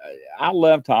know, I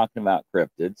love talking about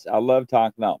cryptids. I love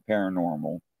talking about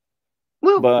paranormal.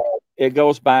 Well, but it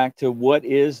goes back to what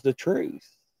is the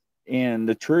truth, and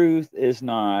the truth is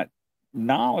not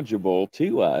knowledgeable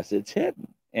to us. It's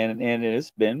hidden, and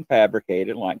it's been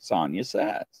fabricated, like Sonya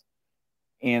says,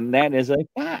 and that is a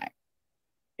fact.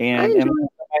 And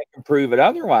I can prove it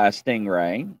otherwise,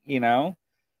 Stingray. You know,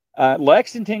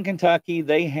 Lexington, Kentucky,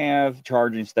 they have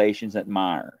charging stations at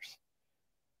Myers.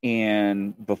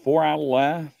 And before I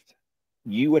left,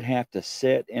 you would have to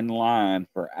sit in line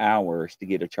for hours to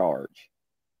get a charge.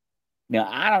 Now,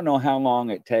 I don't know how long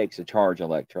it takes to charge an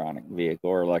electronic vehicle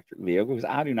or electric vehicle, because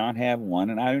I do not have one,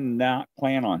 and I do not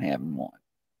plan on having one.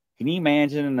 Can you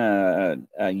imagine a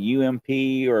UMP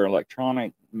or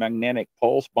electronic magnetic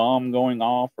pulse bomb going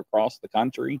off across the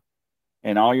country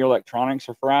and all your electronics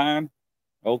are fried?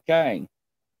 Okay.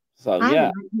 So,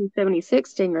 yeah.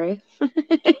 1976 Stingray.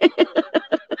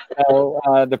 So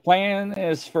the plan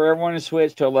is for everyone to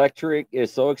switch to electric.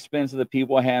 It's so expensive that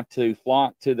people have to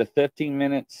flock to the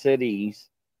 15-minute cities.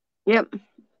 Yep.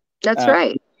 That's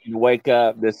right. To wake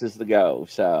up, this is the go.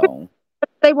 So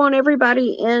they want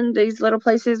everybody in these little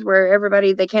places where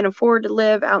they can't afford to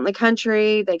live out in the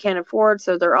country. They can't afford,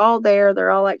 so they're all there.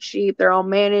 They're all like sheep. They're all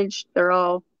managed. They're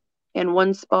all in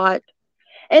one spot.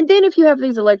 And then if you have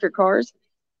these electric cars,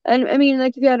 and I mean,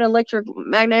 like if you had an electric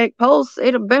magnetic pulse,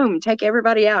 it'll boom, take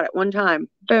everybody out at one time.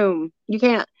 Boom. You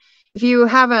can't. If you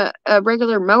have a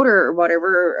regular motor or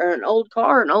whatever, or an old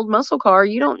car, an old muscle car,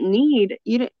 you don't need,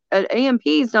 an EMP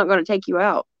is not going to take you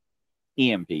out.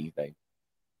 EMP, babe.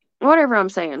 Whatever I'm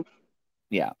saying.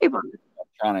 Yeah.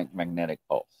 Electronic magnetic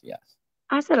pulse. Yes.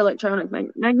 I said electronic,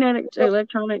 magnetic to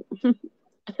electronic.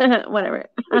 Whatever.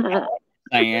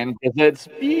 And because it's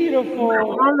beautiful.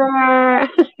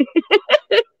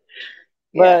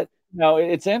 But no,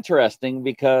 it's interesting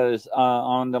because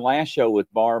on the last show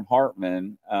with Barb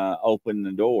Hartman opened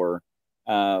the door,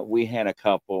 we had a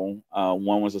couple.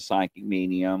 One was a psychic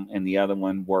medium, and the other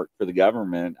one worked for the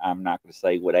government. I'm not going to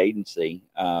say what agency.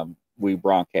 We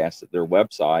broadcasted their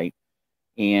website,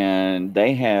 and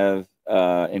they have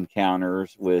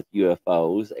encounters with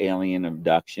UFOs, alien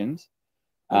abductions.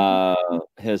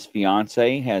 His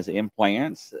fiance has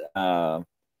implants.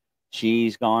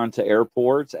 She's gone to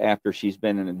airports after she's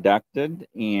been abducted,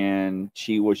 and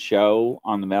she would show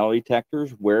on the metal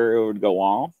detectors where it would go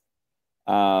off.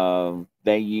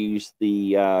 They use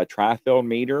the tri-field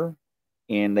meter,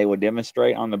 and they would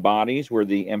demonstrate on the bodies where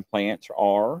the implants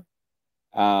are.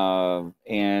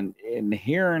 And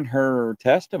hearing her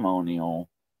testimonial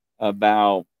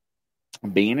about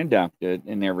being abducted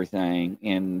and everything,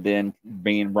 and then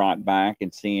being brought back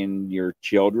and seeing your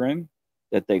children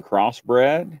that they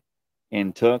crossbred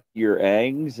and took your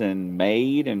eggs and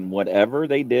made and whatever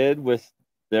they did with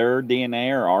their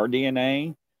DNA or our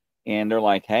DNA. And they're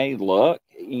like, hey, look,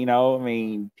 you know, I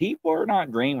mean, people are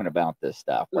not dreaming about this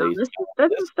stuff. No,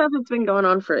 that's the stuff that's been going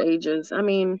on for ages. I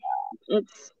mean,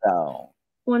 it's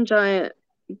one giant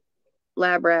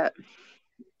lab rat.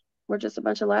 We're just a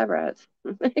bunch of lab rats.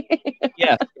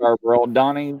 Yes, Scarborough,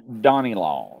 Donnie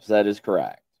Laws. That is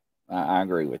correct. I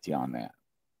agree with you on that.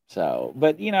 So,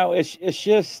 but you know, it's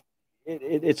just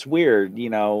it's weird. You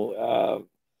know,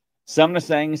 some of the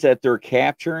things that they're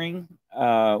capturing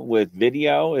with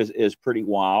video is pretty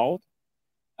wild.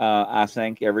 I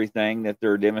think everything that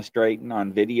they're demonstrating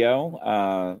on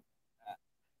video.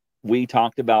 We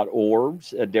talked about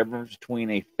orbs, a difference between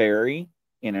a fairy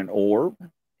and an orb,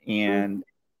 and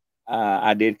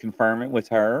I did confirm it with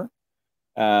her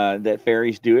that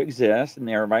fairies do exist, and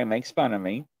everybody makes fun of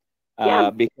me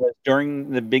because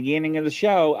during the beginning of the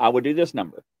show, I would do this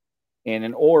number, and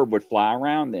an orb would fly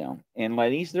around them. And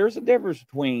ladies, there's a difference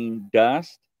between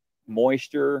dust,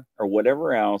 moisture, or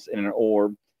whatever else in an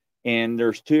orb. And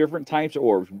there's two different types of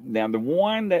orbs. Now, the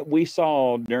one that we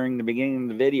saw during the beginning of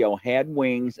the video had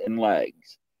wings and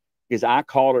legs, because I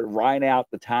called it right out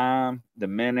the time, the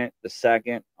minute, the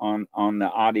second on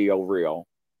the audio reel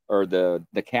or the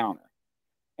counter.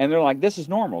 And they're like, this is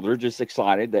normal. They're just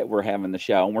excited that we're having the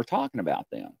show and we're talking about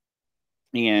them.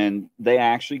 And they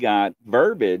actually got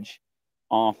verbiage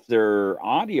off their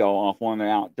audio off one of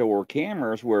the outdoor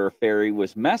cameras where a fairy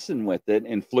was messing with it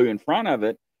and flew in front of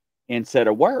it and said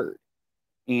a word.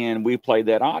 And we played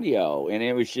that audio, and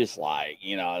it was just like,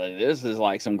 you know, this is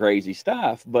like some crazy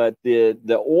stuff. But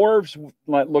the orbs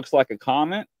looks like a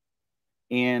comet,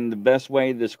 and the best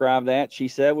way to describe that, she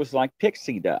said, was like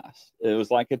pixie dust. It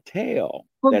was like a tail.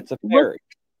 Well, that's a fairy.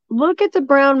 Look at the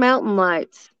brown mountain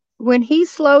lights. When he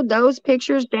slowed those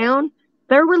pictures down,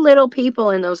 there were little people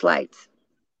in those lights.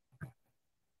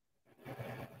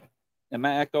 Am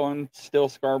I echoing still,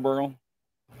 Scarborough?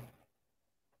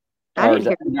 I didn't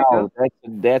hear no,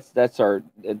 that's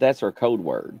our code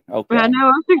word. Okay. I know. I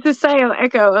was going to say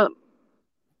echo.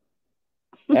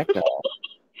 Echo.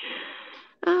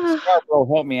 Scarborough,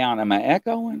 help me out. Am I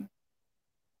echoing?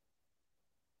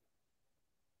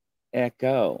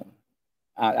 Echo.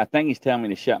 I think he's telling me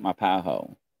to shut my pie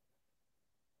hole.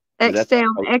 X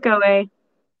down, echo A.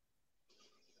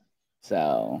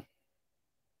 So,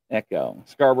 echo.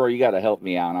 Scarborough, you got to help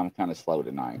me out. I'm kind of slow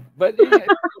tonight, but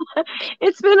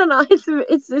it's been a nice.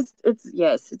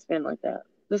 It's been like that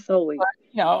this whole week. But,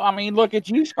 you know, I mean, look at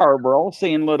you, Scarborough,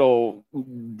 seeing little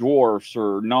dwarfs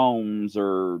or gnomes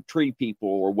or tree people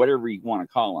or whatever you want to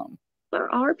call them. There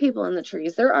are people in the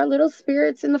trees. There are little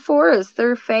spirits in the forest.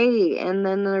 They're fae, and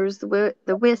then there's the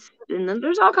wisp, and then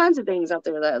there's all kinds of things out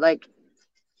there that like.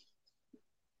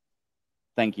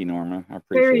 Thank you, Norma. I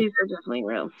appreciate it. Fairies are definitely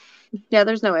real. Yeah,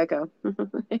 there's no echo. I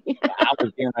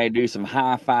was going to do some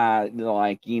hi-fi,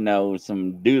 like, you know,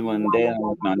 some doodling down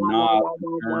with my knob.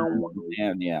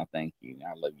 Yeah, thank you.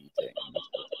 I love you too.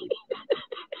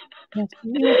 It's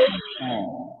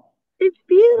beautiful. It's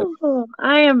beautiful.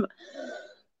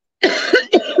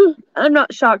 I'm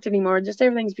not shocked anymore. Just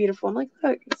everything's beautiful. I'm like,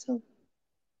 look,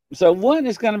 So what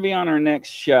is going to be on our next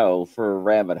show for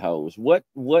Rabbit Holes?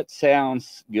 What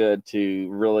sounds good to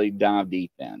really dive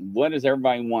deep in? What does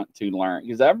everybody want to learn?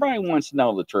 Because everybody wants to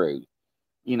know the truth.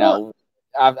 You know,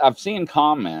 I've seen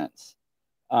comments.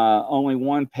 Only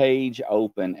one page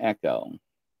open. Echo.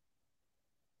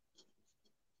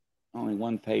 Only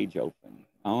one page open.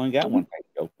 I only got one page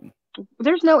open.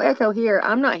 There's no echo here.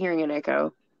 I'm not hearing an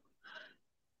echo.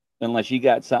 Unless you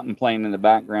got something playing in the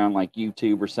background like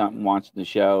YouTube or something watching the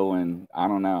show, and I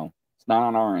don't know. It's not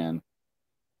on our end.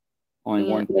 Only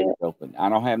one page open. I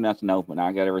don't have nothing open.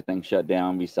 I got everything shut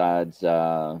down besides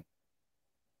two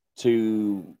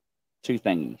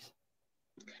thingies.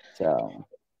 So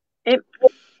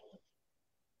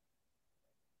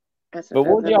But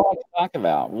what do y'all want to talk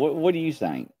about? What do you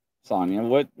think, Sonya?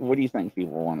 What do you think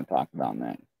people want to talk about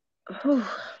next?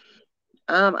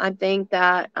 I think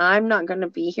that I'm not going to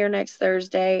be here next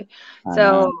Thursday,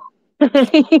 so I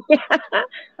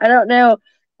don't know.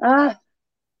 I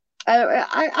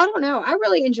don't know. I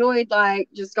really enjoyed like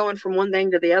just going from one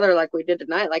thing to the other like we did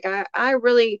tonight. Like I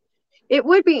really, it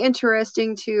would be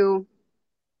interesting to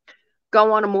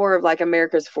go on a more of like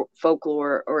America's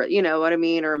folklore, or you know what I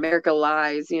mean, or America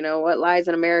Lies. You know what lies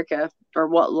in America, or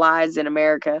what lies in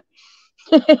America.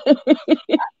 I'll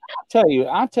tell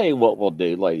you what we'll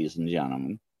do, ladies and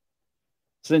gentlemen.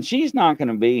 Since she's not going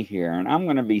to be here and I'm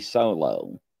going to be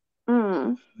solo,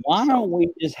 why don't we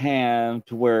just have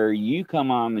to where you come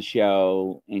on the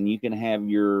show and you can have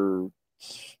your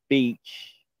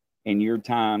speech and your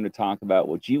time to talk about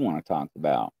what you want to talk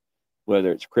about,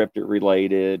 whether it's cryptid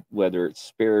related, whether it's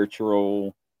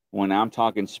spiritual. When I'm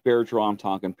talking spiritual, I'm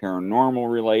talking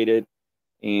paranormal related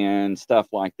and stuff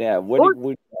like that.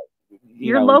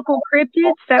 Your local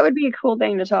cryptids, that would be a cool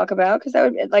thing to talk about, because that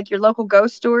would be like your local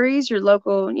ghost stories, your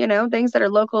local, you know, things that are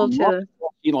local to.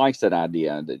 She likes that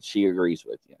idea, that she agrees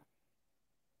with you.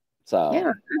 So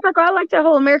yeah, it's like I like the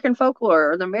whole American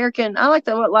folklore, or the American. I like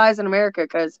the what lies in America,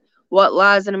 because what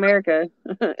lies in America,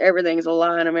 everything's a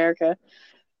lie in America.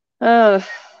 You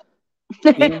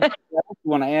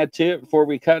want to add to it before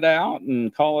we cut out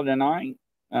and call it a night?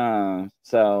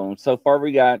 So far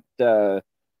we got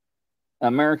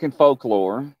American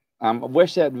folklore. I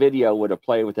wish that video would have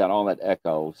played without all that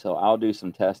echo. So I'll do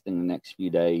some testing the next few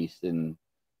days and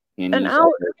use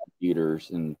other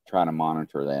computers and try to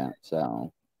monitor that.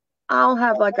 So I'll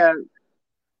have like of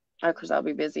course I'll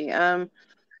be busy. And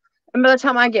by the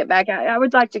time I get back, I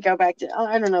would like to go back to.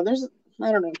 I don't know.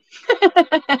 I don't know.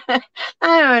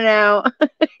 I don't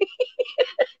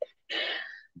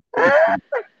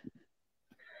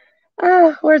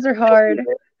know. Words are hard.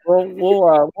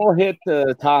 We'll hit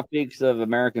the topics of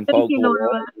American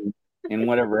folklore and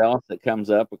whatever else that comes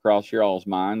up across your all's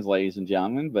minds, ladies and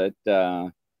gentlemen. But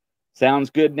sounds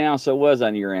good now. So it was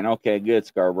on your end. Okay, good,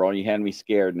 Scarborough. You had me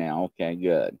scared now. Okay,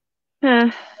 good.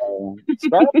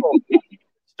 Scarborough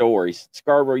stories.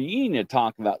 Scarborough, you need to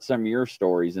talk about some of your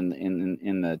stories in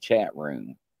the chat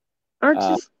room.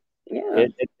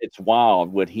 It's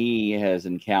wild what he has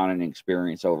encountered and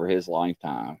experienced over his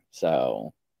lifetime.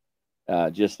 So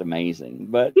just amazing.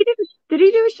 But did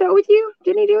he do a show with you?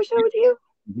 Didn't he do a show with you?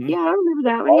 Mm-hmm. Yeah, I remember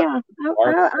that one. Yeah,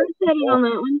 I said it on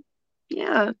that one.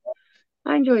 Yeah,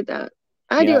 I enjoyed that.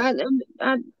 I do.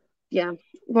 Yeah,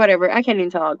 whatever. I can't even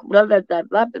talk. Blah blah blah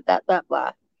blah blah blah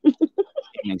blah. He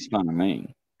makes fun of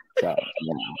me. So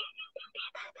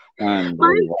yeah.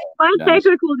 My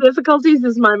technical difficulties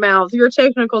is my mouth. Your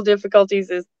technical difficulties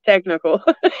is technical.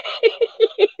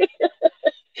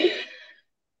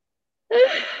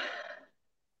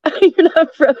 You're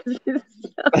not frozen.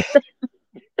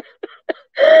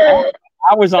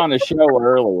 I was on a show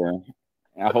earlier.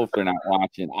 I hope they're not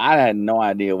watching. I had no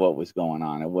idea what was going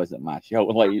on. It wasn't my show,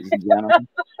 ladies and gentlemen.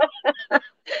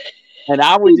 And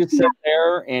I would just sit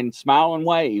there and smile and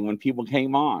wave when people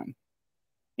came on.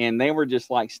 And they were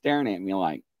just like staring at me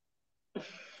like,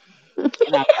 I'm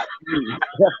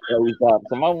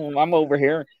over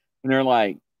here, and they're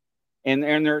like, and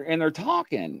they're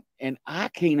talking, and I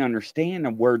can't understand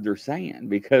a word they're saying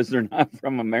because they're not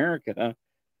from America,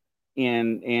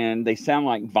 and they sound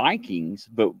like Vikings,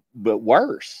 but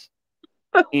worse.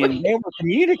 And they were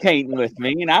communicating with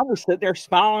me, and I was sitting there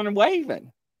smiling and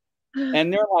waving,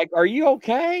 and they're like, "Are you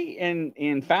okay?"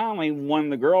 And finally, one of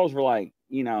the girls were like,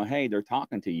 "You know, hey, they're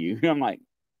talking to you." I'm like,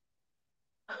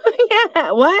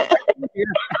 "Yeah, what?"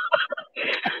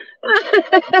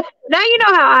 Now you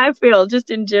know how I feel, just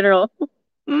in general.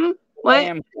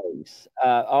 What?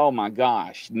 Oh my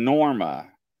gosh, Norma.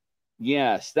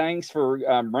 Yes, thanks for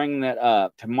bringing that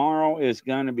up. Tomorrow is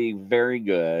going to be very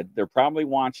good. They're probably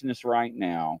watching this right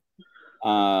now.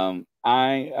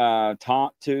 I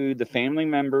talked to the family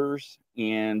members,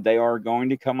 and they are going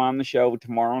to come on the show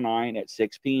tomorrow night at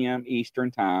 6 p.m.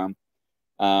 Eastern time.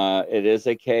 It is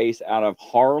a case out of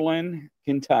Harlan,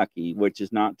 Kentucky, which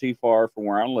is not too far from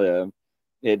where I live.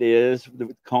 It is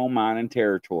the coal mining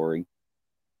territory.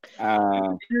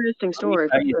 Interesting story.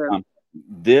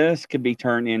 This could be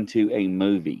turned into a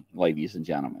movie, ladies and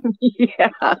gentlemen. Yeah.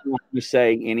 I don't want to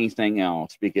say anything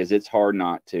else because it's hard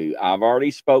not to. I've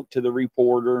already spoke to the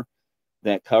reporter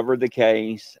that covered the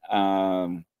case.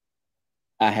 I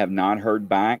have not heard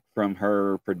back from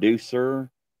her producer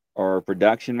or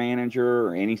production manager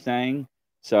or anything.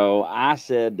 So I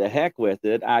said, the heck with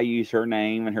it. I use her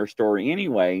name and her story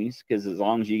anyways, because as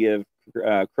long as you give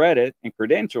credit and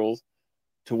credentials,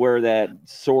 to where that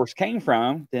source came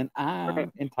from, then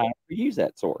I'm entitled to use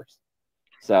that source.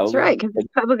 So that's right, because it's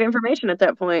public information at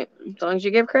that point. As long as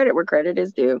you give credit where credit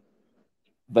is due.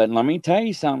 But let me tell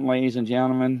you something, ladies and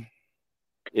gentlemen.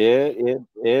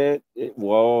 Whoa,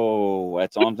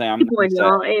 that's the only thing I'm going to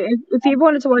say. If you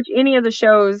wanted to watch any of the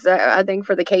shows, I think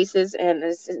for the cases, and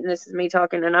this is me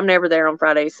talking, and I'm never there on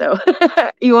Friday, so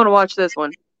you want to watch this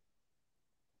one.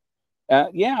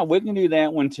 Yeah, we can do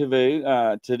that one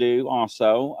to do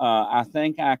also. I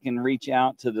think I can reach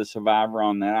out to the survivor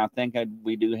on that. I think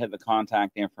we do have the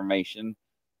contact information,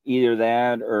 either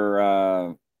that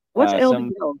or what's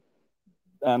LBL?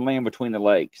 Land Between the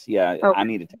Lakes. Yeah, okay. I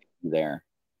need to take you there.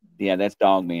 Yeah, that's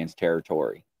Dogman's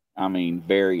territory. I mean,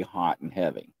 very hot and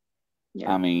heavy.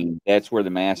 Yeah. I mean, that's where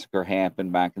the massacre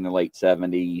happened back in the late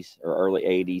 70s or early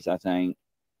 80s, I think.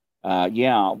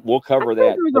 Yeah, we'll cover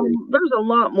that. There's a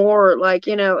lot more, like,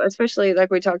 especially like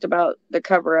we talked about the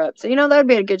cover-ups. That'd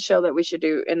be a good show that we should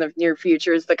do in the near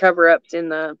future, is the cover-ups in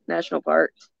the national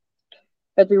parks.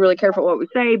 Have to be really careful what we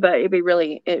say, but it'd be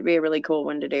a really cool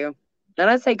one to do. And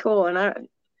I say cool, and I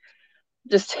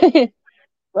just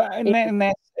well, and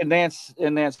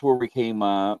that's where we came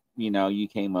up. You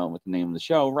came up with the name of the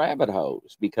show, Rabbit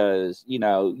Hose, because you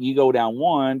go down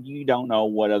one, you don't know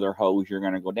what other hose you're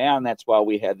going to go down. That's why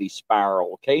we have these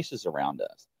spiral cases around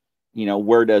us.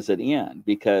 Where does it end?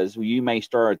 Because you may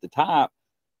start at the top,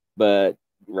 but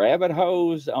rabbit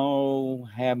hose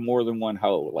have more than one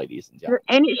hole, ladies and gentlemen.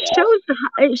 And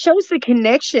it shows the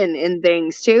connection in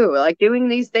things too, like doing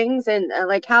these things, and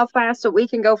like how fast we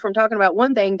can go from talking about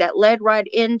one thing that led right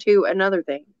into another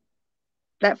thing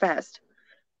that fast.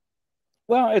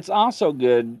 Well, it's also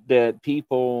good that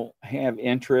people have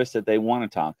interests that they want to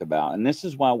talk about, and this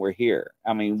is why we're here.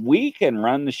 I mean, we can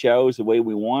run the shows the way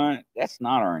we want. That's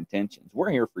not our intentions.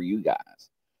 We're here for you guys.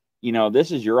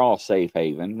 This is your all safe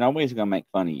haven. Nobody's going to make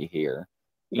fun of you here.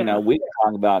 We can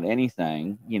talk about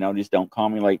anything. Just don't call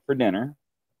me late for dinner.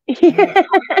 But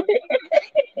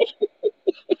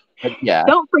yeah.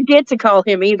 Don't forget to call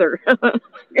him either. Don't.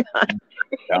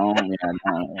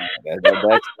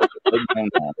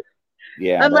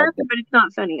 Yeah. I'm laughing, but it's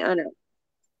not funny. I know.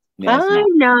 Yeah, I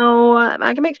know.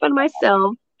 I can make fun of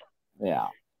myself. Yeah.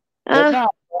 No,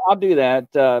 I'll do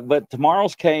that. But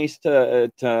tomorrow's case,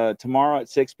 tomorrow at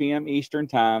 6 p.m. Eastern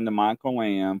time, the Michael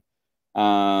Lamb,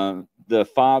 the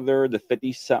father, the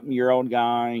 50-something-year-old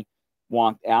guy,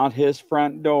 walked out his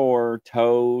front door,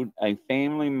 told a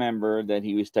family member that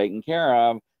he was taken care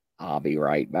of, "I'll be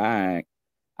right back.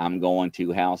 I'm going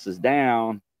 2 houses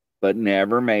down," but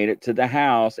never made it to the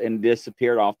house and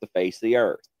disappeared off the face of the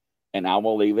earth. And I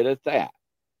will leave it at that.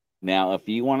 Now, if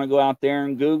you want to go out there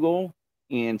and Google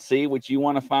and see what you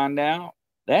want to find out,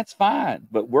 that's fine.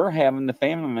 But we're having the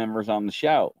family members on the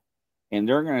show, and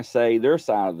they're going to say their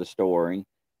side of the story.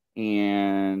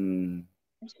 And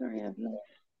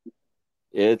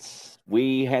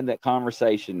we had that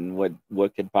conversation,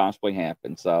 what could possibly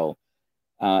happen. So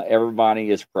everybody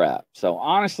is prepped. So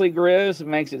honestly, Grizz, it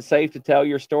makes it safe to tell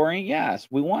your story. Yes,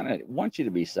 we want you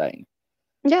to be safe.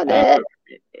 Yeah,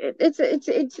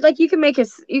 it's like you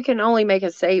can only make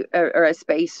a safe or a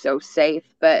space so safe,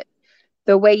 but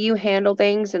the way you handle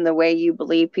things and the way you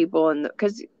believe people, and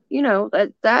because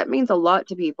that means a lot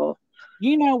to people.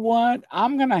 You know what?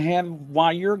 I'm gonna have,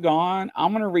 while you're gone,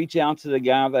 I'm gonna reach out to the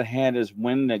guy that had his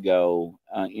Wendigo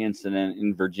incident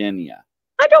in Virginia.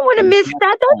 I don't want to miss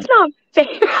that. That's not fair.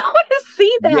 I want to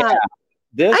see that.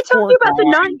 Yeah. I told you about the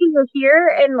knot deer here,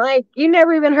 and like you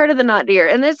never even heard of the knot deer,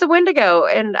 and it's a Wendigo,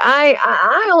 and I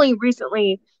only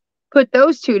recently put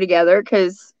those two together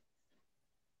because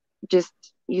just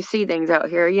you see things out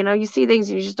here, you see things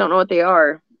and you just don't know what they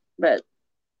are. But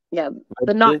yeah,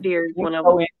 the knot deer is one of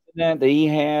them. Incident that he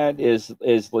had is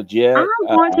legit. I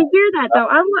want to hear that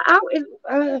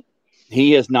though.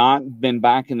 He has not been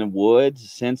back in the woods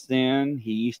since then.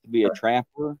 He used to be a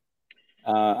trapper.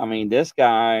 I mean, this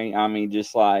guy,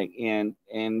 just like, and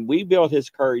we built his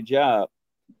courage up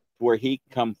where he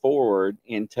could come forward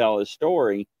and tell his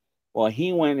story. Well,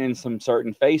 he went in some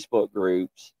certain Facebook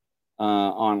groups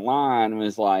online and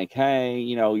was like, "Hey,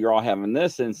 you're all having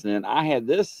this incident. I had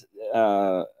this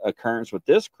occurrence with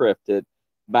this cryptid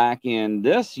back in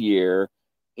this year,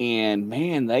 and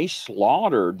man, they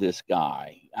slaughtered this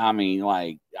guy. Hung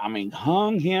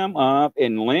him up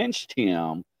and lynched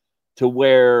him." To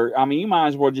where, you might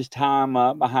as well just tie him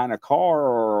up behind a car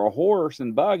or a horse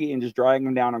and buggy and just drag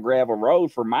him down a gravel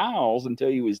road for miles until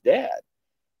he was dead.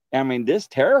 This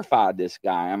terrified this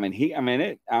guy. He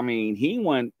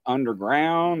went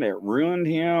underground. It ruined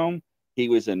him. He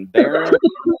was embarrassed.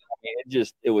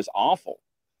 It was awful.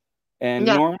 And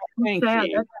Norma, thank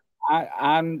you.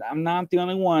 I'm not the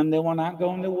only one that will not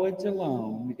go in the woods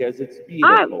alone because it's I'm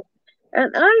beautiful.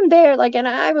 and I'm there, like, and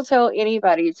I will tell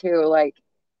anybody too, like,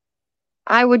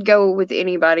 I would go with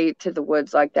anybody to the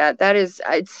woods like that. That is,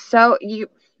 it's so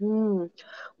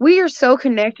we are so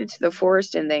connected to the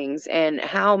forest and things, and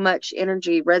how much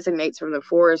energy resonates from the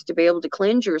forest to be able to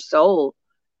cleanse your soul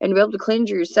and to be able to cleanse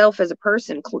yourself as a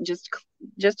person,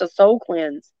 just a soul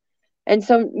cleanse. And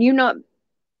so you not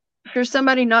for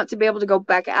somebody not to be able to go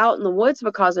back out in the woods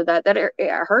because of that, it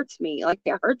hurts me. Like,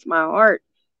 it hurts my heart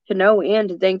to no end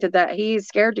to think that he's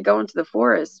scared to go into the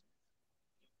forest.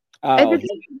 Oh, Did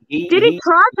it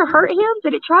try to hurt him?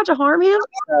 Did it try to harm him?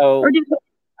 So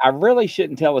I really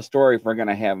shouldn't tell a story if we're going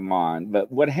to have him on.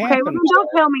 But what happened? Okay, well, then don't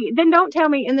tell me. Then don't tell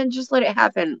me, and then just let it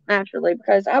happen naturally,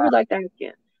 because I would like to ask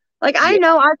you. Like, I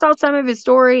know I saw some of his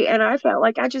story, and I felt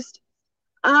like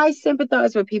I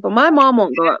sympathize with people. My mom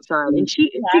won't go outside, and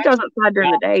she goes outside during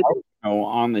the day.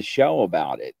 On the show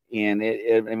about it, and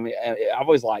I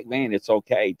was like, man, it's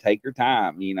okay. Take your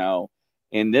time,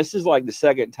 And this is like the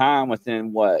second time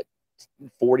within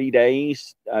 40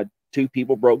 days, 2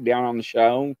 people broke down on the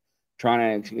show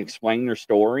trying to explain their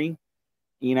story,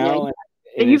 And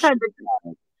you've had,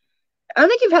 I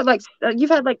think you've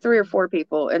had like 3 or 4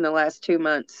 people in the last 2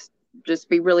 months just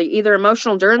be really either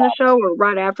emotional during the show or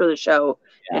right after the show,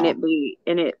 and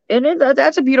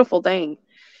that's a beautiful thing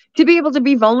to be able to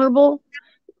be vulnerable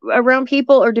around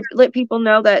people, or to let people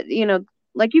know that,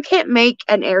 like, you can't make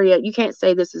an area, you can't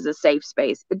say this is a safe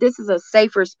space, but this is a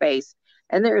safer space,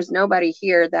 and there is nobody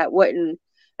here that wouldn't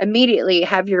immediately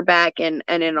have your back in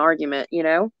an argument.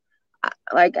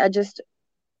 Like, I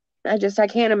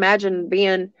can't imagine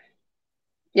being,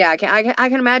 I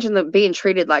can imagine being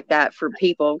treated like that for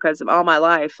people, because of all my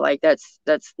life, like, that's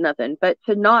nothing. But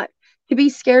to be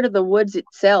scared of the woods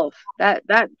itself,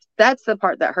 that's the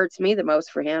part that hurts me the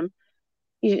most for him.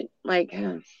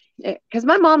 Because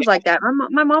my mom's like that.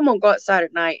 My mom won't go outside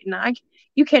at night, and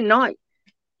you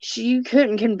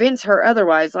couldn't convince her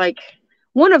otherwise. Like,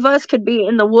 one of us could be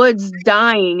in the woods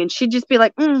dying, and she'd just be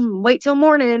like, wait till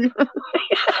morning.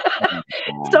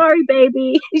 Sorry,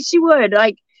 baby. She would.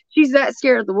 Like, she's that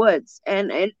scared of the woods,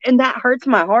 and that hurts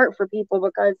my heart for people,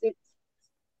 because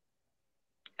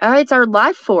it's our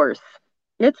life force.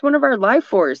 It's one of our life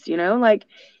force, like,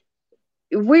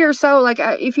 we are so, like,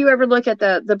 if you ever look at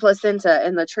the placenta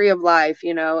and the tree of life,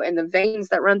 and the veins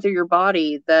that run through your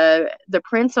body, the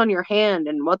prints on your hand,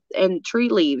 and tree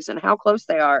leaves and how close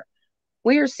they are.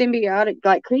 We are symbiotic,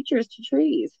 like, creatures to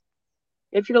trees.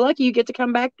 If you're lucky, you get to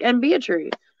come back and be a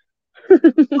tree.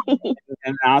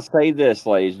 And I'll say this,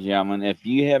 ladies and gentlemen, if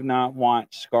you have not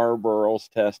watched Scarborough's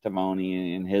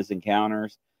testimony and his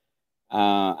encounters,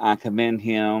 I commend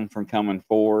him for coming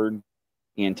forward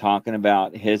and talking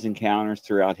about his encounters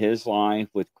throughout his life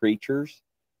with creatures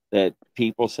that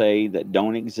people say that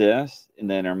don't exist and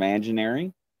that are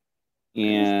imaginary.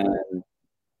 And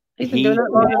he's been doing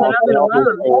that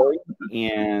longer than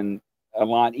and a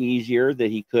lot easier than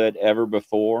he could ever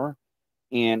before.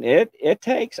 And it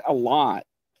takes a lot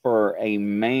for a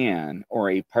man or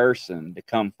a person to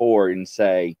come forward and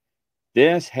say,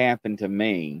 this happened to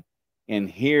me, and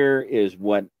here is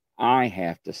what I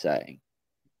have to say.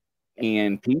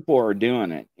 And people are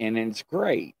doing it, and it's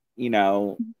great,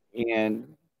 and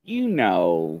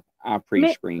I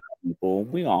pre-screen people.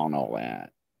 We all know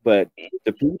that. But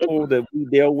the people that we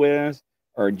deal with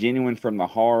are genuine from the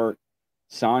heart.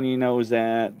 Sonya knows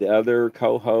that. The other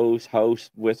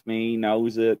host with me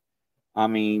knows it. I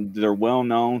mean, they're well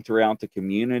known throughout the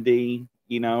community,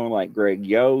 like Greg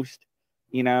Yost.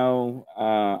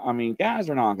 I mean, guys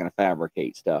are not going to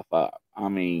fabricate stuff up. I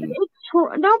mean,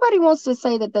 nobody wants to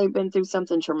say that they've been through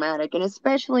something traumatic, and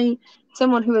especially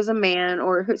someone who is a man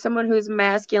or someone who is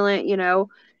masculine,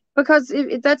 because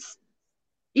that's,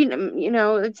 it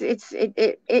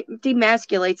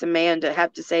demasculates a man to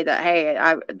have to say that,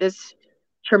 hey, this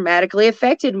traumatically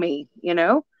affected me,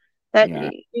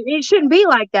 it shouldn't be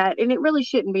like that, and it really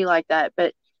shouldn't be like that,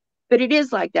 but it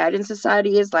is like that, and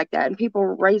society is like that, and people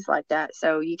are raised like that,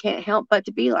 so you can't help but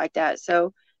to be like that.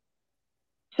 So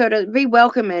to be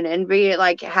welcoming and be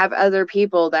like, have other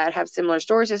people that have similar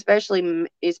stories, especially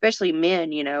men,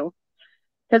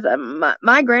 because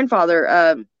my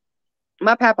grandfather,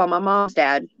 my papa, my mom's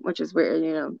dad, which is weird,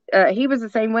 he was the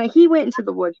same way. He went into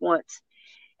the woods once,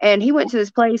 and he went to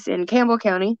this place in Campbell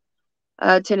County,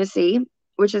 Tennessee,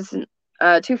 which is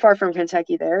too far from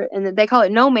Kentucky there, and they call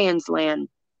it no man's land.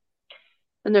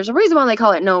 And there's a reason why they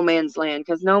call it no man's land,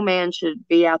 because no man should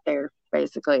be out there,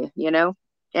 basically,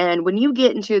 And when you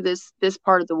get into this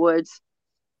part of the woods,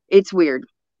 it's weird,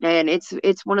 and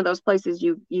it's one of those places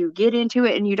you get into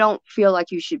it and you don't feel like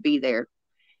you should be there.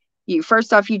 You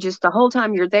first off, you just the whole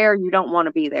time you're there, you don't want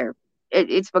to be there.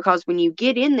 It's because when you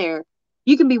get in there,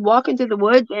 you can be walking through the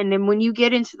woods, and then when you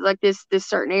get into like this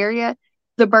certain area,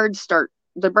 the birds start.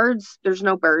 The birds, there's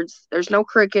no birds, there's no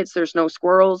crickets, there's no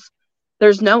squirrels,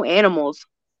 there's no animals,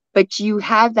 but you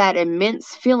have that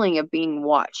immense feeling of being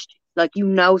watched. Like you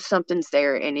know something's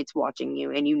there and it's watching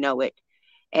you, and you know it,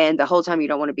 and the whole time you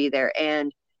don't want to be there.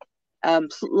 And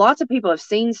lots of people have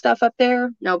seen stuff up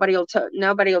there. Nobody will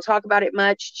talk about it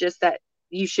much. Just that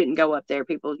you shouldn't go up there,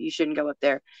 people. You shouldn't go up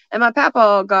there. And my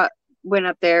papa went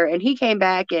up there, and he came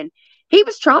back, and he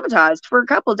was traumatized for a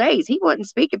couple of days. He wouldn't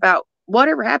speak about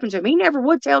whatever happened to him. He never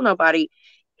would tell nobody.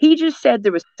 He just said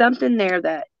there was something there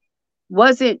that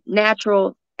wasn't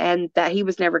natural, and that he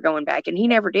was never going back. And he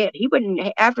never did. He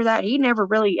wouldn't. After that, he never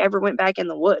really ever went back in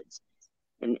the woods.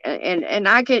 And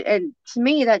I could. And to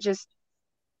me, that just.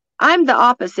 I'm the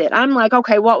opposite. I'm like,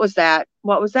 okay, what was that?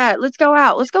 What was that? Let's go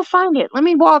out. Let's go find it. Let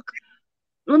me walk.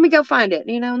 Let me go find it.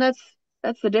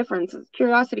 That's the difference.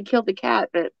 Curiosity killed the cat,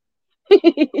 but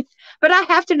but I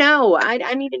have to know.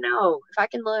 I need to know if I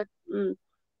can look.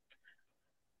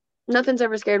 Nothing's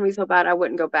ever scared me so bad I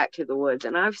wouldn't go back to the woods,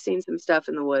 and I've seen some stuff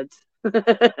in the woods.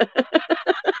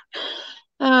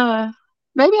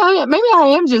 Maybe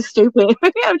I am just stupid.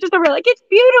 Maybe I'm just over like, it's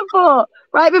beautiful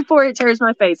right before it tears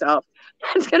my face off.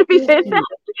 That's gonna be fantastic.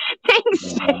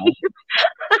 Thanks.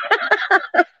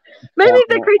 Maybe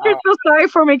the creatures feel sorry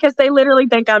for me because they literally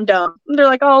think I'm dumb. They're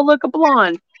like, "Oh, look, a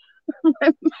blonde."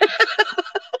 Oh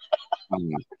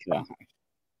my God!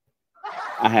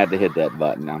 I had to hit that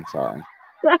button. I'm sorry.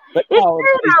 But it's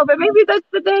true though. But maybe that's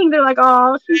the thing. They're like,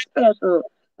 "Oh, she's special.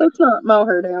 Let's not mow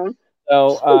her down."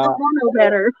 So I know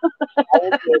better.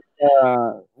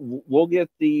 we'll get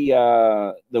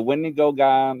the Wendigo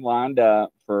guy lined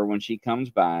up for when she comes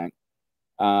back.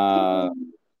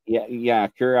 Yeah.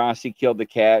 Curiosity killed the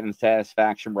cat, and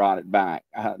satisfaction brought it back.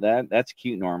 That's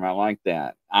cute, Norm. I like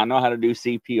that. I know how to do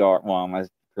CPR. Well, my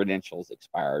credentials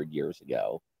expired years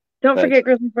ago. Don't forget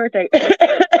Grizzly's birthday.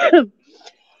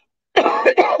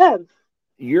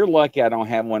 You're lucky I don't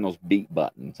have one of those beat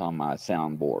buttons on my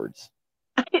soundboards.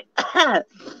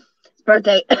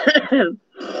 Birthday.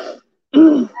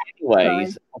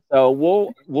 Anyways, so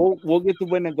we'll get the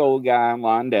Wendigo guy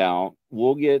lined out.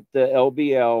 We'll get the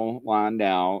LBL lined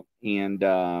out, and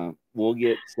we'll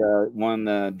get one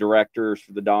of the directors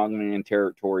for the Dogman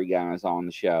Territory guys on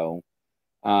the show.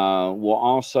 We'll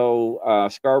also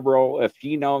Scarborough, if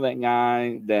you know that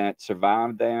guy that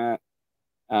survived that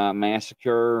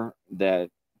massacre, that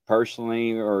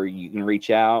personally, or you can reach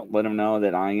out, let him know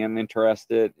that I am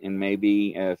interested, and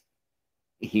maybe if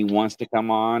he wants to come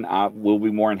on, I will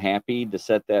be more than happy to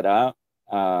set that up,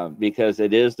 because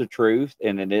it is the truth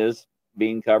and it is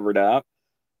being covered up.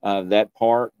 That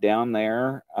part down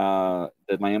there, the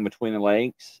land between the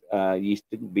lakes, used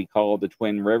to be called the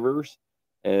Twin Rivers,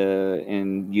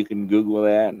 and you can Google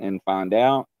that and find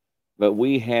out. But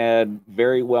we had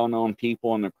very well-known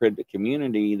people in the cryptid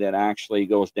community that actually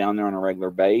goes down there on a regular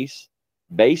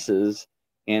basis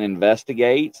and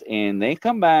investigates, and they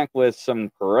come back with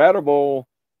some credible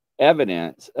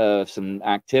evidence of some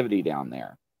activity down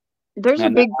there. There's a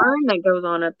big burn that goes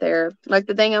on up there. Like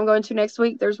the thing I'm going to next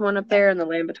week, there's one up there in the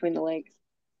land between the lakes.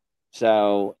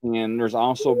 So, and there's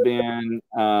also been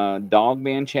dog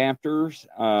band chapters,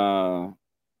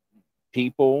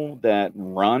 people that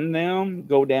run them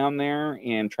go down there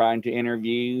and try to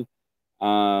interview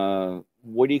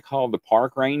what do you call the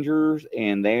park rangers,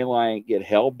 and they like get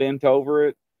hell bent over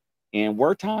it. And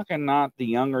we're talking not the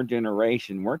younger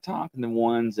generation, we're talking the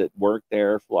ones that work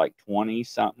there for like 20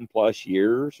 something plus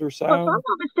years or so. Well, if I'm not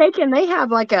mistaken, they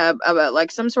have like a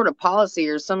like some sort of policy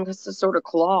or some sort of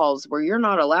clause where you're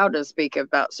not allowed to speak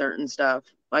about certain stuff.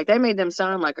 Like they made them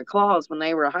sign like a clause when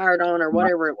they were hired on or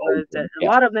whatever it was. That a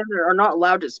lot of them are not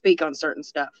allowed to speak on certain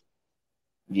stuff.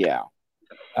 Yeah.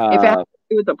 If it has to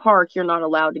do with the park, you're not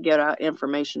allowed to get out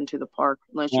information to the park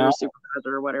unless you're a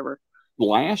supervisor or whatever.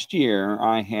 Last year,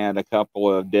 I had a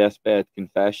couple of deathbed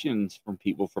confessions from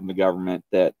people from the government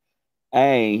that,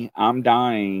 hey, I'm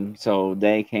dying, so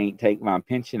they can't take my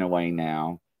pension away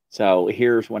now. So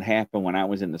here's what happened when I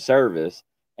was in the service.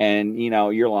 And, you know,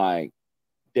 you're like,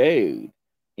 dude.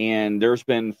 And there's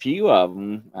been a few of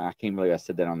them. I can't believe I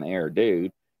said that on the air,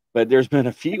 dude. But there's been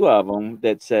a few of them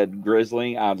that said,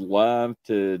 Grizzly, I'd love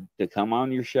to come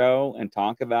on your show and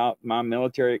talk about my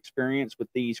military experience with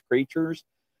these creatures.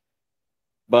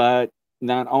 But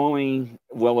not only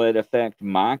will it affect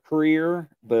my career,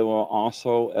 but it will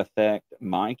also affect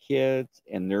my kids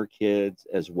and their kids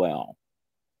as well.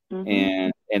 Mm-hmm.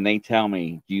 And they tell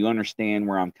me, do you understand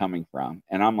where I'm coming from?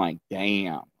 And I'm like,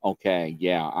 damn, okay,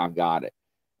 yeah, I've got it.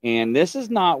 And this is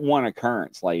not one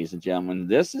occurrence, ladies and gentlemen.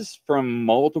 This is from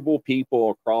multiple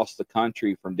people across the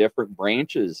country from different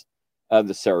branches of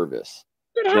the service.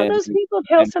 But have those people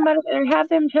tell somebody, or have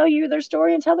them tell you their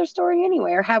story and tell their story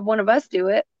anyway, or have one of us do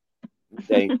it.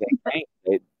 They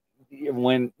can't.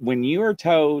 When you are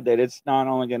told that it's not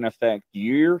only going to affect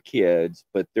your kids,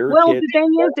 but their kids. Well, the thing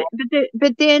is,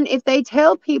 but then if they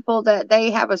tell people that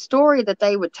they have a story that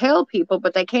they would tell people,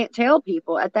 but they can't tell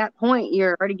people, at that point,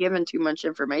 you're already giving too much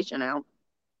information out.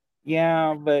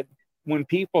 Yeah, but when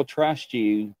people trust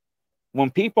you,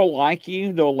 when people like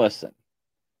you, they'll listen.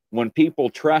 When people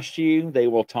trust you, they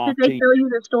will talk to you. Did they tell you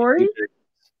the story?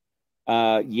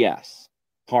 Yes,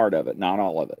 part of it, not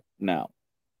all of it. No.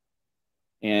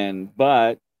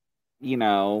 But you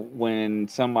know, when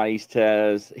somebody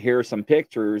says, "Here's some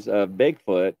pictures of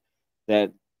Bigfoot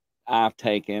that I've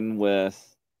taken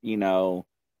with, you know,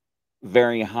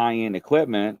 very high-end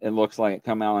equipment. It looks like it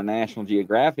come out of National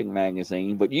Geographic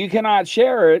magazine, but you cannot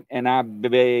share it." And I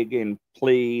beg and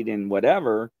plead and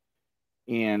whatever,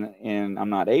 and I'm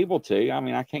not able to. I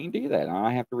mean, I can't do that.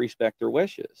 I have to respect their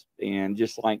wishes. And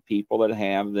just like people that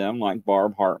have them, like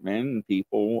Barb Hartman and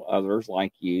people, others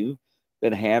like you,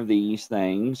 that have these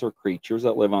things or creatures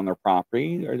that live on their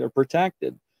property, or they're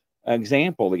protected.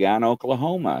 Example, the guy in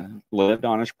Oklahoma lived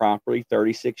on his property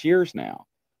 36 years now.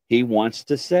 He wants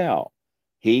to sell.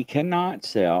 He cannot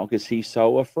sell because he's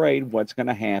so afraid what's going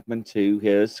to happen to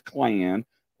his clan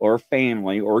or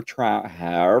family or tribe,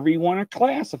 however you want to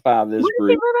classify this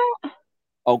group.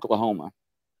 Oklahoma.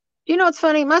 You know, it's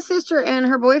funny. My sister and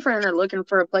her boyfriend are looking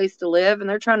for a place to live, and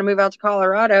they're trying to move out to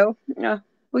Colorado. You know,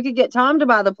 we could get Tom to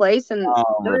buy the place. And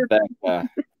Rebecca,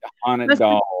 haunted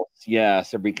dolls,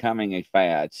 yes, are becoming a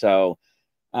fad. So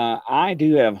I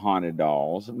do have haunted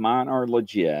dolls. Mine are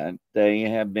legit. They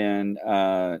have been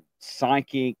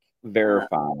psychic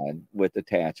verified with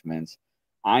attachments.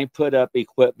 I put up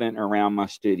equipment around my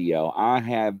studio. I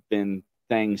have been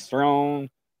things thrown.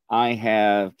 I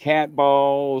have cat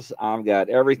balls. I've got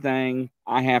everything.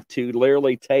 I have to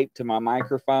literally tape to my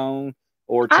microphone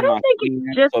or to my think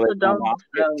it's just so the they don't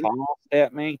get tossed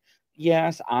at me.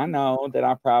 Yes, I know that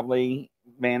I probably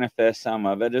manifest some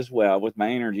of it as well with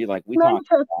my energy, like we talked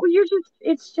about. Well,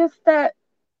 it's just that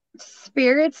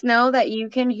spirits know that you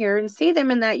can hear and see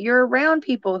them, and that you're around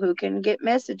people who can get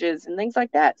messages and things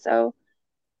like that. So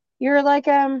you're like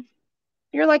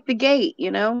the gate,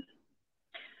 you know.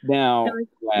 Now,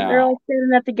 they're like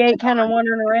standing at the gate, kind of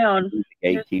wandering around. The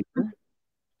gatekeeper.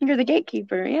 You're the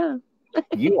gatekeeper, yeah.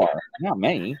 You are, not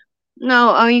me.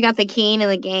 No, you got the key to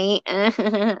the gate. I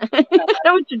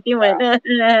know what you're doing.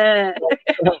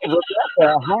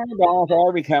 Haunted dolls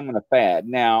are becoming a fad.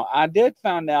 Now, I did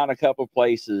find out a couple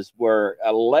places where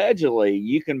allegedly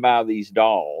you can buy these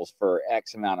dolls for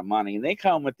X amount of money, and they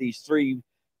come with these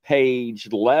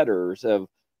 3-page letters of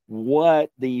what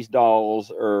these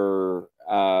dolls are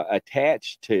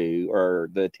attached to, or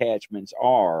the attachments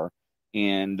are,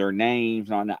 and their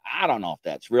names on it. I don't know if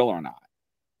that's real or not.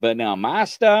 But now my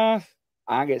stuff,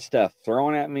 I get stuff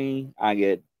thrown at me. I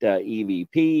get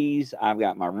EVPs. I've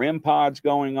got my REM pods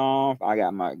going off. I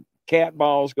got my cat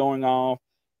balls going off.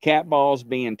 Cat balls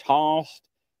being tossed.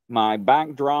 My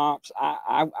backdrops.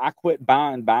 I quit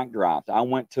buying backdrops. I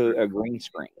went to a green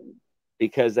screen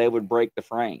because they would break the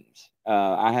frames.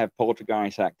 I have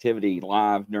poltergeist activity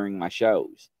live during my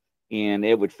shows, and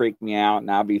it would freak me out,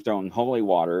 and I'd be throwing holy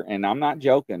water. And I'm not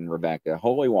joking, Rebecca.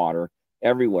 Holy water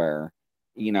everywhere,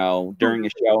 you know, during the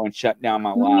show, and shut down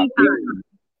my live.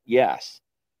 Yes.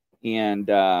 And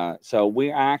so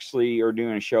we actually are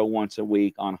doing a show once a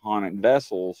week on haunted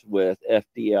vessels with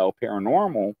FDL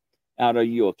Paranormal out of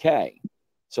UK.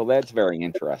 So that's very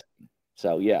interesting.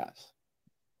 So, yes.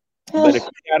 But if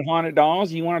you got haunted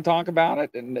dolls, you want to talk about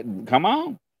it, and come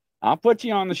on. I'll put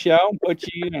you on the show, let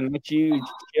you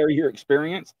share your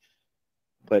experience.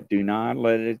 But do not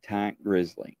let it attack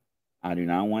Grizzly. I do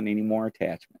not want any more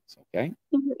attachments, okay?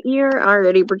 You're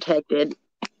already protected.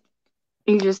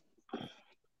 You just...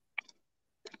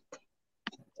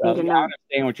 So, I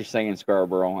understand what you're saying,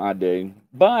 Scarborough. I do.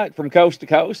 But from coast to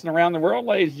coast and around the world,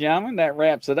 ladies and gentlemen, that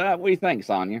wraps it up. What do you think,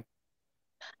 Sonya?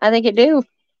 I think it do.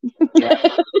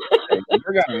 Yeah.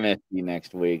 We're going to miss you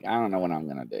next week. I don't know what I'm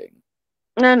going to do.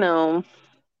 I know.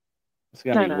 It's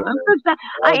going to be great.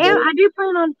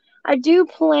 I do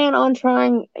plan on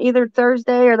trying either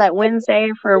Thursday or that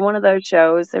Wednesday for one of those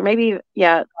shows. Or maybe,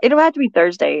 yeah, it'll have to be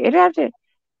Thursday. It'd have to,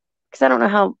 because I don't know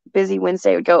how busy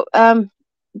Wednesday would go.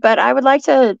 But I would like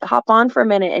to hop on for a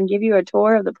minute and give you a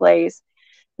tour of the place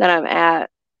that I'm at,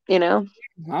 you know?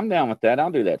 I'm down with that.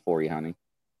 I'll do that for you, honey.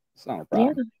 It's not a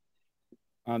problem. Yeah.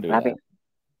 I'll do that.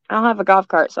 I'll have a golf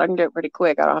cart, so I can do it pretty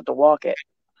quick. I don't have to walk it.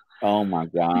 Oh my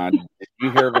God! Did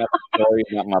you hear about the story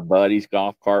about my buddy's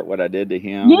golf cart? What I did to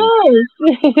him?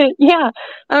 Yes, yeah.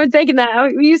 I was taking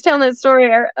that. We was telling that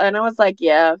story, and I was like,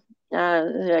 "Yeah."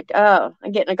 Like, oh,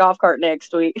 I'm getting a golf cart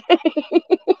next week.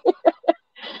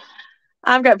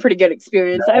 I've got pretty good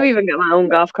experience. I've even got my own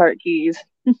golf cart keys.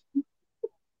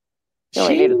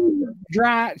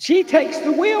 She takes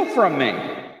the wheel from me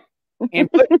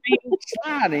and puts me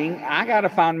sliding. I got to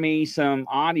find me some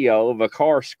audio of a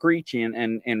car screeching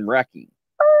and wrecking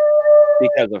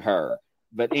because of her.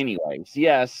 But anyways,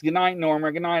 yes. Good night,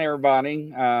 Norma. Good night, everybody.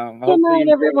 Good night,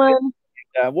 everyone.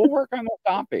 We'll work on those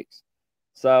topics.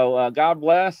 So God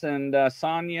bless, and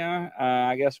Sonya,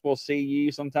 I guess we'll see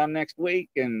you sometime next week,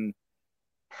 and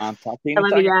I'll talk to you. I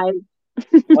love you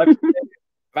guys. Love you.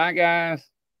 Bye, guys.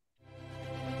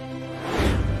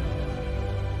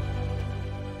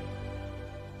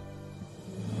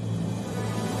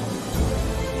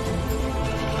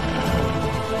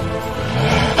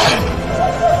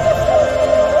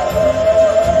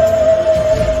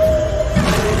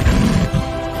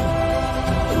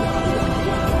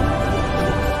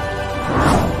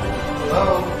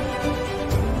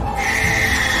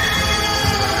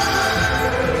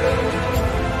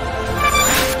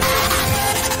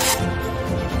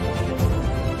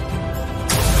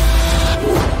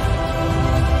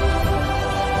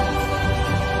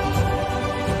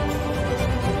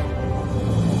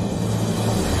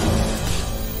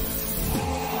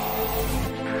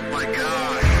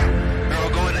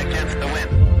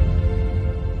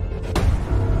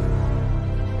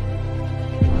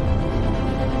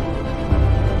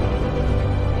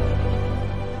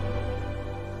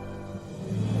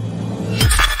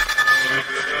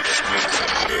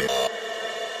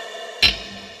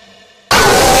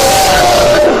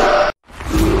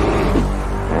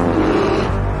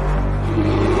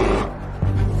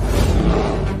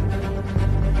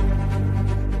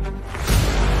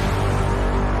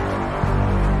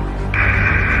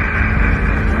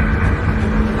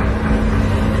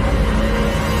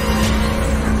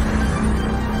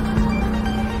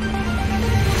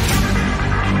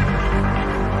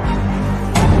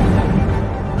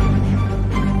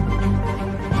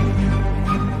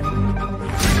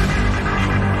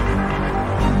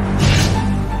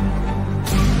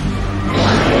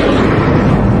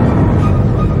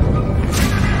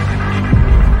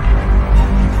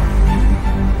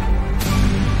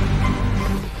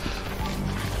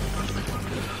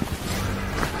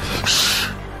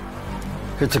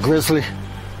 It's a grizzly.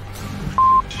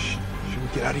 Should we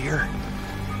get out of here?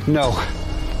 No.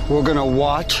 We're gonna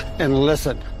watch and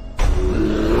listen.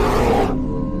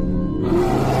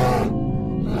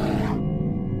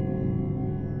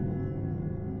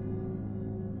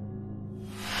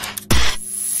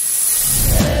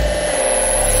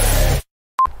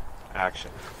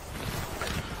 Action.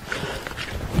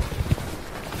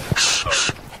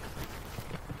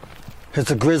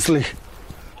 It's a grizzly.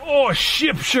 Oh,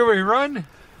 shit, should we run?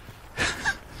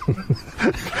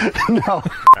 No.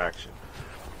 Action.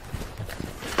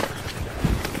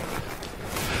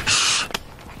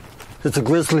 It's a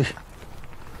grizzly.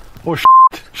 Oh,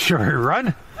 should we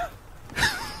run?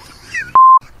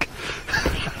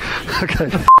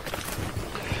 Okay.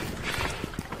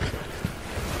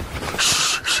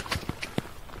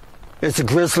 It's a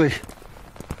grizzly.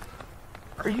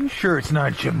 Are you sure it's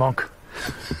not a chipmunk?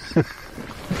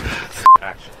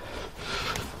 Action.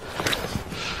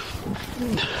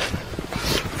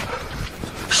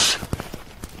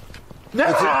 No,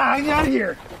 I'm out of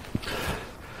here.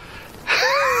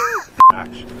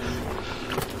 Action.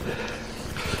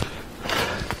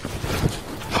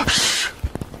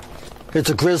 It's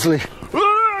a grizzly.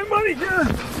 I'm out of here.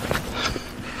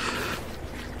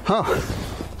 Huh.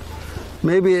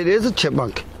 Maybe it is a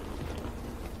chipmunk.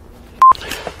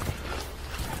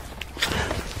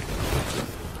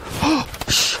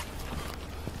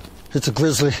 It's a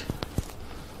grizzly.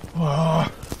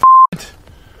 Are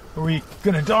we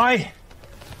gonna die?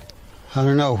 I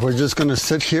don't know. We're just gonna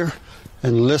sit here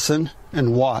and listen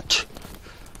and watch.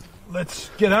 Let's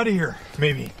get out of here,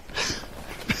 maybe.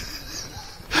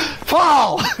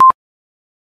 Fall!